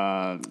Knight.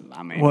 I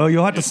mean, Well,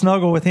 you'll have to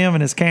snuggle with him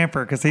in his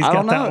camper because he's I got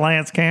don't that know.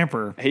 Lance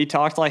camper. he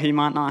talked like he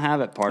might not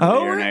have it part of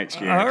the year next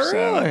year. Oh, so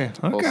really?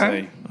 We'll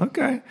Okay. see.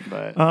 Okay.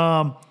 But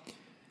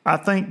I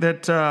think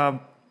that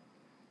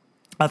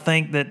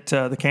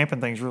the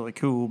camping thing's really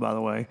cool, by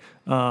the way.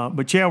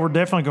 But yeah, we're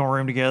definitely going to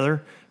room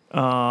together,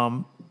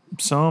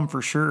 some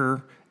for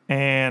sure,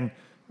 and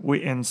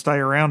stay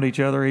around each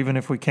other, even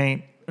if we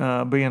can't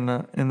be in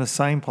the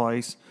same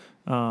place.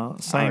 I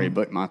already Same,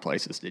 booked my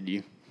places. Did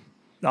you?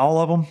 all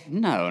of them.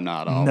 No,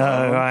 not all. No,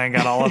 of them. I ain't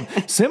got all of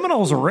them.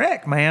 Seminole's a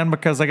wreck, man,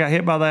 because they got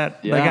hit by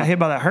that. They Yeah. got hit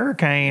by that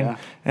hurricane, Yeah.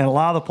 and a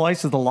lot of the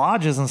places, the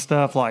lodges and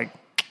stuff, like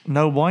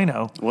no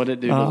bueno. What did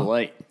it do to the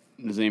lake?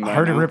 Does anybody I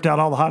heard know? it ripped out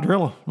all the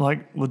hydrilla, like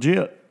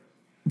legit.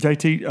 J.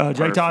 Todd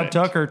Perfect.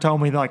 Tucker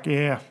told me, like,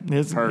 yeah,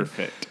 it's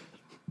Perfect.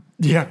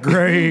 Yeah,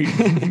 great,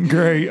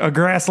 great. A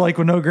grass lake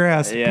with no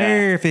grass, Yeah.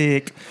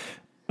 perfect.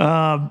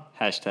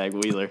 Hashtag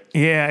Wheeler.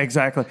 Yeah,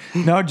 exactly.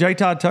 No, J.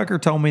 Todd Tucker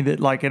told me that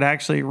like it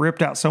actually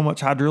ripped out so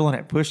much hydrilla and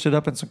it pushed it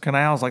up in some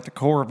canals. Like the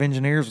Corps of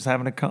Engineers was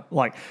having to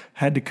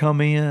had to come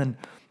in.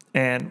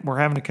 And we're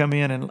having to come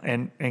in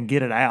and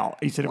get it out.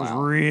 He said it was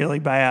Wow. really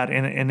bad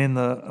and in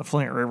the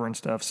Flint River and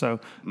stuff. So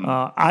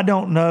I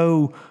don't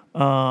know.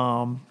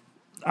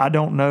 I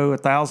don't know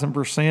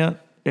 1,000%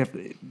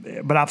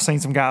 but I've seen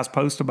some guys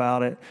post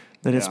about it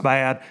that it's Yeah.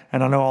 bad.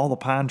 And I know all the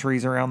pine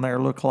trees around there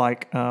look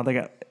like they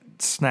got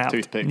snapped.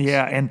 Toothpicks.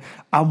 Yeah, and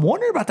I'm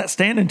wondering about that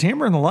standing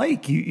timber in the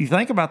lake. You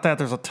think about that?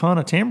 There's a ton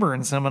of timber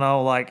in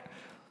Seminole. Like,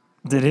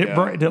 did it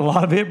break? Did a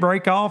lot of it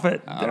break off? I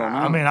don't know.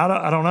 I mean,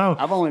 I don't know.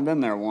 I've only been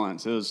there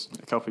once. It was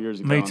a couple years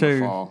ago. Me in too.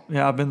 The fall.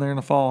 Yeah, I've been there in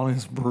the fall, and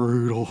it's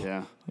brutal.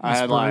 Yeah,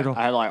 It's brutal.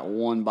 I had like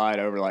one bite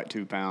over like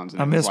 2 pounds.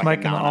 And I it was miss like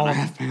making a all of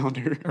 9.5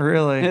 pounder.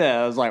 Really?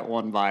 Yeah, it was like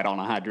one bite on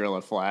a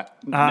hydrilla flat.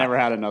 Never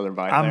had another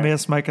bite. I there.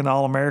 miss making the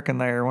All American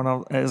there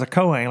as a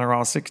co-angler when I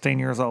was 16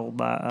 years old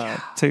by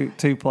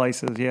two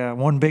places. Yeah,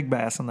 one big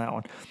bass in that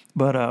one,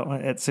 but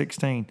at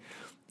 16,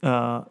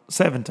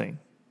 17,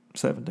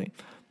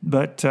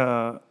 but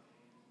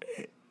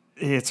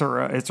it's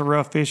a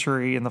rough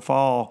fishery in the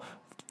fall,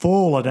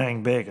 full of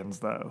dang big ones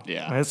though.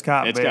 Yeah, it's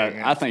got big.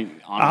 I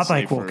think. Honestly, I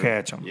think we'll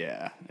catch 'em.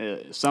 Yeah,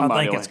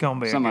 somebody. it's gonna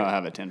be a somebody good- will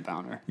have a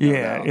 10-pounder.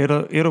 Yeah,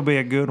 it'll be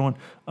a good one.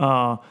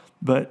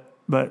 But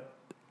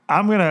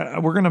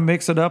we're gonna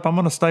mix it up. I'm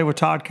gonna stay with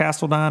Todd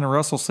Castledine and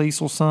Russell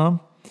Cecil some.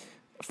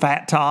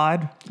 Fat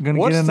Todd. I'm gonna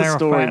What's get in the there with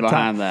story Fat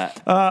behind Todd.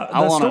 that?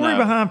 I The wanna story know.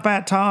 behind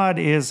Fat Todd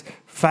is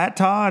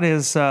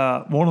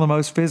one of the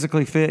most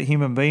physically fit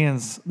human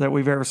beings that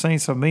we've ever seen.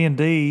 So me and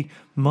D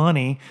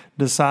Money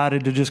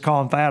decided to just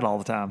call him fat all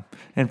the time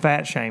and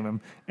fat shame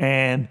him,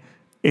 and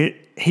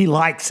he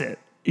likes it.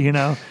 You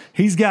know,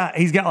 he's got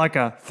like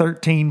a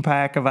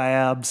 13-pack of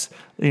abs.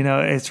 You know,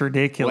 it's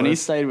ridiculous. When he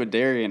stayed with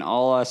Darian,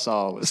 all I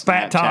saw was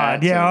Fat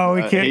Todd, Snapchats yeah,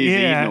 and, he can't, he's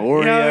yeah, eating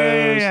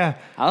Oreos. yeah.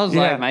 I was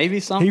like, maybe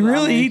something. He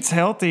really I mean, eats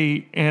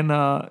healthy and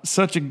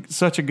such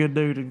a good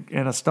dude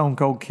and a stone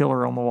cold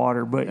killer on the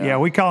water. But yeah,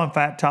 we call him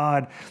Fat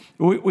Todd.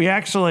 We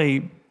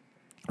actually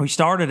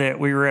started it.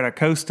 We were at a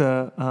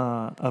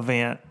Costa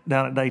event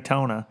down at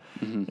Daytona,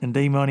 and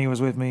D Money was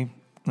with me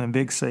and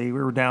Big C.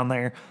 We were down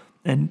there,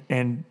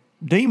 and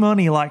D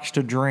Money likes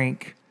to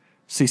drink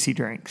sissy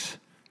drinks.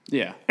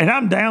 Yeah. And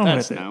I'm down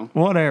That's with it. no.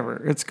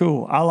 Whatever. It's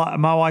cool.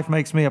 My wife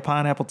makes me a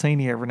pineapple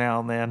teeny every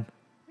now and then.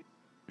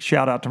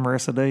 Shout out to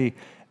Marissa D.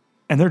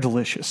 And they're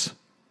delicious.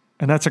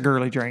 And that's a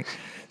girly drink.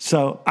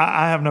 So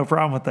I have no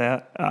problem with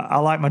that. I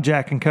like my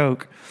Jack and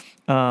Coke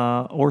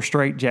or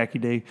straight Jackie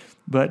D.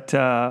 But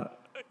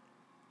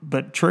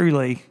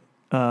truly,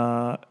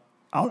 I'll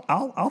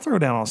throw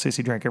down on a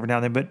sissy drink every now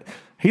and then. But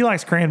he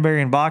likes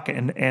cranberry and vodka,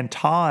 and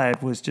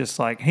Todd was just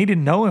like, he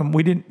didn't know him.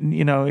 We didn't,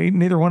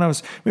 neither one of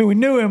us. I mean, we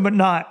knew him, but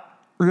not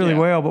really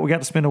well. But we got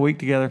to spend a week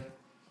together,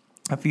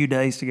 a few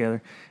days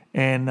together,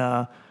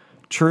 and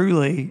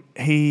truly,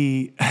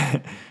 he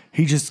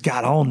just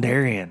got on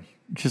Darian.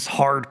 Just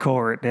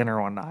hardcore at dinner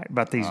one night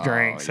about these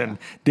drinks, and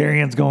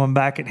Darian's going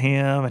back at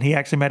him, and he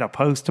actually made a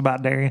post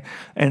about Darian,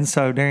 and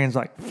so Darian's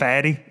like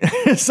fatty,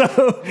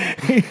 so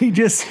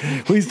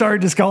we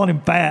started just calling him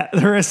fat.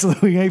 The rest of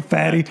the week, hey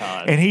fatty,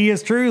 and he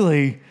is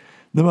truly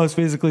the most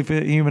physically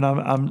fit human.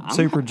 I'm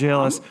super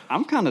jealous.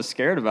 I'm kind of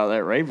scared about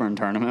that Rayburn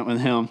tournament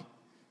with him.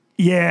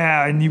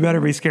 Yeah, and you better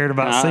be scared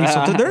about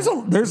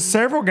Cecil. There's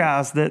several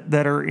guys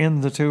that are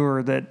in the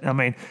tour that, I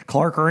mean,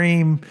 Clark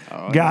Ream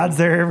guides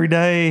there every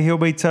day. He'll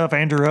be tough.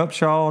 Andrew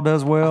Upshaw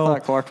does well. I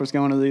thought Clark was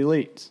going to the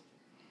elites.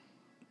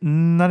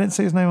 I didn't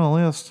see his name on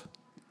the list.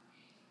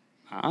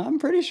 I'm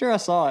pretty sure I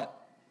saw it.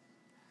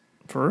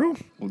 For real?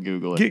 We'll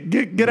Google it.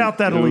 Get out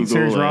that Elite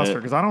Series roster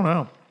because I don't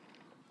know.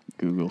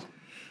 Google.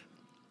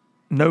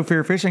 No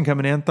Fear Fishing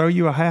coming in. Throw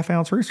you a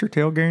half-ounce rooster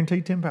tail,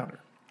 guaranteed 10-pounder.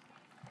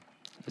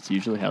 That's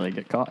usually how they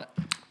get caught.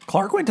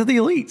 Clark went to the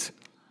elites.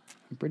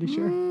 I'm pretty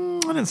sure. I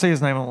didn't see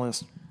his name on the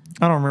list.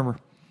 I don't remember.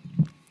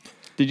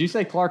 Did you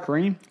say Clark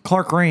Ream?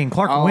 Clark Ream.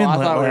 Clark I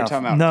Windlet thought we were left.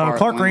 talking about No,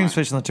 Clark Windlet. Ream's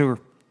fishing the tour.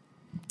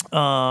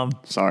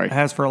 Sorry.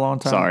 Has for a long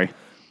time. Sorry.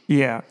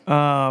 Yeah.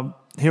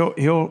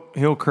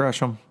 He'll crush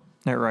them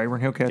at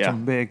Rayburn. He'll catch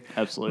them big.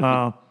 Absolutely.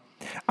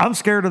 I'm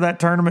scared of that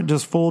tournament,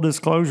 just full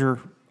disclosure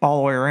all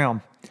the way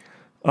around.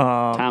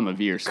 Time of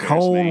year scares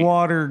me.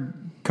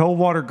 Cold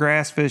water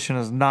grass fishing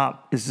is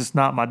just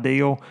not my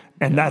deal,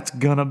 and that's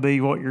gonna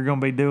be what you're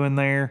gonna be doing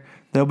there.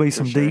 There'll be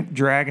some deep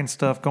dragon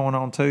stuff going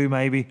on too,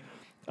 maybe.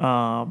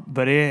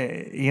 But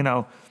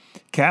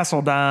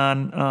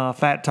Castledine,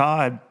 Fat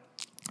Todd,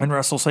 and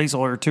Russell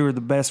Cecil are two of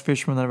the best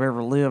fishermen that have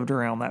ever lived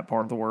around that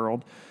part of the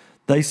world.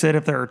 They said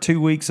if there are 2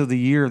 weeks of the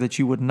year that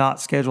you would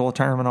not schedule a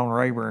tournament on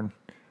Rayburn,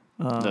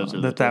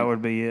 that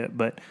would be it.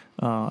 But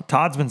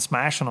Todd's been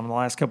smashing them the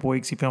last couple of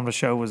weeks. He filmed a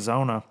show with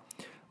Zona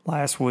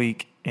last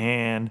week,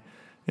 and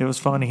it was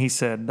funny. He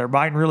said they're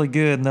biting really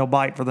good, and they'll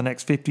bite for the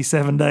next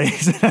 57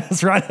 days.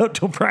 That's right up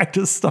till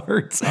practice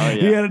starts.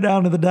 He had it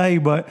down to the day,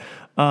 but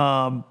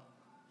I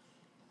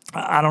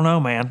don't know,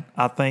 man.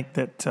 I think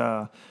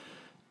that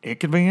it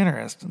could be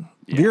interesting.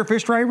 Have you ever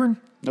fished Rayburn?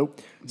 Nope.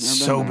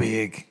 So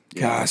big.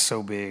 Gosh,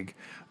 so big.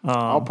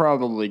 I'll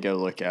probably go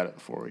look at it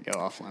before we go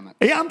off limit.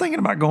 Yeah, I'm thinking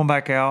about going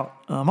back out.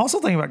 I'm also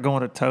thinking about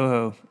going to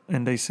Toho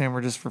in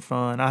December just for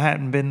fun. I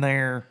hadn't been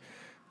there.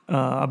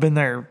 I've been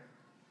there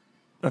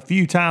a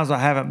few times. I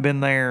haven't been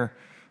there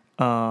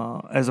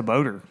as a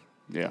boater.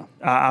 Yeah.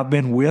 I've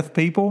been with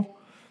people,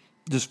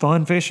 just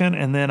fun fishing,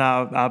 and then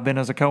I've been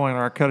as a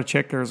co-angler. I cut a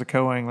check there as a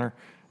co-angler,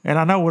 and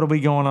I know what'll be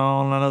going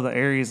on. I know the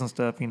areas and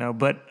stuff,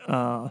 but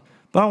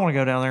I want to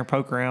go down there and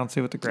poke around,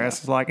 see what the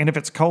grass is like. And if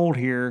it's cold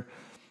here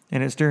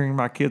and it's during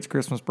my kids'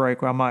 Christmas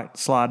break, I might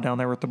slide down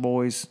there with the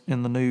boys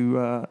in the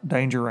new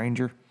Danger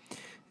Ranger.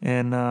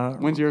 And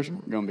when's yours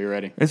going to be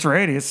ready? It's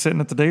ready. It's sitting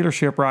at the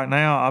dealership right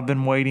now. I've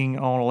been waiting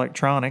on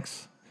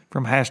electronics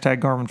from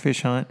 #Garmin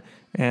Fish Hunt,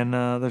 and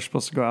they're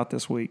supposed to go out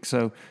this week.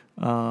 So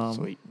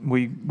Sweet.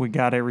 we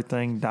got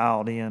everything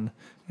dialed in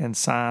and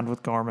signed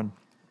with Garmin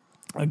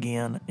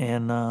again,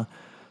 and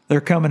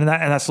they're coming, and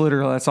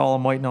that's all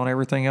I'm waiting on.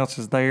 Everything else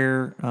is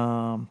there,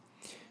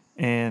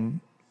 and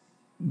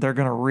they're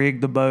going to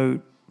rig the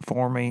boat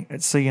for me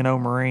at C&O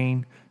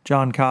Marine.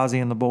 John Kazi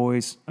and the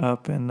boys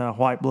up in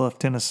White Bluff,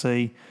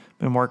 Tennessee.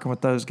 Been working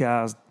with those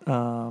guys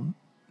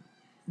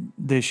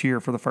this year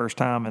for the first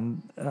time,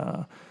 and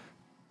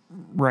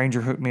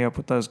Ranger hooked me up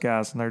with those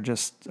guys, and they're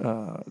just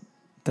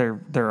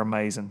they're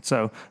amazing.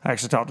 So I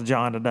actually talked to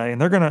John today, and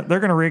they're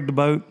gonna rig the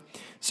boat as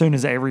soon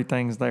as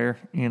everything's there,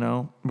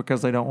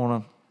 because they don't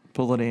want to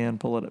pull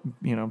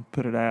it,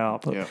 put it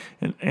out. But,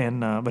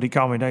 but he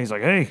called me today. He's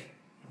like, "Hey,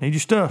 need your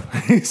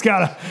stuff." He's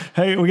got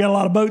hey, we got a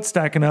lot of boats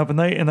stacking up, and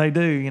they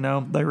do,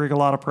 they rig a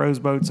lot of pros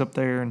boats up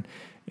there,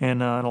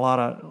 and a lot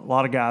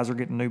of guys are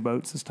getting new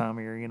boats this time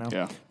of year,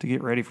 to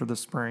get ready for the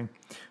spring.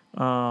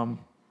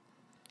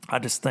 I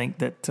just think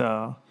that it's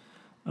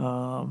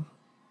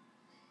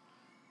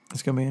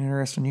going to be an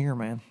interesting year,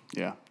 man.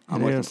 Yeah,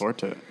 I'm looking forward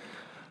to it.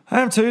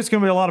 I am too. It's going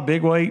to be a lot of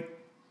big weight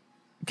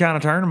kind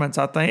of tournaments,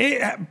 I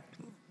think.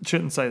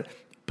 Shouldn't say that.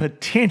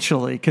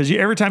 Potentially, because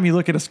every time you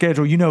look at a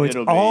schedule, it's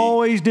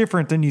always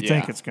different than you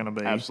think it's going to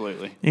be.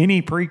 Absolutely.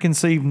 Any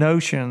preconceived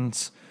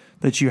notions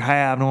that you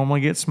have normally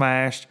get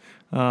smashed.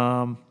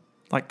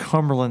 Like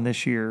Cumberland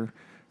this year,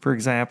 for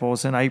example,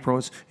 was in April.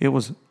 It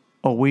was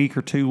a week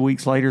or 2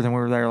 weeks later than we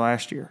were there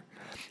last year.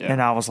 Yeah.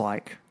 And I was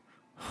like,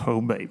 oh,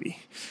 baby,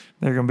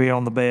 they're going to be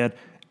on the bed.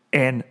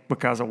 And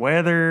because of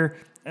weather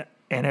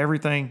and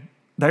everything,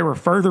 they were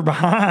further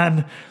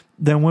behind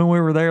than when we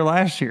were there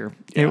last year.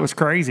 Yeah. It was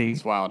crazy.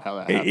 It's wild how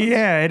that happens.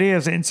 Yeah, it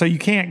is. And so you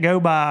can't go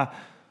by,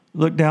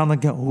 look down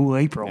and go, oh,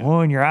 April. Yeah. Oh,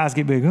 and your eyes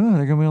get big. Oh,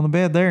 they're going to be on the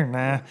bed there.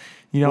 Nah,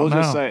 you don't know.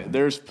 We'll just say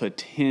there's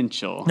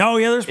potential. Oh,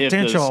 yeah, there's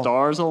potential. If the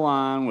stars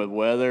align with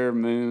weather,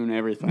 moon,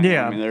 everything.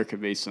 Yeah. I mean, there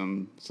could be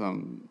some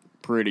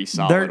pretty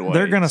solid waves.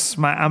 They're going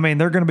to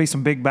they're going to be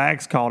some big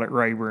bags caught at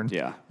Rayburn.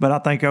 Yeah. But I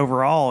think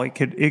overall it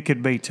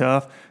could be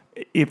tough.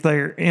 If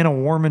they're in a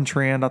warming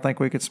trend, I think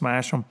we could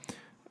smash them.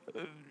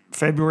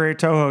 February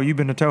Toho, you've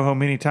been to Toho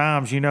many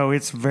times.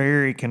 It's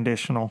very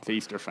conditional.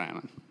 Feast or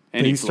famine.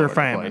 Feast or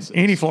famine. Places.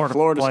 Any Florida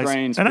place.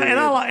 Strains. And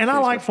I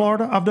like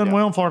Florida. I've done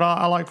well in Florida.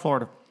 I like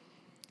Florida,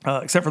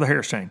 except for the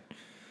Harris Chain.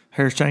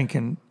 Harris Chain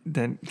can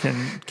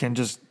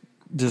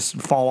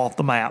just fall off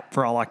the map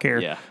for all I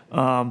care. Yeah.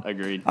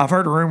 Agreed. I've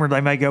heard a rumor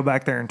they may go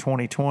back there in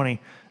 2020,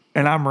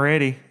 and I'm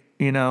ready.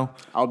 you know.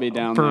 I'll be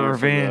down for there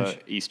revenge.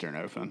 for the Eastern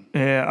Open.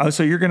 Yeah. Oh,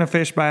 so you're going to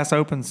fish Bass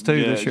Opens too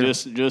Yeah, this year?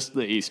 just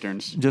the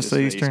Easterns. Just the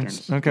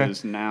Easterns. Okay.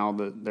 Because now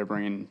that they're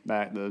bringing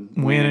back the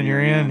Win and you're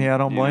in. Yeah, I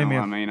don't blame you.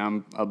 I mean,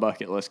 I'm a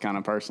bucket list kind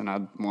of person.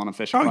 I'd want to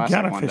fish a Oh, you classic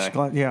got to one fish.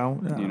 day. Yeah, know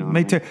what I me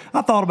mean? too.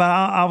 I thought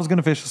about. I was going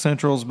to fish the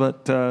Centrals,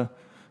 but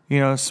you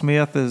know,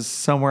 Smith is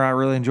somewhere I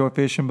really enjoy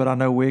fishing. But I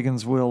know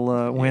Wiggins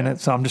will win it,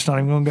 so I'm just not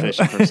even going to go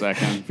Fishing for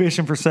second.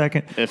 fishing for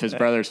second. If his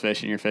brother's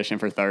fishing, you're fishing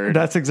for third.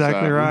 That's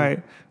exactly So,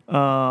 right.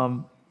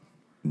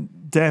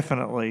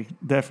 Definitely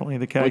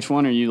the case. Which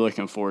one are you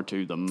looking forward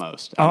to the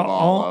most out of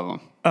all of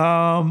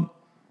them?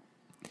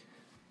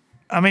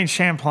 I mean,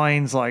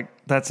 Champlain's like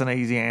that's an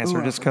easy answer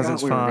Ooh, I just because forgot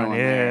it's we were fun. going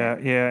Yeah, there.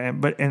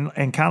 yeah,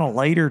 and kind of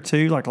later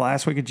too, like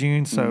last week of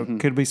June. So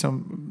could be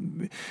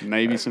some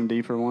Maybe some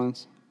deeper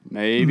ones.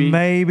 Maybe.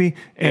 maybe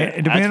Yeah,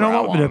 and depending that's where I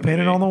on want 'em to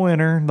depending be. on the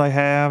winter they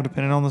have,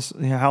 depending on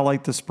the how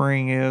late the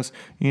spring is.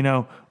 You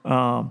know,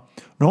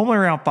 normally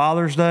around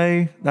Father's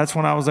Day, that's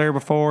when I was there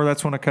before.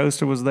 That's when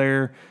Acosta was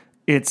there.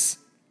 It's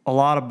a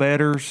lot of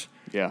betters.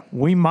 Yeah.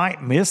 We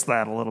might miss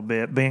that a little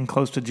bit being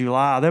close to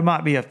July. There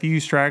might be a few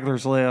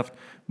stragglers left,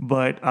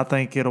 but I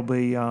think it'll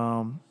be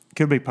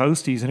could be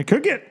posties, and it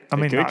could get. I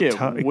mean, could not get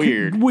tough. It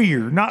weird. could,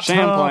 weird, not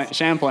tough.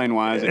 Champlain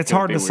wise, It's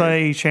hard to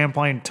say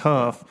Champlain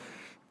tough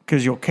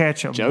because you'll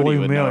catch a Jody blue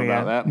would know million.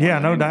 about that more Yeah,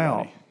 than no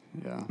anybody.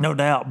 doubt, Yeah. no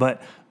doubt.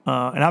 But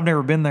and I've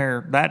never been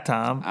there that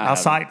time. I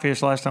sight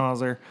fished last time I was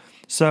there.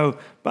 So,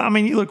 but I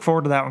mean, you look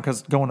forward to that one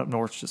because going up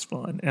north is just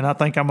fun. And I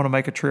think I'm going to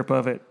make a trip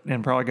of it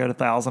and probably go to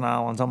Thousand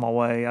Islands on my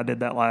way. I did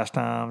that last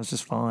time. It's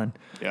just fun.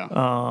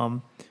 Yeah.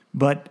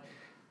 But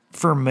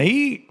for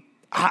me,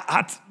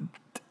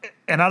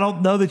 and I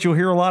don't know that you'll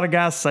hear a lot of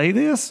guys say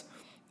this.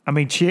 I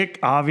mean, Chick,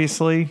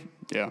 obviously,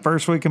 Yeah.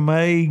 first week of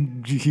May,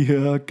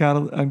 yeah,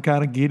 I'm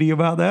kind of giddy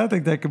about that. I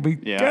think that could be,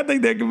 Yeah. I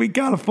think that could be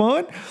kind of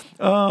fun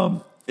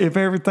if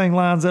everything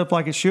lines up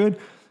like it should.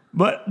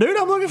 But dude,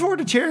 I'm looking forward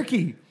to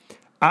Cherokee.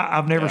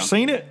 I've never Yeah.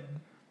 seen it.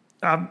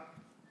 I've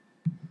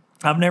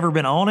never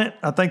been on it.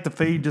 I think the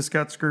feed just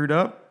got screwed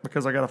up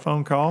because I got a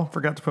phone call.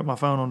 Forgot to put my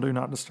phone on Do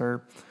Not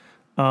Disturb.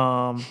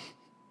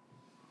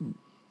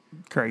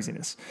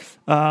 Craziness.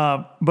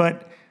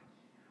 But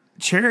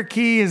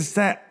Cherokee is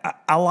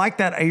that I like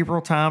that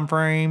April time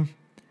frame,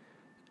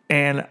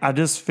 and I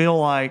just feel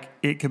like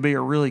it could be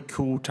a really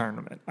cool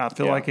tournament. I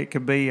feel Yeah. like it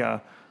could be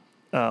a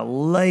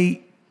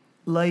late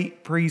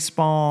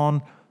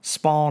pre-spawn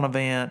spawn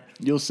event.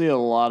 You'll see a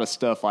lot of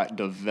stuff like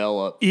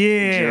develop.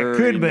 Yeah, during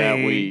could that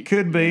be, week,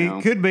 could be, you know,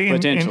 and-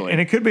 potentially,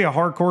 and it could be a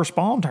hardcore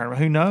spawn tournament.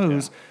 Who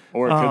knows?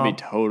 or it could be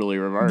totally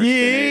reversed. Yeah,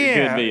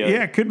 it could be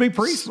it could be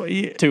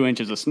pre. 2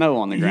 inches of snow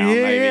on the ground.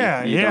 Yeah,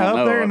 maybe. You don't up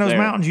know there in those there.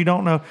 mountains, you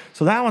don't know.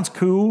 So that one's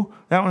cool.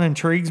 That one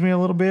intrigues me a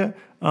little bit.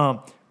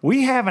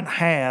 We haven't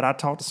had. I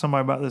talked to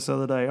somebody about this the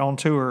other day on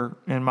tour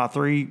in my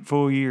 3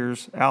 full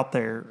years out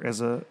there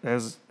as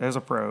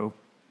a pro.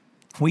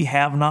 We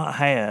have not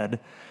had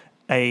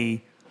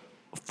a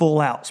full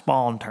out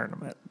spawn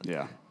tournament.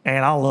 Yeah.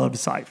 And I love to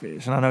sight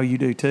fish, and I know you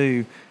do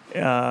too.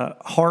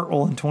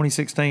 Hartwell in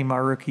 2016, my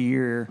rookie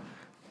year,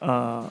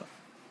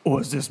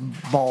 was just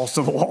balls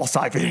to the wall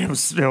sight fishing. It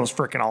was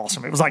freaking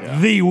awesome. It was like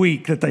the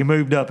week that they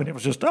moved up, and it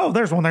was just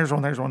there's one.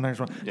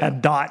 Yeah.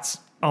 Had dots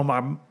on my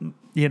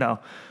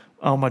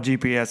on my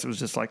GPS. It was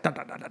just like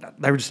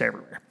they were just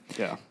everywhere.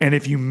 Yeah. And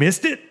if you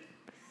missed it,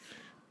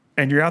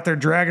 and you're out there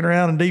dragging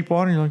around in deep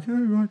water, and you're like,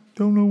 hey, I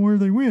don't know where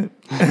they went.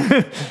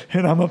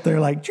 And I'm up there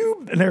like,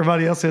 Choop, and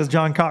everybody else says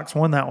John Cox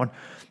won that one.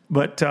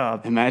 But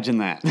Imagine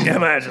that.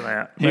 imagine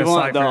that. He Best won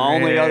sight the fish.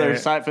 only Yeah. other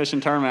sight fishing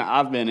tournament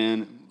I've been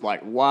in,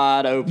 like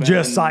wide open.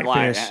 Just sight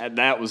like, fish.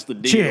 That was the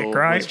deal. Chick,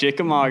 right? Was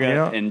Chickamauga,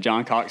 Yeah. and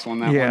John Cox won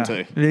that Yeah, one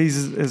too.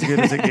 he's as good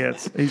as it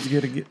gets. He's as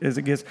good as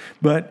it gets.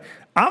 But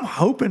I'm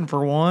hoping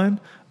for one.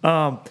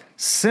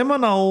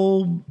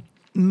 Seminole,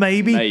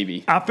 maybe.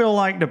 Maybe. I feel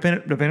like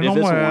depending If on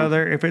it's warm.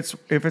 weather, if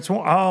it's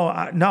one.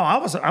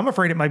 I'm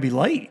afraid it may be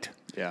late.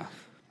 Yeah.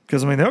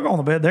 Because, I mean, they'll go on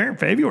the bed there in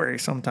February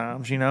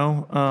sometimes, you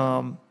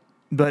know.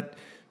 But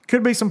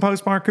could be some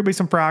postmark, could be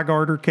some fry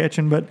garter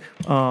catching. But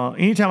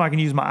anytime I can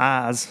use my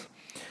eyes,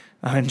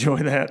 I enjoy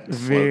that.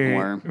 Very,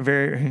 worm.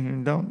 very,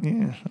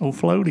 old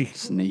floaty.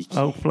 Sneaky.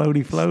 Oh,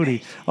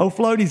 floaty. Old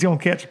floaty's going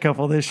to catch a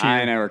couple this year. I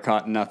ain't never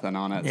caught nothing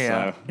on it,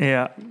 Yeah, so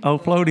yeah.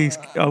 Old floaty's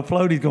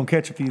going to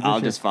catch a few this I'll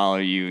year. just follow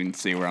you and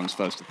see where I'm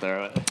supposed to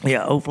throw it.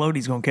 Yeah, old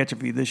floaty's going to catch a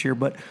few this year.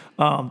 But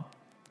I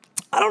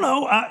don't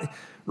know.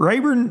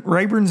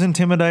 Rayburn's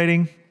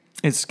intimidating.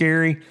 It's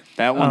scary.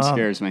 That one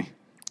scares me.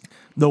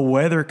 The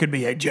weather could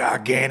be a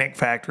gigantic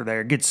factor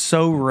there. It gets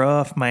so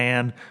rough,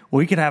 man.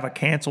 We could have a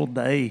canceled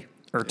day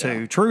or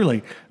two,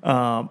 truly,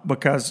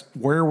 because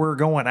where we're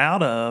going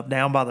out of,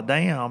 down by the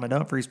dam at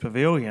Humphreys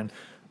Pavilion,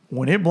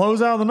 when it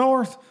blows out of the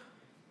north,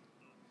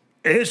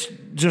 it's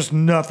just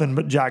nothing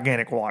but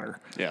gigantic water.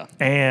 Yeah.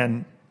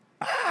 And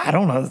I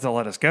don't know that they'll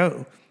let us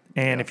go.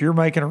 And if you're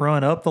making a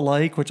run up the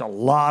lake, which a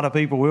lot of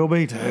people will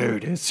be,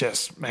 dude, it's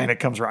just, man, it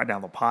comes right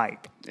down the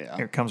pipe. Yeah.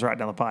 It comes right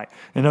down the pipe.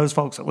 And those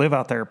folks that live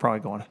out there are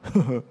probably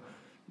going,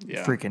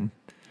 Yeah. freaking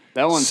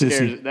That one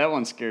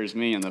Sissy. scares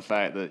me in the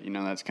fact that,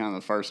 that's kind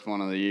of the first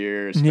one of the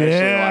year, especially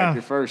like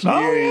your first year.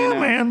 Oh, yeah,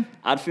 man.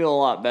 I'd feel a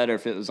lot better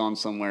if it was on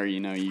somewhere,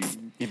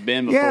 you've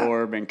been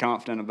before, been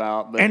confident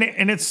about. But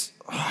And it's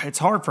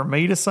hard for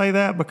me to say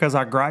that because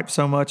I gripe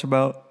so much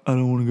about, I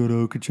don't want to go to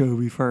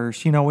Okeechobee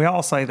first. We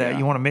all say that. Yeah.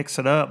 You want to mix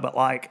it up, but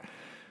like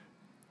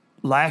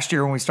last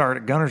year when we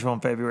started at Guntersville in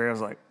February, I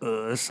was like,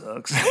 this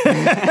sucks.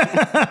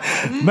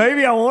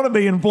 Maybe I want to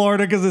be in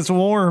Florida because it's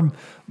warm.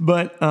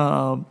 But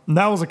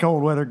that was a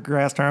cold weather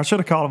grass turn. I should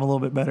have caught him a little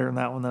bit better in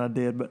that one than I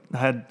did, but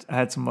I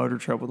had some motor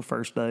trouble the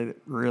first day that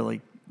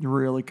really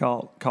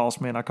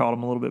cost me, and I caught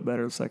him a little bit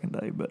better the second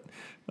day, but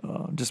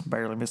just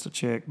barely missed a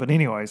check. But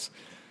anyways,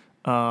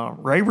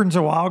 Rayburn's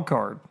a wild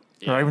card.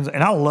 Yeah. Ravens,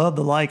 and I love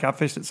the lake. I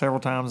fished it several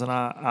times, and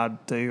I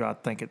do. I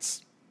think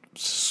it's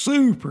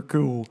super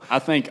cool. I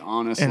think, And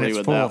honestly, it's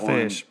with full that of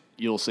one, fish.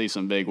 you'll see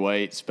some big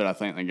weights, but I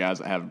think the guys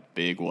that have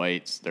big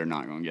weights, they're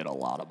not going to get a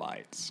lot of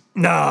bites.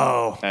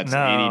 No, That's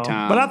no.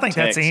 anytime. But I think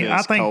Texas,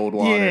 I think cold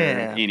water,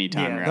 yeah,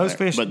 anytime yeah, you're out those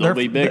there. fish, But they'll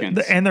be big ones.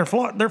 and they're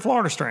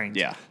Florida strains.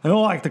 Yeah. they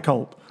don't like the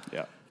cold.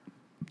 Yeah.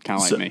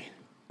 Kind of like me.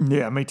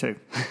 Yeah, me too.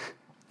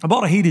 I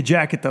bought a heated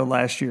jacket though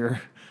last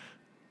year.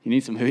 You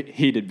need some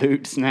heated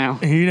boots now.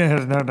 He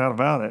has no doubt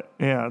about it.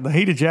 Yeah, the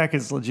heated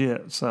jacket's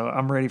legit, so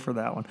I'm ready for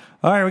that one.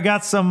 All right, we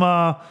got some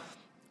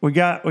we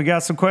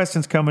got some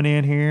questions coming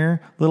in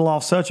here. A little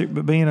off subject,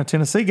 but being a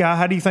Tennessee guy,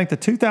 how do you think the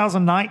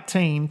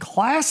 2019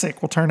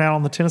 Classic will turn out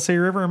on the Tennessee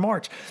River in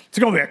March? It's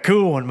going to be a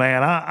cool one,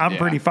 man. I'm Yeah.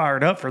 pretty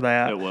fired up for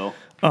that. It will.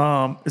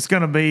 It's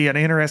going to be an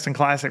interesting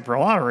classic for a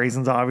lot of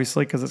reasons,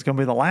 obviously, because it's going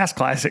to be the last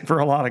classic for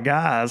a lot of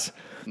guys.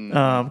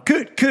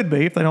 Could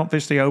be if they don't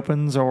fish the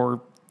opens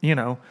or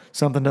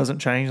something doesn't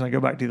change and they go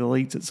back to the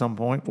elites at some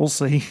point. We'll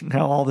see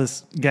how all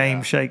this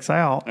game shakes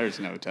out. There's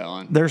no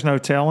telling. There's no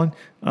telling.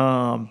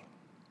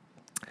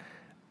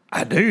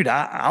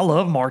 I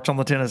love March on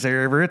the Tennessee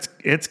River.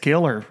 It's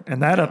killer,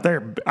 and that up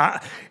there,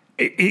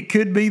 it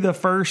could be the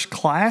first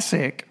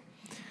classic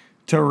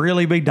to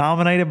really be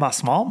dominated by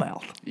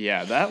smallmouth.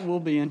 Yeah, that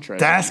will be interesting.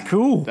 That's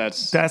cool.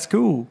 That's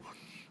cool.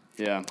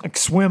 Yeah. Like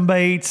swim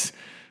baits.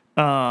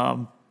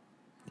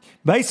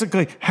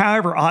 Basically,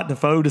 however Ott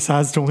Defoe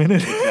decides to win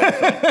it.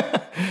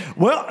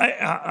 Well,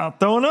 I'll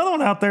throw another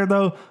one out there,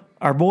 though.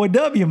 Our boy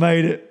W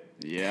made it.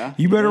 Yeah.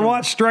 You better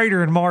watch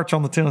Strader in March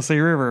on the Tennessee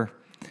River.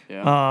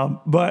 Yeah.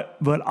 But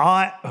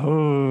Ott,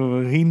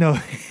 he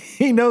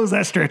knows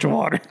that stretch of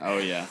water. Oh,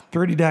 yeah.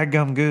 Pretty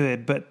daggum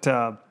good, but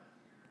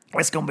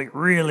it's going to be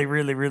really,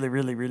 really, really,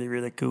 really, really,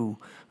 really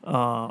cool.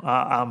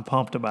 I'm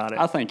pumped about it.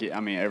 I think,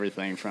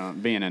 everything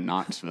from being in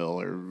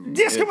Knoxville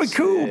It's going to be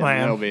cool,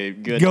 man. It'll be a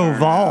good. Go turnout.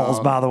 Vols,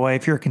 by the way,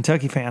 if you're a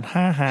Kentucky fan.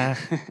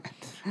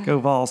 Go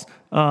Vols.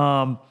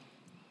 I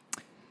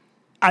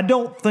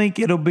don't think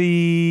it'll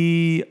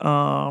be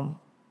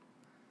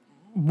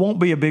won't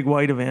be a big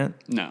weight event.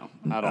 No,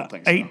 I don't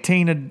think so.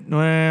 18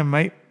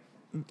 mate.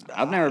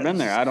 I've never been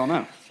there. I don't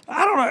know.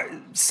 I don't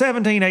know,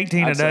 17,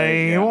 18 a I'd day.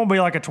 say, yeah. It won't be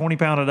like a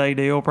 20-pound a day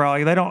deal.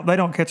 Probably they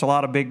don't catch a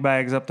lot of big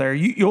bags up there.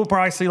 You'll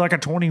probably see like a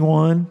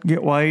 21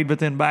 get weighed, but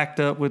then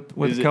backed up with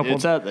a couple.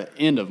 It's at the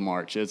end of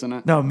March, isn't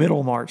it? No,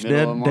 middle March,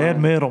 Middle of March.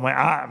 dead middle,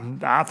 man.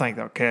 I think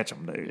they'll catch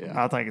them, dude.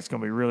 Yeah. I think it's going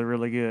to be really,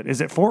 really good.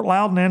 Is it Fort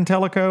Loudon and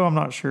Tellico? I'm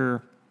not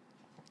sure.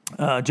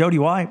 Jody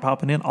White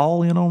popping in,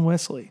 all in on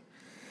Wesley.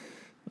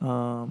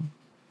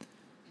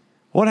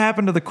 What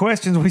happened to the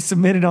questions we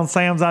submitted on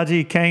Sam's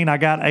IG? Kane, I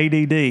got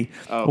ADD.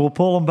 Oh. We'll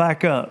pull them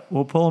back up.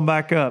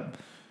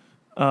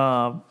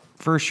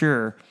 For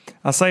sure.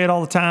 I say it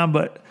all the time,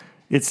 but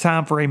it's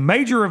time for a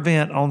major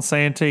event on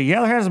Santee.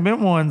 Yeah, there hasn't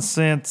been one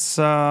since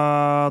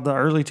the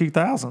early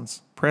 2000s.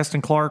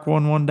 Preston Clark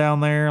won one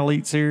down there,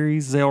 Elite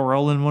Series. Zell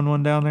Rowland won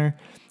one down there.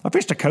 I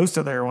fished a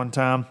Costa there one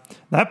time.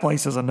 That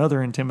place is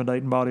another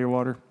intimidating body of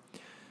water.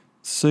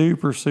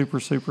 Super, super,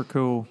 super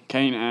cool.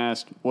 Kane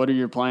asked, "What are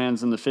your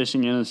plans in the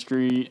fishing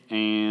industry,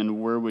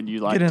 and where would you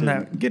like Get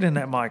to in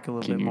that mic a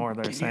little bit more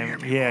there, can you Sam. hear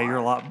me Yeah, you're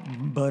a lot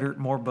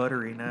more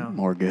buttery now.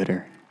 more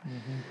gooder?"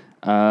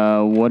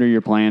 What are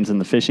your plans in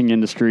the fishing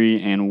industry,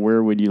 and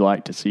where would you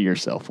like to see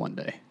yourself one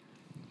day?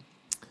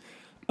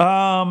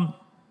 My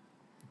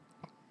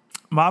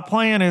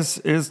plan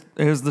is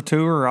the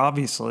tour,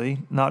 obviously,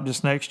 not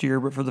just next year,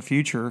 but for the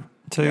future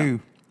too.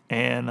 Yeah.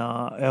 And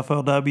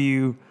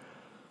FLW,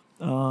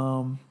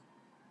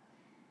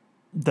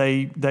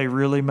 they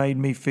really made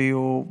me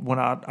feel when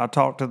I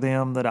talked to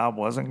them that I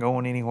wasn't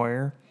going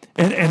anywhere.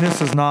 And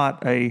this is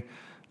not I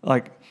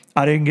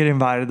didn't get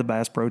invited to the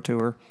Bass Pro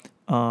Tour.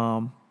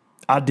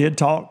 I did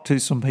talk to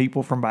some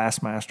people from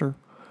Bassmaster,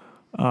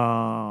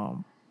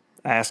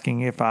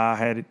 asking if I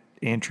had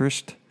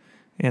interest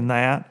in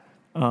that.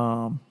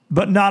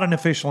 But not an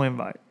official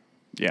invite.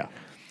 Yeah.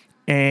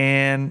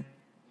 And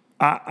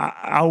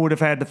I would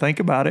have had to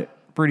think about it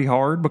pretty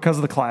hard because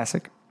of the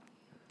Classic.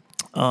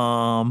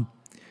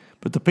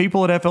 But the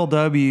people at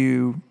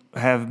FLW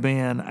have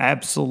been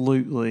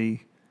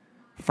absolutely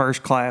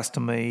first class to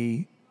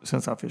me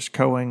since I fished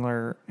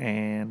Co-Angler,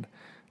 and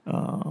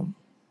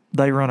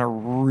they run a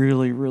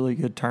really, really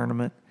good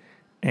tournament.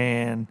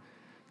 And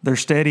they're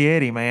steady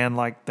Eddie, man.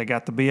 Like they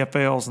got the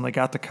BFLs and they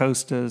got the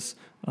Costas,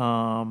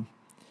 and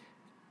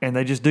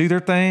they just do their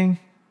thing.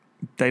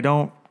 They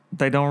don't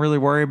really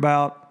worry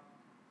about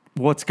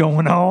what's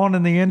going on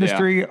in the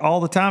industry all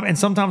the time. And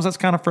sometimes that's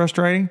kind of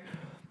frustrating,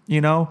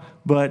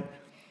 but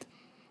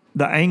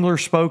the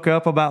anglers spoke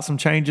up about some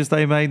changes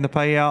they made in the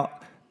payout.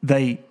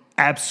 They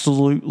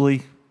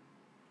absolutely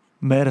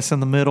met us in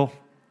the middle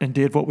and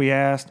did what we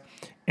asked.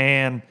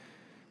 And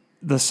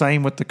the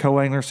same with the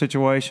co-angler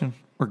situation.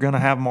 We're going to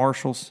have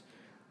marshals.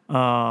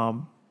 I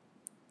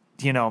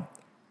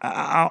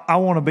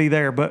want to be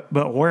there,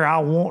 but where I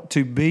want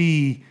to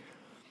be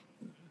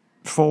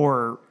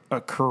for a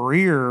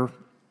career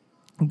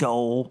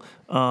goal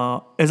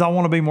is I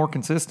want to be more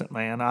consistent,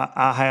 man.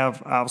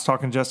 I was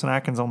talking to Justin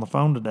Atkins on the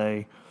phone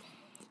today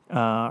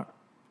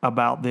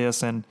about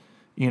this, and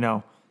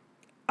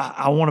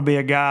I want to be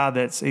a guy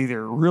that's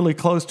either really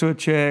close to a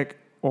check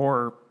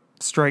or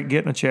straight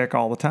getting a check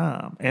all the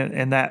time,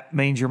 and that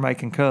means you're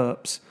making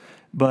cups.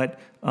 But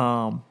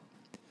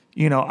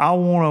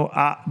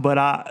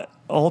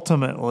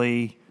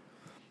ultimately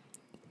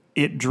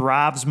it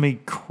drives me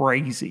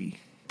crazy.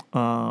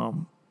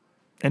 And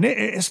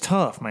it's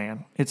tough,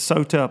 man. It's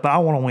so tough. But I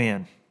want to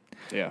win.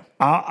 Yeah.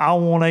 I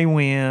want a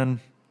win.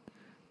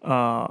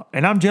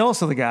 And I'm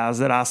jealous of the guys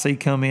that I see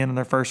come in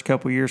their first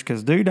couple of years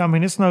because, dude, I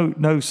mean, it's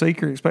no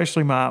secret,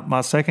 especially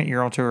my second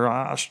year on tour,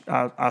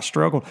 I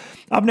struggled.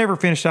 I've never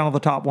finished out of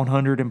the top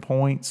 100 in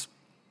points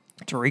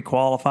to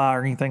requalify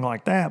or anything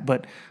like that,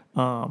 but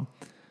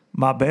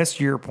my best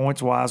year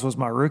points-wise was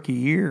my rookie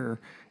year,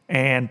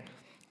 and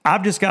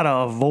I've just got to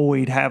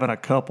avoid having a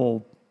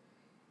couple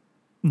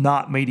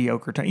not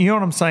mediocre time. You know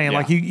what I'm saying? Yeah.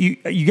 Like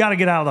you got to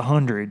get out of the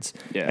hundreds.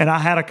 Yeah. And I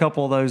had a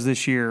couple of those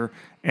this year,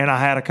 and I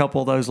had a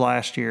couple of those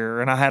last year,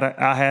 and I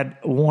had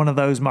one of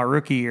those my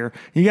rookie year.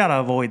 You got to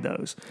avoid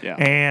those. Yeah.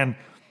 And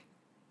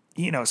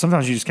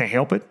sometimes you just can't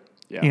help it.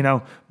 Yeah.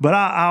 But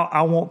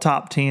I want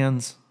top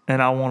tens,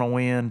 and I want to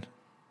win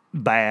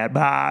bad.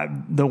 But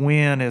the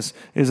win is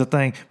a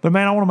thing. But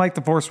man, I want to make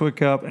the Forrest Wood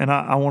Cup, and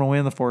I want to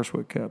win the Forrest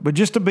Wood Cup. But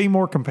just to be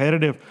more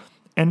competitive,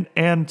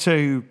 and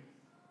to,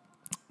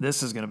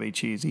 this is going to be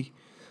cheesy,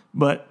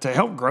 but to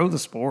help grow the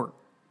sport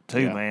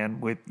too, man,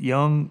 with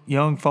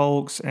young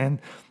folks. And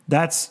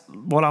that's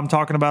what I'm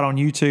talking about on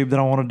YouTube that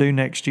I want to do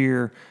next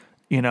year,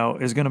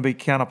 is going to be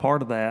kind of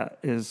part of that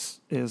is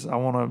I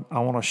want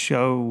to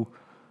show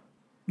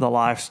the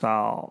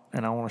lifestyle,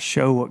 and I want to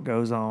show what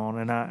goes on,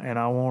 and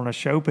I want to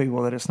show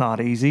people that it's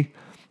not easy,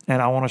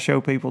 and I want to show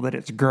people that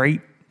it's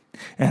great,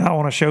 and I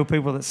want to show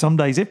people that some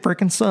days it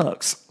freaking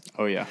sucks.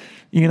 Oh yeah.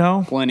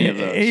 Plenty of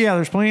those. Yeah,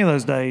 there's plenty of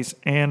those days,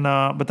 and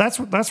but that's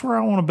where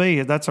I want to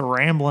be. That's a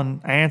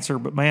rambling answer,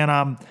 but man,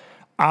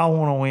 I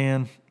want to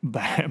win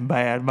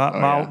bad.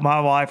 My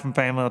wife and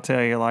family will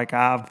tell you, like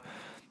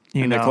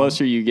the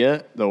closer you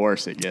get, the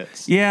worse it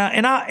gets. Yeah,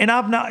 and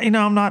I've not,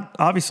 I'm not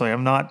one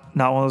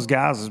of those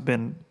guys who's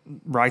been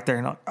right there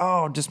and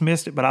like, just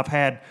missed it. But I've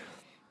had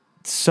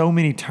so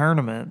many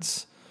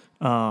tournaments.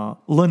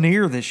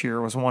 Lanier this year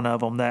was one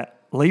of them that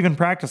leaving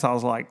practice, I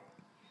was like,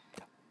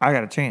 I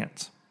got a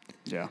chance.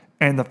 Yeah.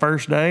 And the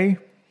first day,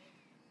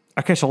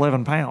 I catch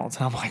 11 pounds.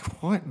 And I'm like,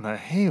 what in the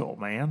hell,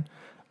 man?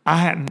 I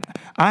hadn't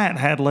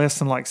had less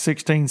than like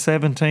 16,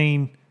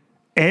 17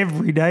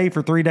 every day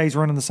for 3 days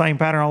running the same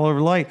pattern all over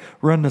the lake,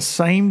 run the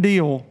same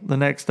deal the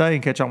next day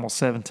and catch almost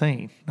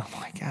 17.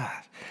 I'm like, God.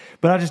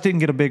 But I just didn't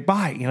get a big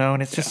bite,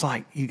 and it's just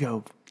like you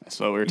go. That's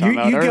what we were talking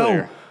about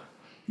earlier.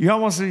 You're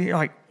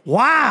like,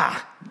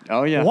 why?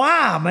 Oh, yeah.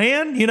 Why,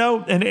 man?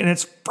 And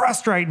it's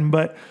frustrating,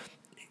 but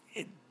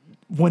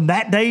when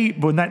that day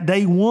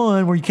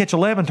one where you catch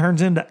 11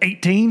 turns into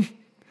 18,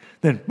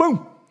 then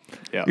boom,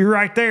 you're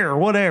right there or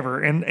whatever.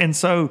 And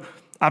so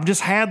I've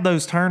just had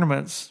those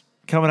tournaments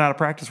coming out of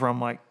practice where I'm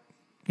like,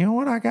 you know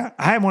what I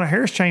had one at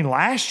Harris Chain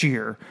last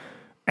year,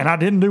 and I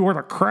didn't do worth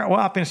a crap. Well,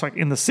 I finished like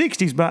in the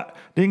 60s, but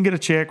didn't get a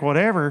check,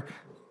 whatever.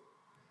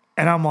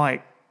 And I'm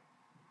like,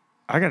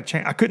 I got to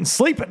change. I couldn't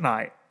sleep at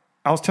night.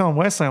 I was telling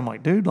Wesley, I'm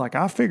like, dude, like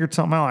I figured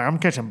something out. Like, I'm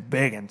catching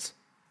biggins.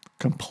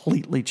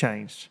 Completely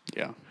changed.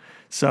 Yeah.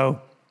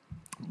 So,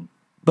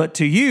 but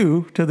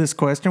to this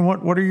question,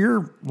 what are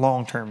your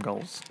long-term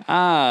goals?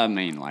 I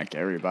mean, like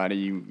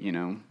everybody,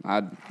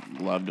 I'd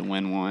love to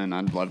win one.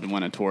 I'd love to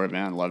win a tour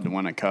event. I'd love to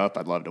win a cup.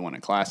 I'd love to win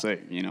a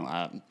classic.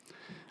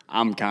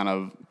 I'm kind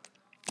of.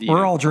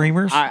 We're all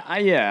dreamers.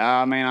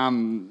 I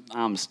mean,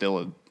 I'm still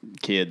a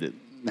kid that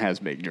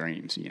has big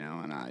dreams,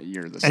 and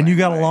you're the same. And you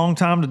got way. a long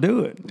time to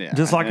do it. Yeah,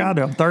 just like I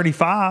do. I'm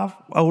 35,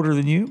 older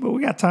than you, but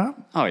we got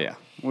time. Oh yeah.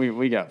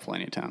 We got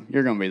plenty of time.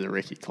 You're going to be the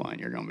Ricky Clunn.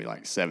 You're going to be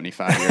like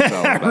 75 years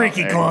old.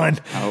 Ricky Clunn.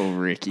 Oh,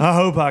 Ricky. I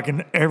hope I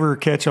can ever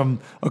catch him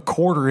a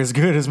quarter as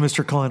good as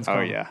Mr. Clunn's. Oh,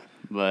 yeah.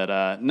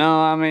 But, no,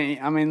 I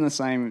mean the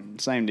same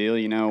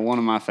deal. One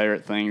of my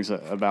favorite things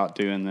about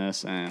doing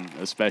this, and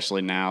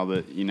especially now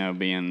that,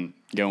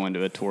 going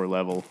to a tour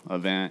level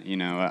event,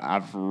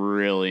 I've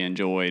really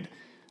enjoyed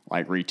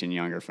like reaching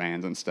younger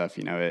fans and stuff.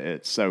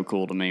 It's so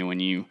cool to me when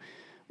you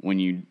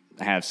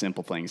have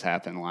simple things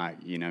happen, like,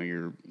 you know,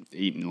 you're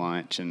eating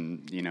lunch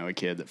and, you know, a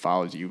kid that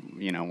follows you,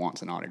 you know,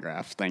 wants an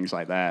autograph, things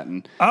like that.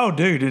 And oh,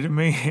 dude, it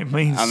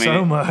means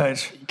so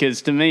much.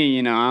 Because to me,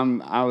 you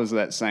know, I was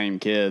that same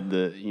kid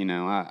that, you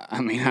know,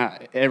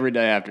 I every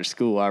day after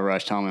school I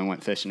rushed home and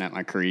went fishing at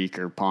my creek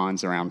or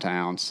ponds around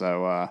town.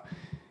 So,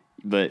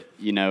 but,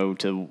 you know,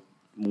 to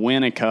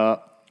win a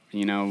cup,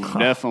 you know,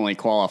 definitely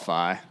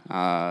qualify.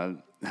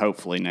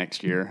 Hopefully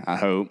next year, I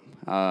hope.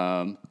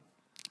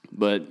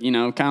 But, you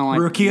know, kind of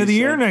like Rookie of the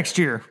Year next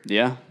year.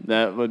 Yeah,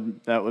 that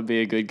would be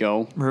a good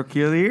goal.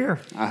 Rookie of the Year.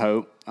 I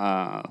hope.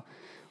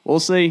 We'll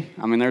see.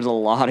 I mean, there's a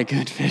lot of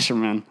good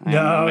fishermen.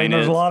 And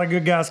there's a lot of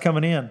good guys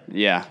coming in.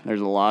 Yeah,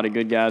 there's a lot of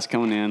good guys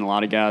coming in. A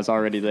lot of guys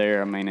already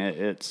there. I mean,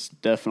 it's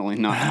definitely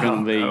not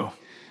going to be. No.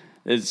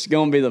 It's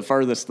going to be the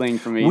furthest thing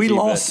from easy. We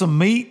lost some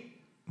meat,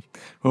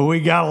 but we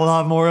got a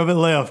lot more of it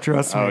left.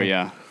 Trust me. Oh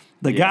yeah.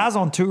 The guys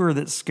on tour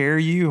that scare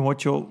you and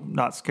what you'll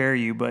not scare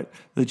you, but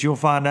that you'll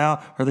find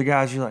out are the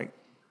guys you're like,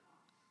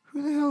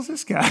 who the hell is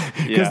this guy?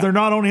 Because they're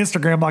not on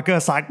Instagram like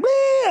us, like,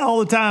 man, all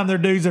the time. They're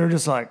dudes that are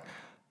just like,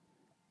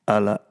 I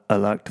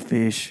like to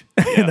fish.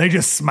 And they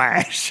just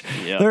smash.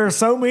 Yeah. There are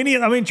so many.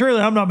 I mean, truly,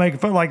 I'm not making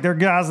fun. Like, they're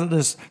guys that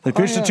they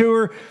fish the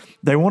tour.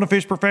 They want to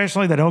fish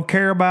professionally. They don't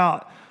care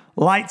about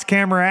lights,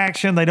 camera,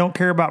 action. They don't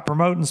care about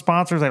promoting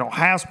sponsors. They don't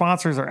have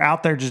sponsors. They're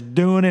out there just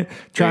doing it,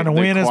 trying to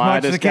win as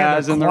much as they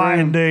can. They're quiet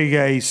and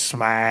they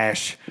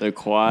smash. The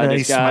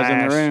quietest guys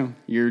in the room.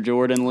 Your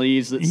Jordan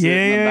Lees that sit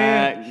in the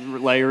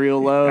back, lay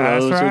real low.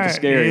 That's those right. are the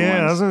scary ones.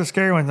 Yeah, those are the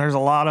scary ones. There's a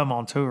lot of them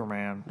on tour,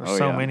 man. There's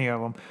so many of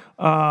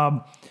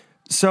them.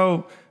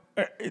 So,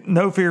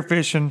 no fear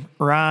fishing.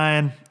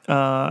 Ryan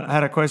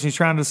had a question. He's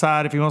trying to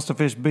decide if he wants to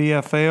fish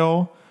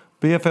BFL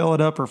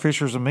it up, or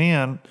Fishers of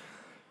Men.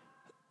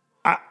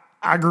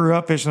 I grew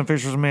up fishing the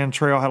Fishers of Men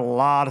Trail. Had a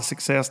lot of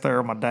success there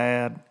with my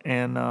dad,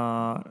 and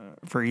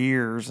for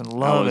years, and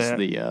love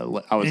it.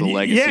 I was a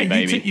legacy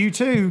baby. You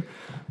too.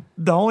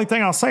 The only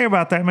thing I'll say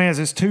about that, man, is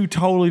it's two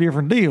totally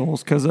different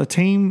deals, because a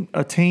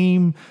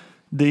team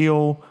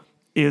deal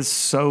is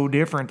so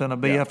different than a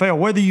BFL. Yeah.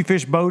 Whether you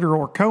fish boater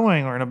or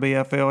co-angler in a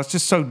BFL, it's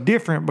just so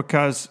different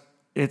because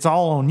it's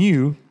all on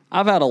you.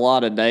 I've had a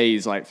lot of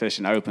days like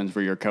fishing opens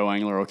where your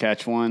co-angler will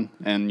catch one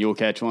and you'll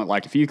catch one.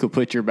 Like if you could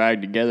put your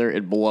bag together,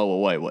 it'd blow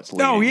away what's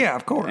leading. Oh yeah,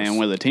 of course. And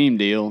with a team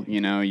deal,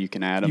 you know, you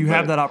can add them. You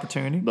have that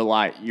opportunity. But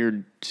like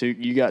you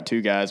got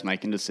two guys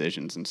making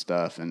decisions and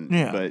stuff, and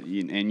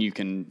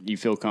you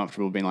feel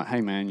comfortable being like,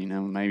 hey man, you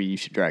know, maybe you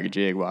should drag a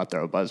jig while I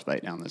throw a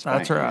buzzbait down this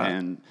bank. That's right.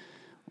 And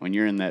when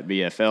you're in that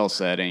BFL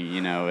setting,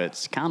 you know,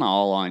 it's kind of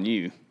all on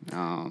you.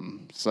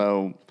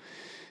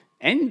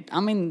 And, I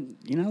mean,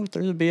 you know,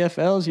 through the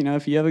BFLs, you know,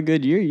 if you have a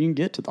good year, you can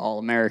get to the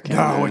All-American.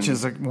 Oh, which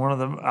is one of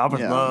them. I would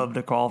love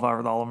to qualify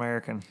for the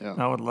All-American. Yeah.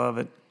 I would love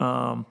it.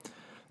 I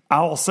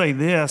will say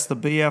this. The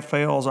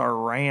BFLs are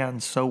ran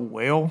so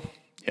well.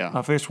 Yeah.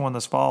 I fished one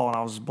this fall, and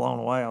I was blown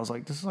away. I was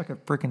like, this is like a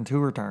freaking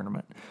tour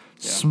tournament.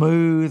 Yeah.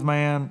 Smooth,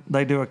 man.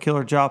 They do a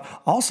killer job.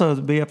 Also,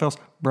 the BFLs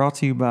brought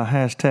to you by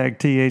hashtag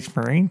TH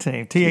Marine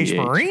Team. TH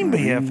Marine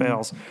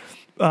BFLs.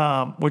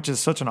 Which is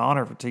such an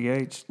honor for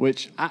TH.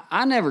 Which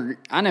I never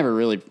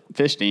really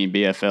fished any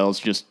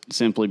BFLs, just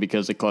simply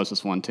because the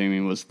closest one to me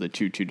was the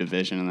Choo-Choo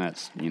division, and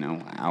that's, you know,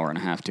 an hour and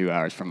a half, 2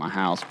 hours from my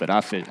house. But I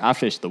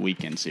fished the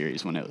weekend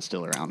series when it was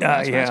still around, the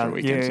Bassmaster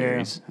weekend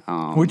series.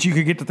 Which you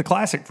could get to the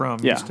Classic from.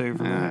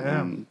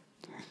 And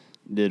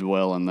did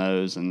well in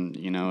those, and,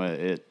 you know,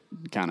 it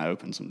kind of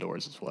opened some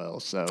doors as well.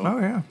 So,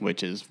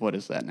 what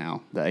is that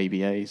now? The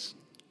ABAs?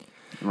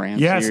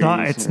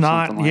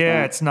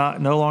 It's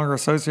not no longer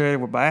associated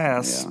with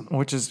bass,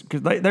 which is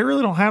because they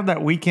really don't have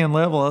that weekend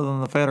level other than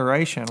the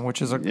Federation,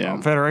 which is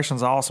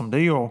Federation's an awesome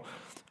deal.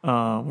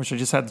 Which I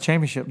just had the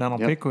championship down on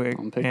Pickwick,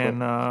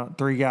 and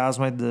 3 guys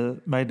made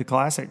the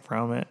Classic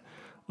from it.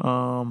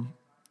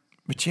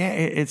 But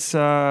it's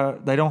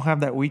they don't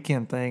have that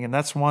weekend thing, and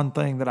that's one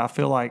thing that I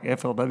feel like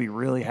FLW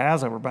really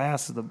has over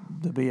bass. Is the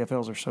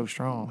BFLs are so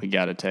strong. We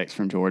got a text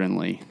from Jordan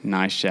Lee.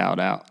 Nice shout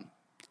out.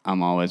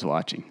 I'm always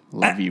watching.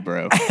 Love you,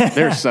 bro.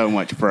 There's so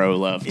much bro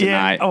love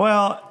tonight. Yeah,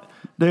 well,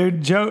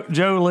 dude,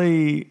 Joe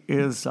Lee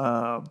is...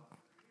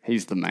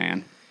 he's the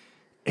man.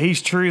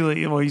 He's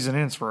truly... Well, he's an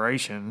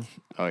inspiration.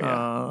 Oh,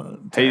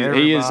 yeah.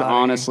 He is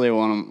honestly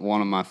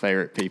one of my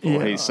favorite people.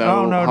 Yeah. He's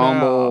so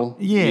humble.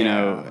 Yeah. You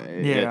know,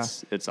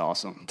 it's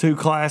awesome. 2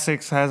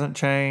 Classics hasn't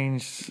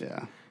changed.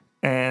 Yeah.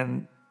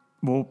 And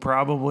we'll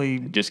probably...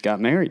 Just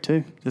got married,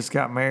 too.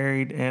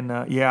 And,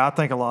 I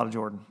think a lot of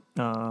Jordan.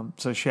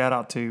 So shout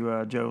out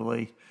to Joe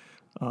Lee.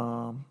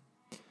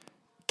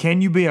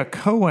 Can you be a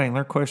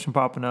co-angler? Question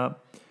popping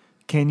up.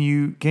 Can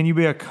you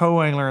be a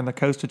co-angler in the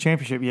Costa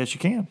Championship? Yes, you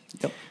can.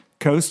 Yep.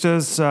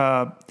 Costa's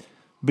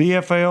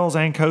BFLs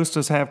and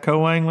Costas have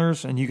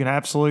co-anglers, and you can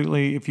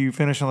absolutely, if you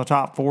finish in the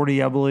top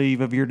 40, I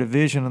believe, of your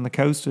division in the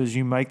Costas,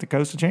 you make the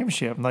Costa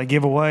Championship. And they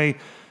give away,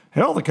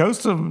 the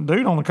Costa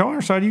dude on the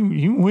co-angler side,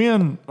 you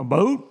win a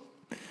boat.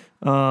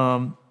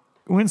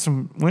 Win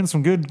some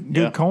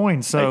good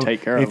coins. So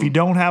if you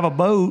don't have a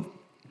boat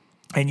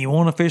and you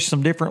want to fish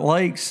some different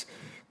lakes,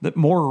 that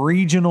more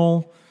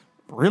regional,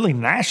 really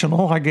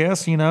national, I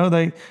guess. You know,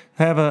 they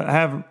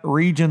have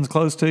regions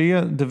close to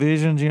you,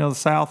 divisions. You know, the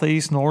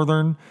southeast,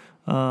 northern,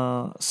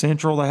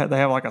 central. They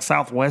have like a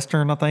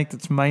southwestern, I think,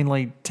 that's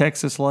mainly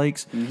Texas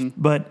lakes.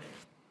 But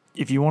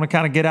if you want to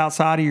kind of get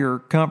outside of your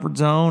comfort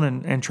zone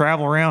and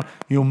travel around,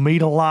 you'll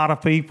meet a lot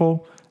of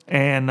people,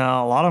 and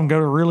a lot of them go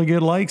to really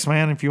good lakes,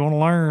 man. If you want to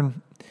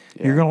learn,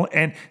 you're going to.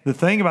 And the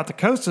thing about the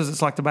coast is,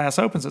 it's like the Bass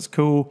Opens. It's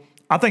cool.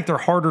 I think they're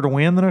harder to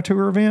win than a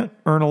tour event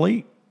or an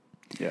elite.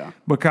 Yeah.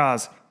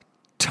 Because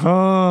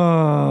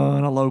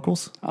ton of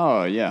locals.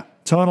 Oh, yeah.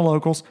 Ton of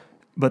locals.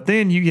 But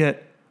then you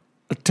get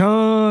a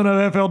ton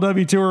of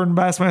FLW Tour and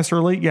Bassmaster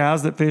Elite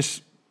guys that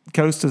fish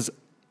coastas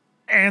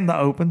and the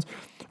Opens.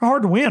 They're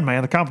hard to win,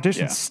 man. The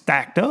competition's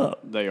stacked up.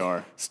 They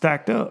are.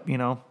 Stacked up, you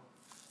know.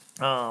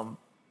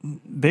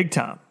 Big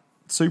time.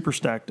 Super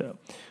stacked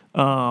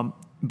up.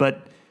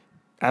 But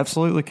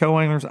absolutely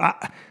co-anglers.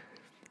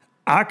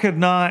 I could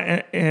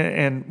not,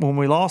 and when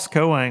we lost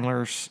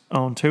co-anglers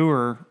on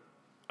tour,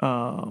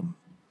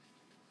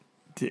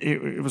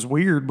 it was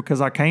weird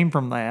because I came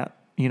from that,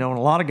 you know, and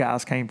a lot of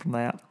guys came from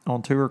that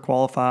on tour,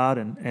 qualified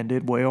and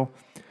did well.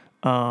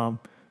 But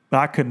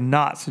I could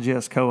not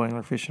suggest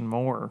co-angler fishing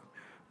more.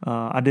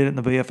 I did it in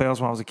the BFLs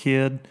when I was a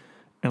kid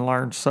and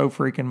learned so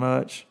freaking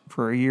much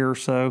for a year or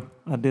so.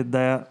 I did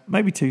that.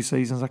 Maybe 2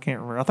 seasons. I can't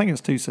remember. I think it was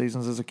 2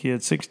 seasons as a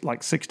kid,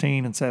 like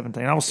 16 and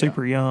 17. I was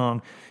super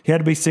young. You had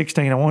to be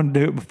 16. I wanted to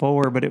do it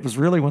before, but it was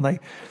really when they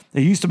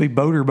used to be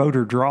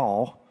boater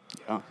draw.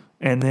 Yeah.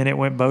 And then it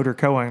went boater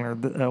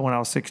co-angler when I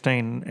was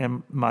 16,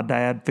 and my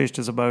dad fished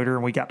as a boater,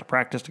 and we got to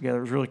practice together.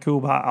 It was really cool,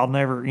 but I'll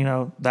never, you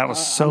know, that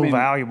was so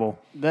valuable.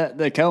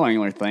 The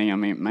co-angler thing, I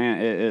mean,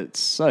 man, it's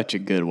such a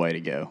good way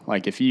to go.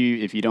 Like if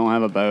you don't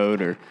have a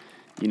boat or,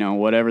 you know,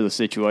 whatever the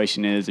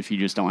situation is, if you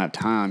just don't have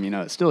time, you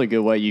know, it's still a good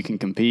way you can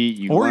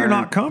compete. Or you're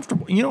not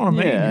comfortable. You know what I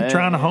mean? Yeah, you're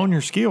trying to hone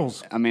your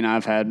skills. I mean,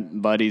 I've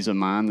had buddies of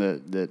mine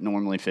that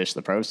normally fish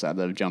the pro side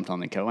that have jumped on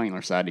the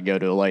co-angler side to go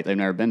to a lake they've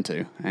never been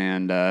to.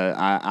 And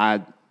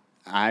I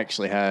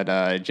actually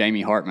had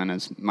Jamie Hartman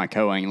as my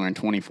co-angler in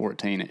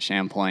 2014 at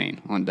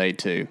Champlain on day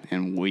 2,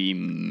 and we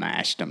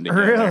mashed them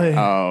together. Really?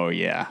 Oh,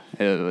 yeah.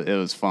 It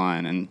was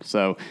fun. And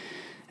so...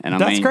 And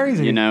That's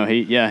crazy. You know,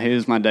 he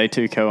was my day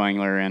 2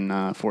 co-angler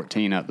in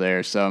 14 up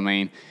there. So, I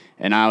mean,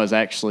 and I was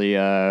actually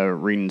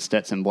reading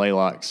Stetson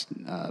Blaylock's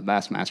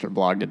Bassmaster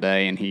blog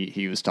today, and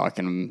he was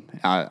talking,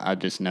 I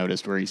just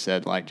noticed where he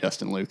said, like,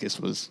 Justin Lucas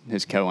was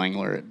his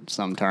co-angler at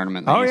some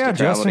tournament. They used to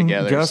travel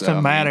together.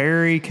 Justin, Matt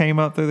Airy came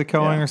up through the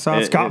co-angler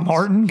side. Scott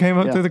Martin came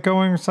up through the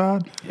co-angler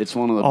side. It's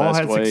one of the all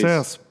best had ways.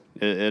 Success.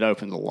 It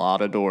opens a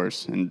lot of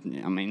doors,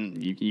 and I mean,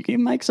 you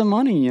can make some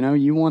money. You know,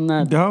 you won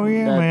that. Oh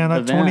yeah, man!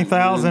 That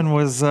 20,000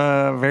 was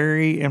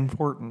very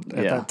important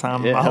at Yeah, that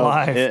time it of my helps-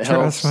 life. it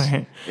Trust helps.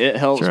 me. It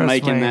helps Trust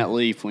making me. that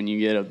leap when you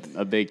get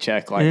a big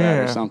check like that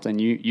or Yeah. something.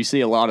 You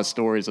see a lot of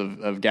stories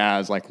of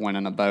guys like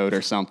winning a boat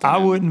or something. I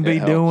and wouldn't be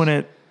helps. doing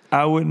it.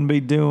 I wouldn't be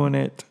doing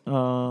it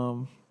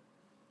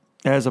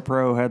as a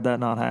pro had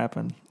that not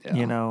happened. Yeah.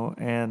 You know,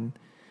 and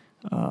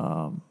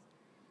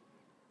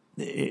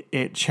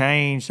it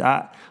changed.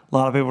 A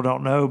lot of people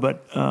don't know,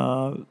 but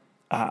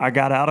I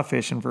got out of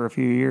fishing for a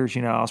few years.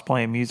 You know, I was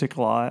playing music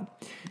a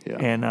lot, Yeah.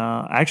 and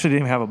I actually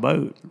didn't even have a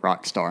boat.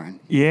 Rock starring.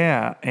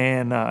 Yeah,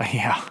 and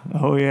yeah,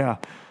 oh yeah.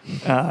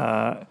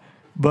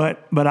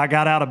 But I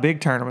got out of big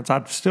tournaments.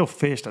 I still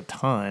fished a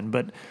ton,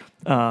 but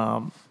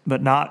not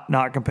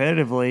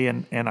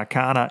competitively. And I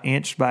kind of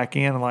inched back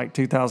in like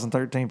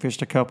 2013.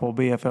 Fished a couple of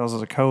BFLs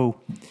as a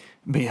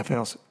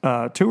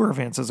tour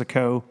events as a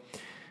co.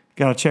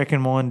 Got a check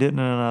in one, didn't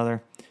in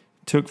another.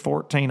 Took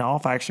 14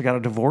 off. I actually got a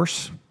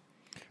divorce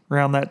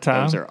around that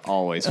time. Those are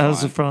always fun.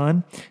 Those are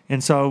fun.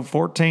 And so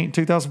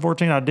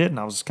 2014, I didn't.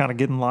 I was kind of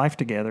getting life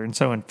together. And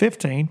so in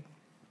 15,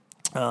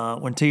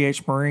 when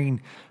TH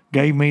Marine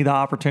gave me the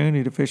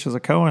opportunity to fish as a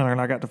co-angler, and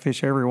I got to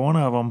fish every one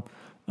of them,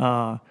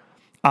 I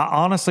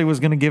honestly was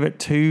going to give it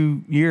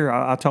 2 years.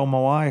 I told my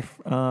wife,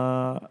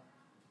 I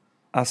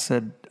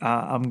said,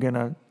 I'm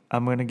gonna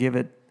give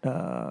it.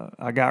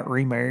 I got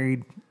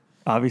remarried,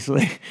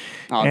 obviously.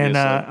 And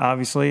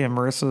obviously, and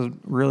Marissa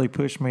really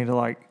pushed me to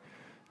like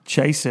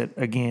chase it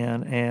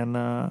again. And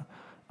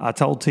I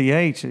told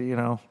TH, you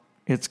know,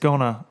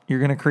 you're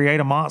gonna create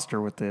a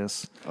monster with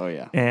this. Oh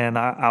yeah. And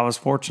I was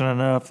fortunate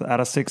enough, out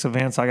of 6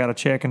 events, I got a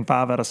check in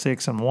 5 out of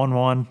 6 and won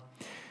one,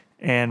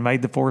 and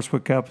made the Forest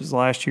Wood Cup. It was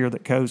last year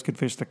that Coes could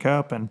fish the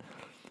Cup, and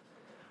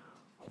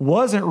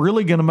wasn't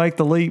really going to make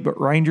the leap, but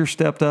Ranger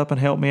stepped up and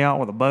helped me out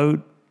with a boat,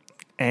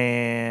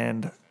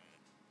 and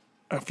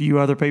a few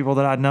other people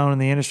that I'd known in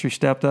the industry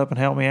stepped up and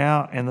helped me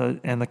out,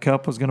 and the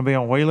Cup was going to be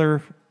on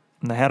Wheeler,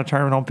 and they had a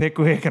tournament on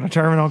Pickwick and a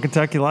tournament on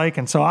Kentucky Lake,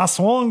 and so I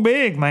swung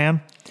big,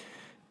 man.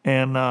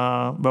 And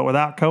but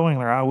without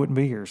co-angler, I wouldn't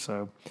be here.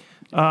 So,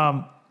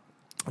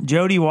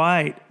 Jody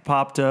White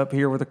popped up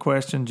here with a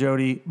question.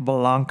 Jody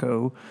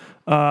Blanco,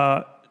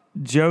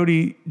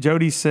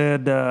 Jody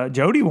said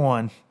Jody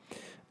won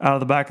out of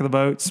the back of the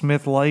boat,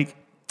 Smith Lake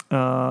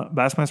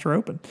Bassmaster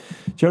Open.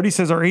 Jody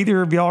says, are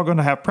either of y'all going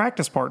to have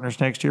practice partners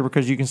next year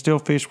because you can still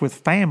fish with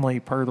family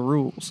per the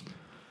rules?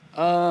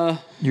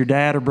 Your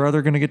dad or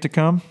brother going to get to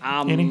come?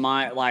 I Any?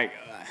 might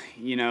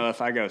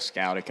if I go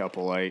scout a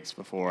couple lakes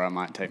before, I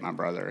might take my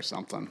brother or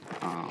something,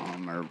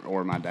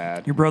 or my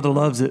dad. Your brother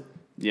loves it.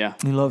 Yeah,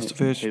 He loves to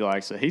fish. He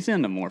likes it. He's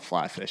into more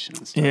fly fishing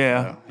and stuff.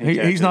 Yeah, so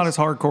he's not catches-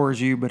 as hardcore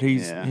as you, but he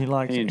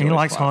likes enjoys he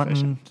likes fly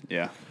hunting. fishing.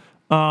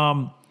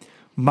 Yeah,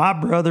 My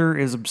brother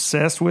is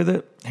obsessed with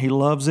it. He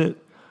loves it.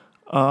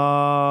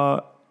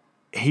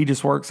 He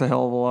just works a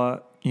hell of a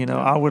lot.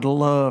 I would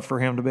love for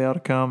him to be able to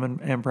come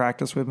and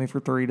practice with me for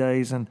 3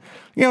 days. And,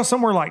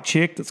 somewhere like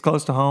Chick that's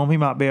close to home, he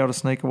might be able to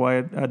sneak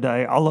away a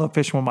day. I love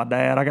fishing with my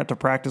dad. I got to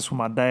practice with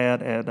my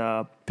dad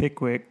at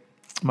Pickwick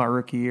my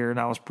rookie year, and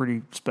that was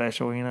pretty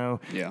special, Yeah.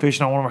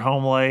 Fishing on one of our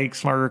home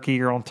lakes my rookie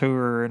year on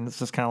tour, and it's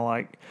just kind of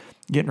like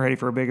getting ready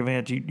for a big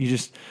event. You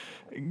just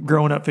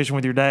growing up fishing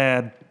with your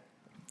dad,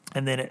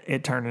 and then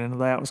it turned into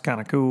that. It was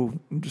kind of cool.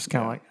 Just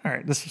kind of like, all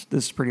right, this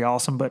is pretty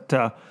awesome. But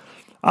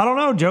I don't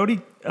know,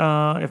 Jody,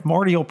 if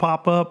Marty will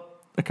pop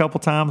up a couple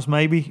times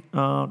maybe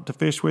to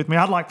fish with me.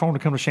 I'd like for him to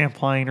come to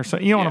Champlain or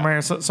something. What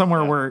I'm saying?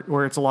 Somewhere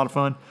where it's a lot of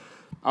fun.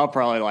 I'll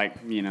probably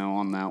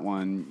on that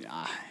one.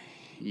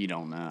 You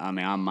don't know. I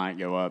mean, I might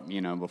go up,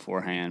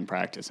 beforehand,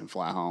 practice and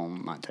fly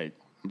home. Might take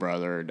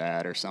brother or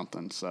dad or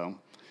something. So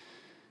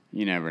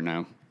you never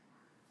know.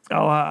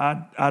 Oh,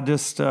 I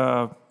just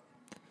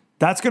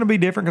that's going to be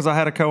different because I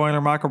had a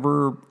co-angler, Michael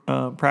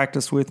Brewer,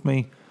 practice with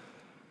me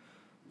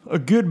a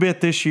good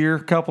bit this year,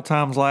 a couple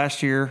times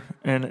last year,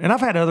 and I've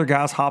had other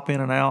guys hop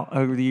in and out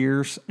over the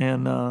years,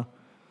 and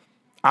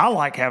I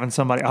like having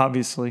somebody.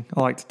 Obviously,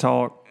 I like to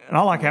talk, and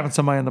I like having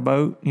somebody in the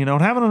boat. And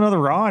having another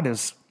rod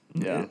is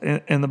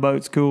in the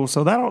boat's cool.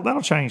 So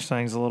that'll change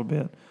things a little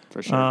bit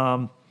For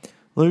sure.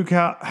 Luke,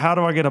 how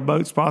do I get a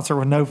boat sponsor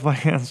with no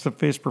plans to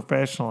fish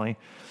professionally?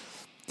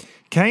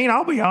 Kane,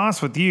 I'll be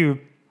honest with you.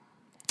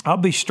 I'll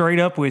be straight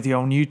up with you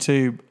on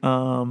YouTube.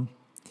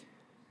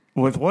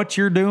 With what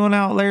you're doing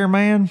out there,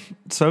 man,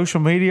 social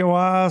media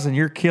wise, and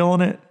you're killing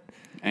it.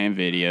 And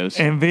videos.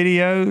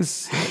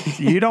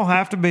 You don't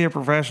have to be a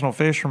professional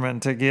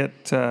fisherman to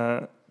get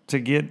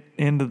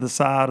into the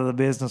side of the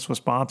business with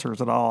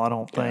sponsors at all, I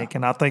don't think.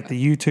 And I think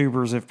the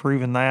YouTubers have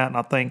proven that, and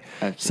I think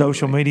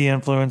social media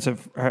influence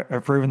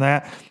have proven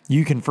that.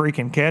 You can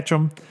freaking catch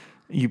them.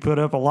 You put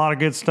up a lot of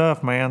good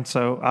stuff, man.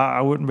 So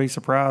I wouldn't be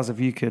surprised if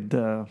you could,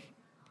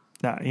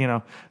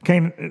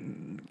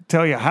 can't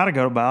tell you how to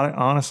go about it.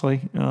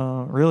 Honestly,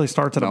 really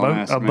starts at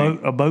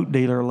a boat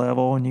dealer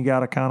level, and you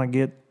got to kind of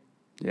get,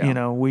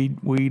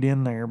 weed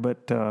in there.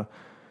 But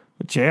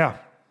yeah,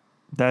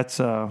 that's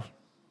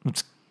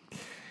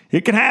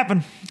it can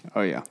happen.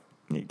 Oh yeah.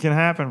 It can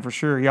happen for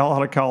sure. Y'all ought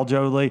to call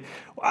Joe Lee.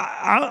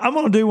 I'm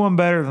going to do one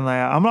better than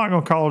that. I'm not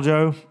going to call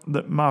Joe.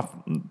 My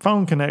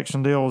phone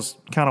connection deal was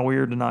kind of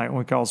weird tonight when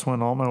we called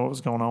Swindle. I don't know what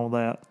was going on with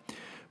that.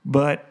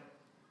 But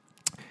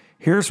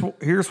here's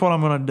what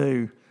I'm going to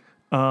do.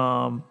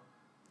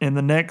 In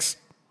the next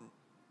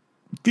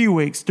few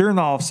weeks during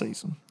the off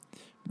season,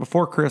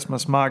 before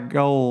Christmas, my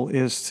goal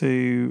is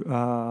to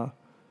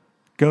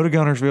go to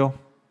Guntersville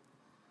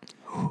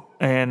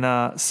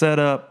and set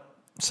up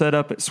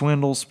at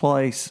Swindle's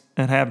place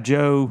and have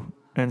Joe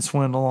and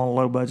Swindle on a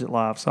low budget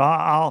live. So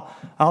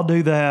I'll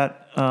do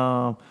that.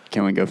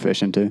 Can we go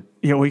fishing too?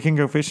 Yeah, we can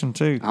go fishing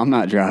too. I'm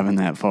not driving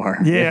that far.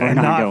 Yeah, we're and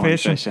not going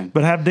fishing.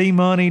 But have D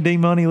Money. D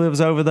Money lives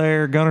over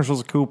there.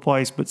 Guntersville's a cool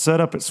place. But set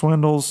up at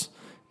Swindle's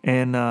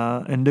and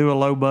do a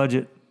low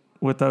budget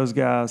with those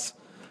guys.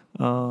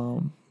 Be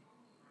fun.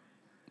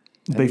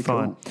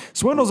 Cool.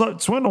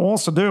 Swindle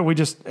wants to do it. We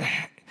just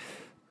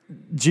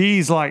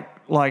G's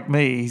like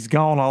me. He's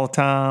gone all the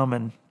time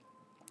and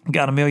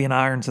got a million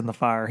irons in the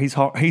fire. He's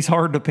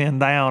hard to pin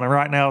down, and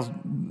right now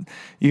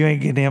you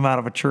ain't getting him out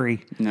of a tree.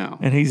 No.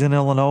 And he's in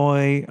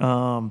Illinois.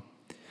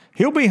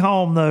 He'll be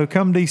home though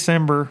come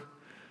December.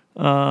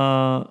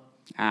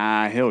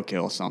 He'll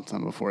kill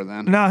something before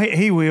then. No,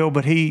 he will,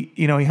 but he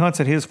hunts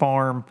at his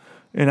farm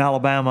in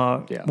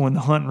Alabama when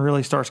the hunting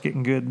really starts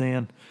getting good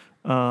then.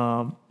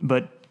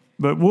 But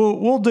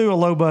we'll do a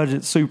low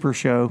budget super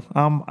show.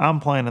 I'm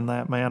planning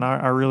that, man.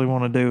 I really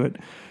want to do it,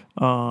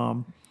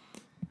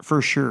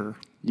 for sure.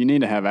 You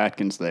need to have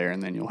Atkins there,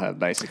 and then you'll have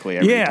basically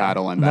every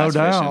title in bass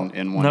fishing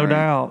in one. No ring.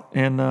 doubt,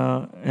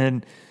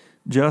 and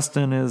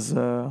Justin is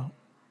all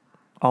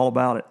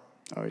about it.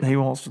 Oh, yeah. He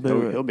wants to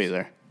do it. He'll be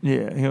there.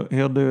 Yeah,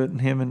 he'll do it.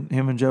 And him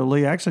and Joe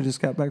Lee actually just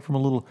got back from a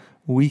little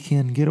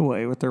weekend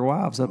getaway with their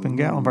wives up in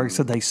Gatlinburg. He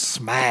said they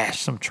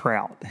smashed some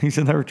trout. He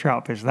said they were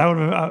trout fishing.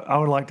 I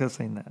would like to have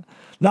seen that.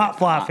 Not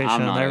fly fishing.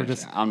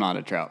 I'm not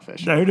a trout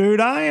fisher. No, dude,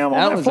 I am.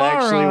 That was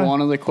actually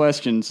one of the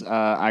questions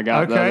I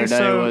got the other day.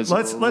 So was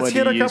let's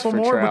hit a couple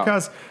more trout?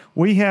 Because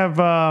we have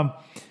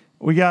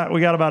we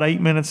got about 8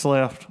 minutes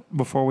left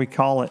before we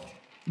call it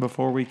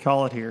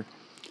here.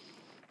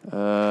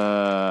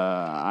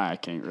 I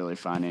can't really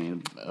find any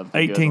of the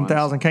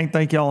 18,000. Can't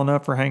thank y'all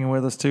enough for hanging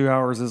with us. 2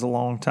 hours is a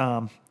long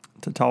time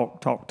to talk.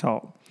 But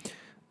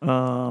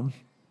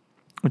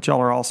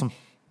y'all are awesome.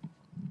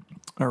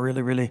 I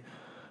really, really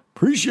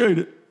appreciate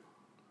it.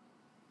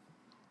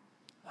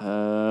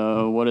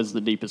 What is the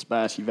deepest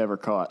bass you've ever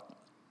caught?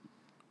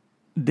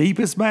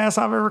 Deepest bass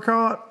I've ever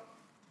caught?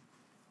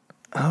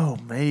 Oh,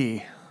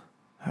 me.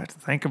 I have to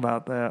think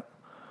about that.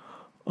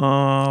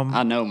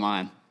 I know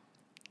mine.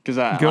 Because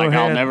I'll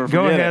never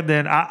forget Go ahead it.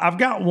 Then. I've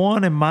got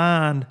one in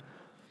mind.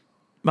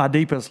 My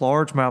deepest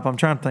largemouth. I'm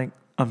trying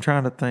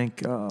to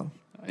think.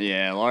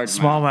 Yeah, largemouth.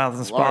 Smallmouth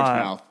and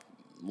spot.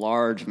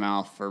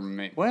 Largemouth for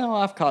me. Well,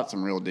 I've caught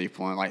some real deep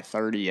ones, like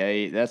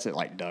 38. That's at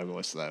like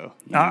Douglas, though.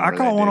 I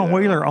caught one on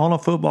Wheeler on a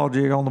football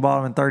jig on the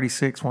bottom in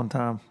 36 one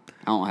time.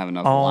 I don't have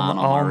enough line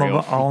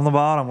on the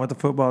bottom with the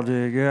football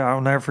jig. Yeah,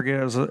 I'll never forget.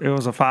 It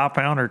was a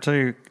 5-pounder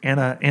too in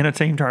a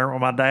team tournament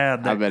with my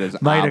dad. I bet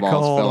his made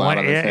eyeballs fell out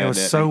of his head. It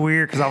was so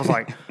weird because I was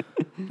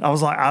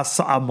like,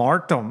 I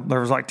marked them. There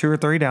was like 2 or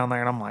 3 down there,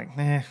 and I'm like,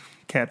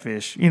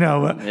 catfish,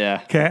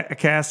 But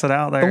cast it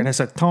out there, and it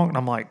said tonk, and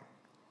I'm like,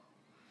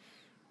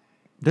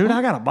 dude,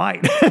 I got a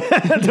bite.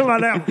 To my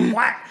dad,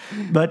 whack.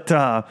 But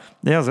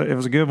it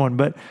was a good one.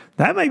 But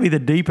that may be the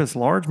deepest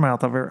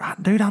largemouth I've ever.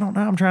 Dude, I don't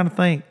know. I'm trying to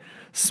think.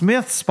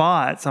 Smith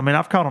spots. I mean,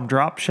 I've caught them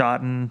drop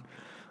shotting.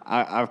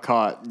 I've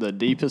caught the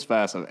deepest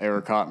bass I've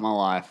ever caught in my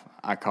life.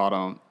 I caught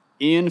them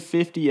in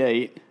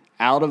 58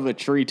 out of a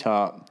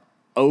treetop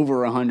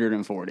over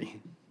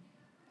 140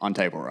 on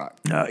Table Rock.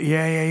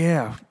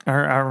 Yeah. I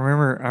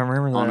remember that.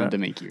 On a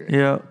Demiki rig.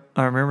 Yeah,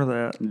 I remember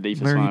that. The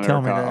deepest one I've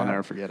ever caught. I'll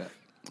never forget it.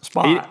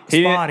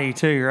 Spotty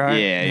too, right?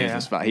 Yeah, he was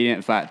a spot. He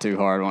didn't fight too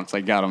hard once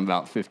they got him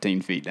about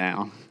 15 feet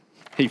down.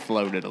 He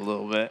floated a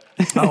little bit.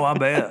 Oh, I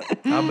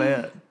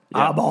bet.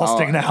 Eyeball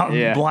sticking out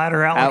and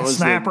bladder out like a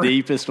snapper. That was the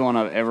deepest one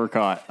I've ever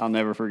caught. I'll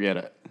never forget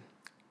it.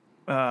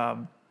 I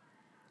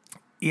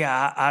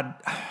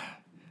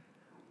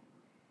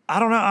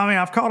don't know. I mean,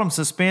 I've caught them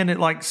suspended.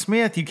 Like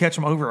Smith, you catch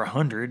them over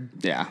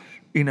 100. Yeah.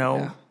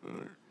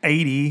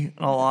 80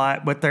 a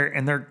lot, but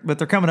they're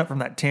coming up from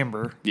that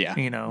timber. Yeah.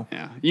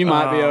 Yeah. You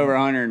might be over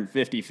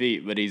 150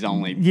 feet, but he's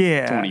only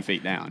 20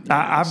 feet down.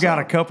 I've got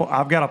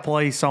a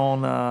place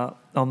on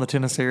the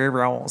Tennessee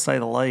River. I won't say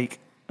the lake.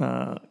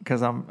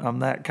 Because I'm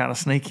that kind of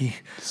sneaky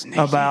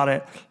about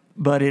it.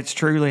 But it's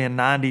truly in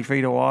 90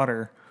 feet of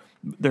water.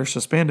 They're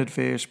suspended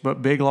fish,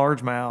 but big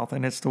largemouth,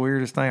 and it's the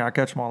weirdest thing. I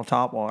catch them on the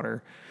top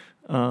water.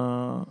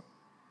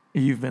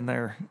 You've been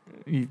there.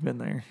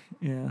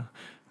 Yeah.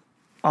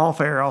 All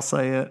fair, I'll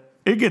say it.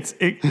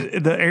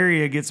 The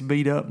area gets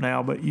beat up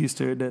now, but used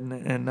to it, didn't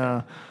it?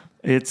 And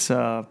it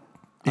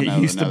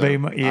used to be.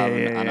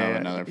 I know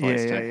another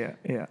place too.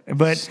 Yeah.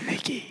 But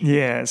sneaky.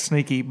 Yeah,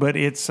 sneaky. But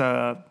it's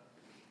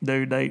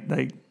dude,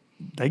 they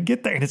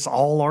get there, and it's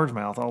all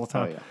largemouth all the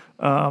time.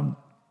 Oh, yeah.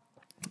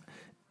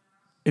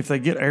 If they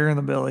get air in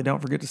the belly, don't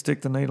forget to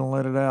stick the needle and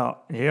let it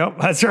out. Yep,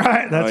 that's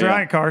right. That's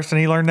right, Carson.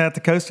 He learned that at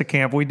the Costa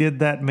Camp. We did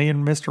that. Me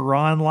and Mr.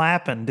 Ron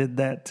Lappin did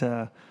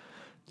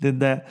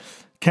that.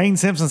 Kane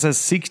Simpson says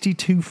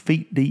 62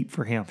 feet deep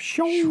for him.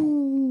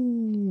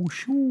 Shoo.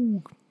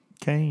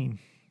 Kane.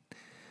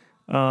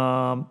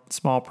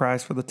 Small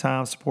price for the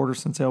time. Supporter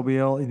since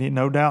LBL.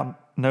 No doubt,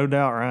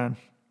 Ryan.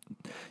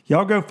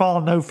 Y'all go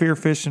follow No Fear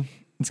Fishing.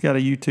 It's got a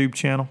YouTube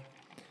channel.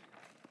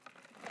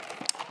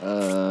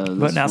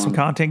 But now some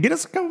content. Get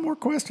us a couple more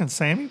questions,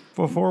 Sammy,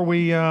 before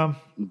we...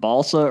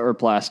 Balsa or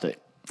plastic?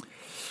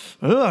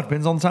 It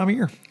depends on the time of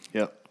year.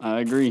 Yep, I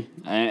agree.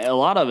 And a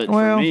lot of it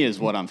for me is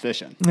what I'm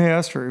fishing. Yeah,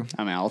 that's true.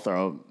 I mean, I'll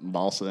throw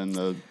balsa in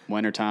the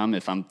wintertime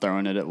if I'm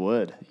throwing it at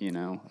wood,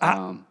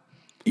 I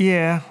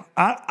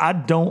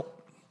don't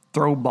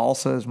throw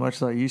balsa as much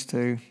as I used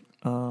to.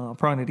 I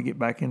probably need to get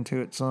back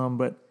into it some,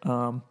 but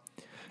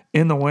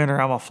in the winter,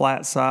 I'm a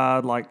flat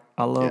side. Like,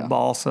 I love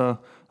balsa.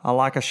 I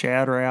like a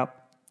shad wrap,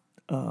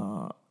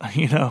 on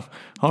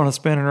a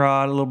spinning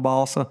rod, a little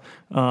balsa.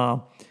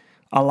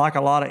 I like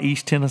a lot of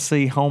East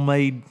Tennessee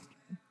homemade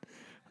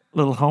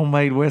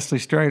Wesley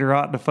Strait or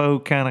Rock Defoe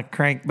kind of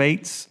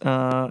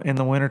crankbaits in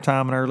the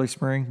wintertime and early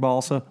spring,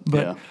 balsa.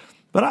 But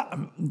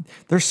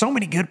there's so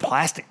many good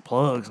plastic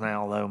plugs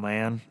now, though,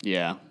 man.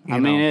 Yeah.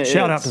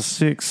 Shout out to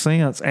 6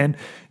 Cents. And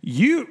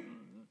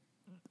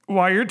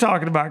while you're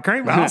talking about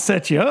crankbait, I'll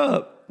set you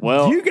up.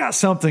 Well, you got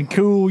something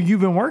cool you've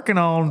been working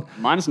on.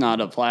 Mine's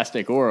not a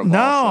plastic or a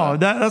balsa. No,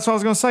 that's what I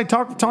was going to say.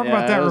 Talk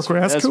about that real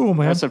quick. That's cool,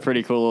 man. That's a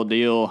pretty cool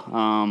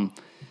deal.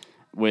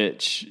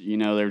 Which,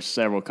 there's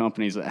several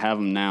companies that have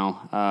them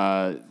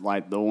now.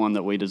 Like the one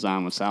that we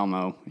designed with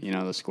Salmo,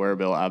 the square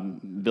bill. I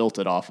built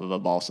it off of a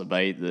balsa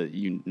bait that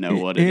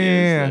what it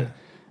is. That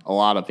a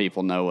lot of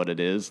people know what it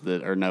is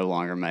that are no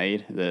longer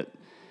made.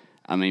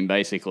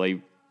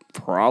 Basically,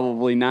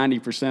 probably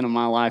 90% of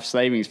my life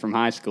savings from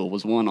high school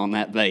was won on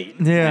that bait.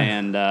 Yeah.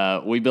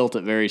 And we built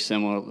it very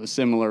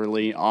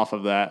similarly off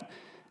of that.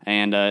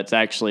 And it's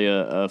actually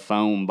a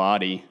foam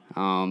body,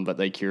 but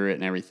they cure it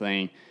and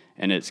everything.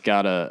 And it's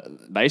got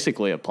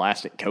basically a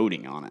plastic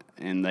coating on it,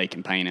 and they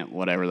can paint it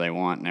whatever they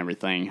want and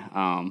everything.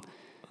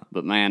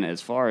 But man,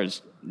 as far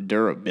as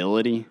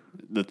durability,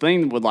 the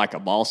thing with like a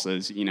balsa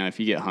is, if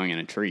you get hung in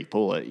a tree,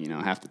 pull it,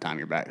 half the time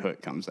your back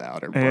hook comes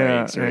out or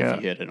breaks, or if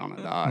you hit it on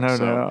a dock. No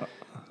doubt.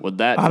 with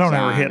that I don't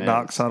ever design, hit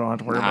ducks, so I don't have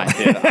to worry I about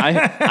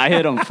it. I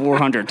hit them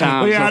 400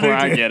 times Yeah, I do before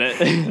I too. get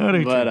it. I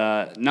do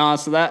But no,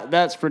 so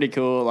that's pretty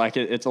cool. Like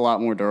it's a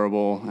lot more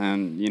durable,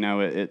 and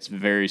it's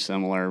very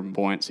similar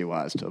buoyancy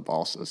wise to a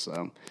balsa.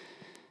 So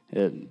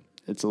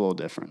it's a little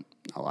different.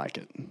 I like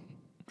it.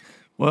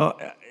 Well,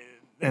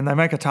 and they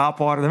make a top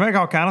water. They make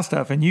all kind of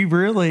stuff. And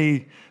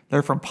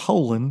they're from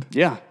Poland.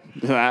 Yeah,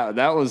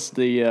 that was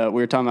the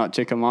we were talking about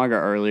Chickamauga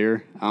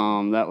earlier.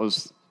 That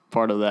was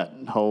part of that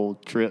whole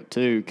trip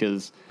too,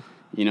 because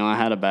I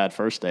had a bad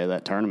first day of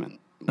that tournament.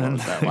 What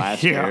was that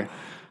last Yeah. year?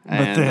 But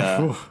And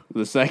then,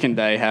 the second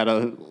day had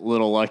a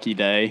little lucky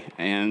day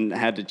and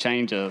had to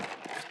change a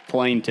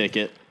plane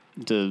ticket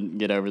to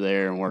get over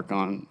there and work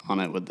on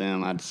it with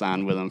them. I'd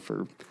signed with them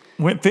for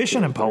went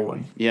fishing in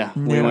Poland. yeah.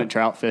 We Yeah. went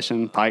trout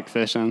fishing, pike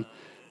fishing.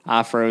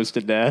 I froze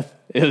to death.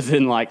 It was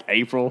in like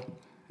April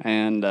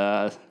and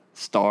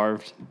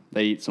starved.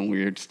 They eat some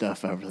weird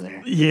stuff over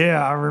there.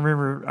 Yeah, I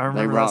remember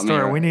that brought me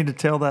story. We need to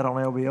tell that on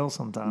LBL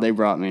sometime. They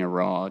brought me a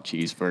raw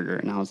cheeseburger,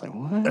 and I was like,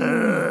 "What?"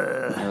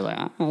 They were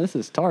like, "Oh, this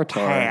is tartar.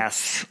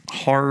 Pass.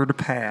 Hard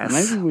pass.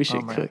 Maybe we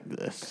should Oh, man. cook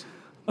this."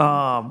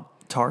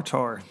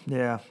 Tartar.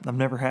 Yeah, I've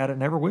never had it.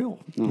 Never will.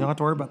 You don't have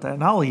to worry about that.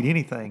 And I'll eat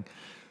anything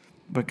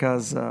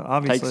because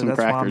obviously some that's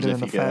why I'm crackers doing if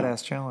the you go. fat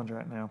ass challenge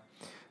right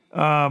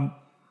now.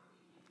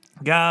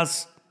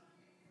 Guys,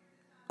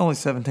 only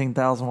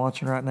 17,000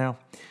 watching right now.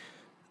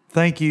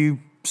 Thank you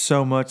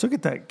so much. Look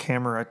at that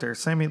camera right there,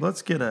 Sammy.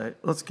 Let's get a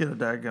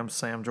daggum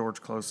Sam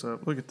George close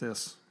up. Look at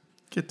this.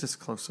 Get this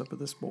close up of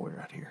this boy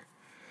right here.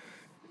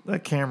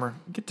 That camera.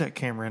 Get that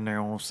camera in there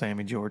on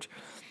Sammy George.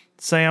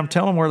 Sam,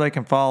 tell them where they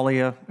can follow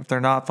you if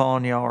they're not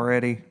following you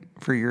already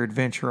for your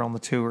adventure on the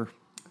tour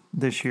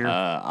this year.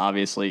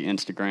 Obviously,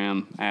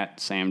 Instagram at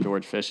Sam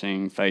George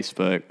Fishing,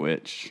 Facebook,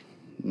 which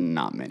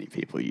not many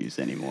people use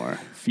anymore.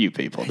 Few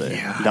people do.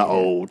 The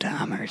old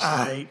timers.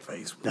 I hate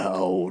Facebook. The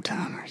old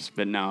timers.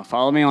 But no,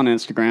 follow me on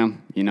Instagram.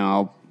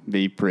 I'll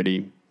be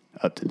pretty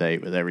up to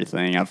date with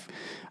everything.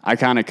 I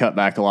kind of cut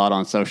back a lot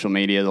on social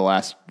media the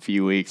last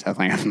few weeks. I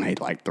think I've made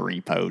like 3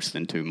 posts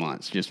in 2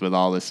 months just with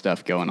all this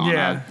stuff going on.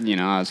 Yeah.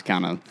 I was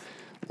kind of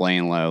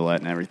laying low,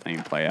 letting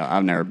everything play out.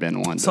 I've never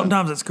been one to.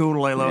 Sometimes it's cool to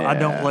lay low. I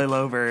don't Yeah. lay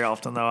low very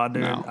often, though. I do.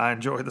 No. I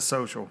enjoy the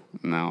social.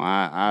 No,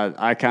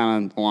 I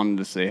kind of wanted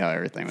to see how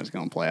everything was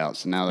going to play out.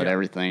 So now that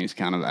everything's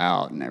kind of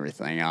out and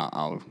everything,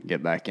 I'll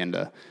get back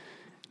into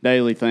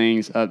daily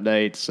things,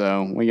 updates.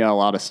 So we got a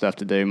lot of stuff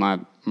to do. My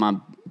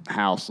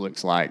house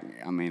looks like,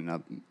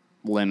 a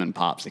lemon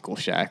popsicle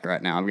shack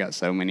right now. I've got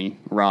so many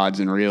rods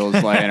and reels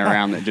laying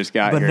around that just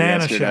got here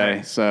Banana yesterday.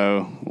 shack.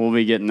 So we'll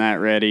be getting that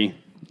ready,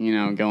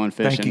 going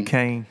fishing. Thank you,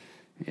 Kane.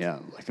 Yeah,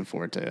 looking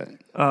forward to it.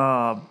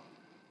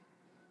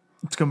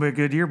 It's going to be a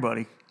good year,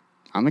 buddy.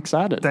 I'm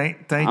excited.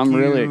 Thank I'm you.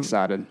 really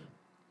excited.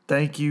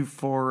 Thank you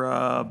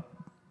for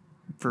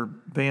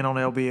being on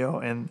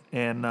LBL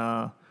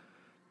and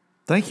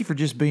thank you for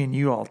just being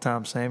you all the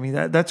time, Sammy.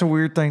 That's a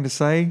weird thing to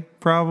say,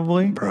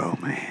 probably. Bro,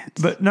 man.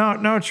 But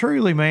no,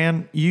 truly,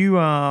 man. You,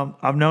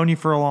 I've known you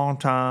for a long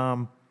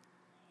time.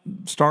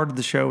 Started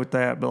the show with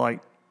that, but like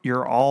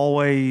you're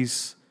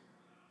always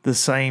the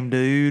same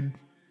dude,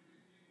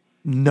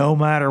 no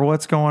matter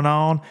what's going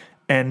on,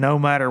 and no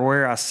matter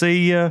where I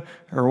see you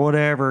or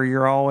whatever.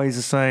 You're always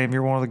the same.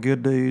 You're one of the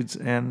good dudes,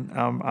 and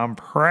I'm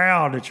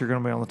proud that you're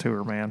going to be on the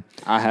tour, man.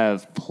 I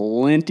have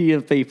plenty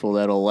of people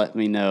that'll let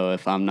me know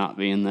if I'm not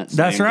being that same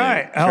That's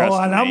right. dude.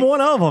 Trust and I'm me. one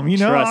of them.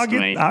 Trust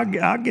me.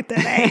 I'll get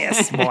that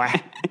ass, boy.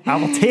 I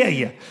will tell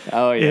you.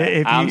 Oh yeah,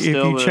 If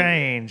you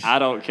change. I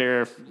don't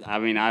care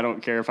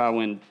if I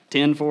win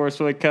 10 Forest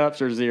Wood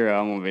Cups or 0.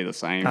 I'm gonna be the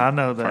same. I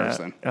know that.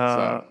 Person.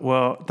 So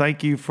Well,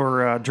 thank you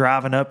for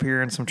driving up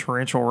here in some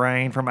torrential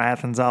rain from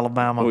Athens,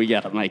 Alabama. we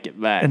got to make it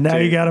back. And now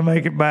too. you got to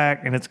make it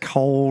back, and it's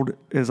cold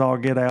as all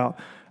get out.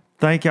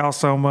 Thank y'all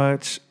so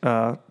much.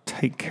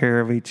 Take care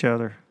of each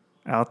other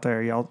out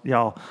there.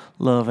 Y'all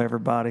love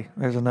everybody.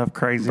 There's enough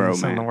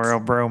craziness in the Bromance.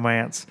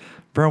 world.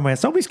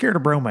 Bromance. Don't be scared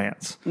of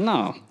bromance.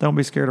 No. Don't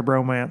be scared of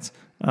bromance.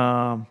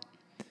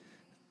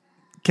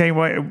 Can't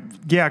wait.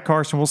 Yeah,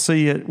 Carson, we'll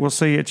see you. We'll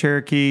see you at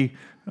Cherokee.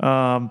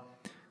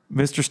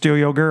 Mr. Steal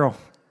Your Girl.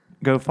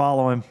 Go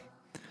follow him.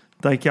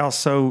 Thank y'all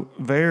so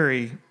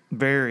very,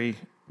 very,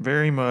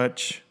 very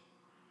much.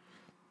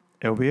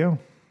 LBO.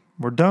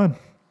 We're done.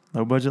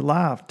 Low Budget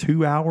Live.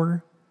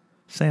 2-hour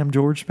Sam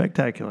George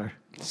Spectacular.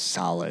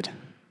 Solid.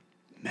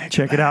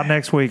 Check it out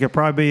next week. It'll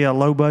probably be a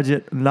low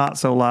budget, not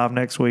so live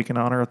next week in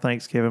honor of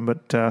Thanksgiving.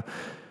 But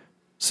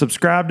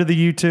subscribe to the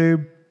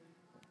YouTube.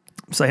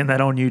 I'm saying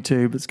that on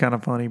YouTube. It's kind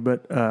of funny,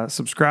 but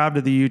subscribe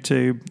to the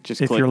YouTube.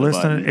 Just if click you're the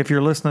listening, button. if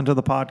you're listening to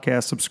the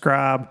podcast,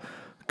 subscribe.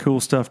 Cool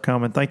stuff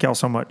coming. Thank y'all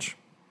so much.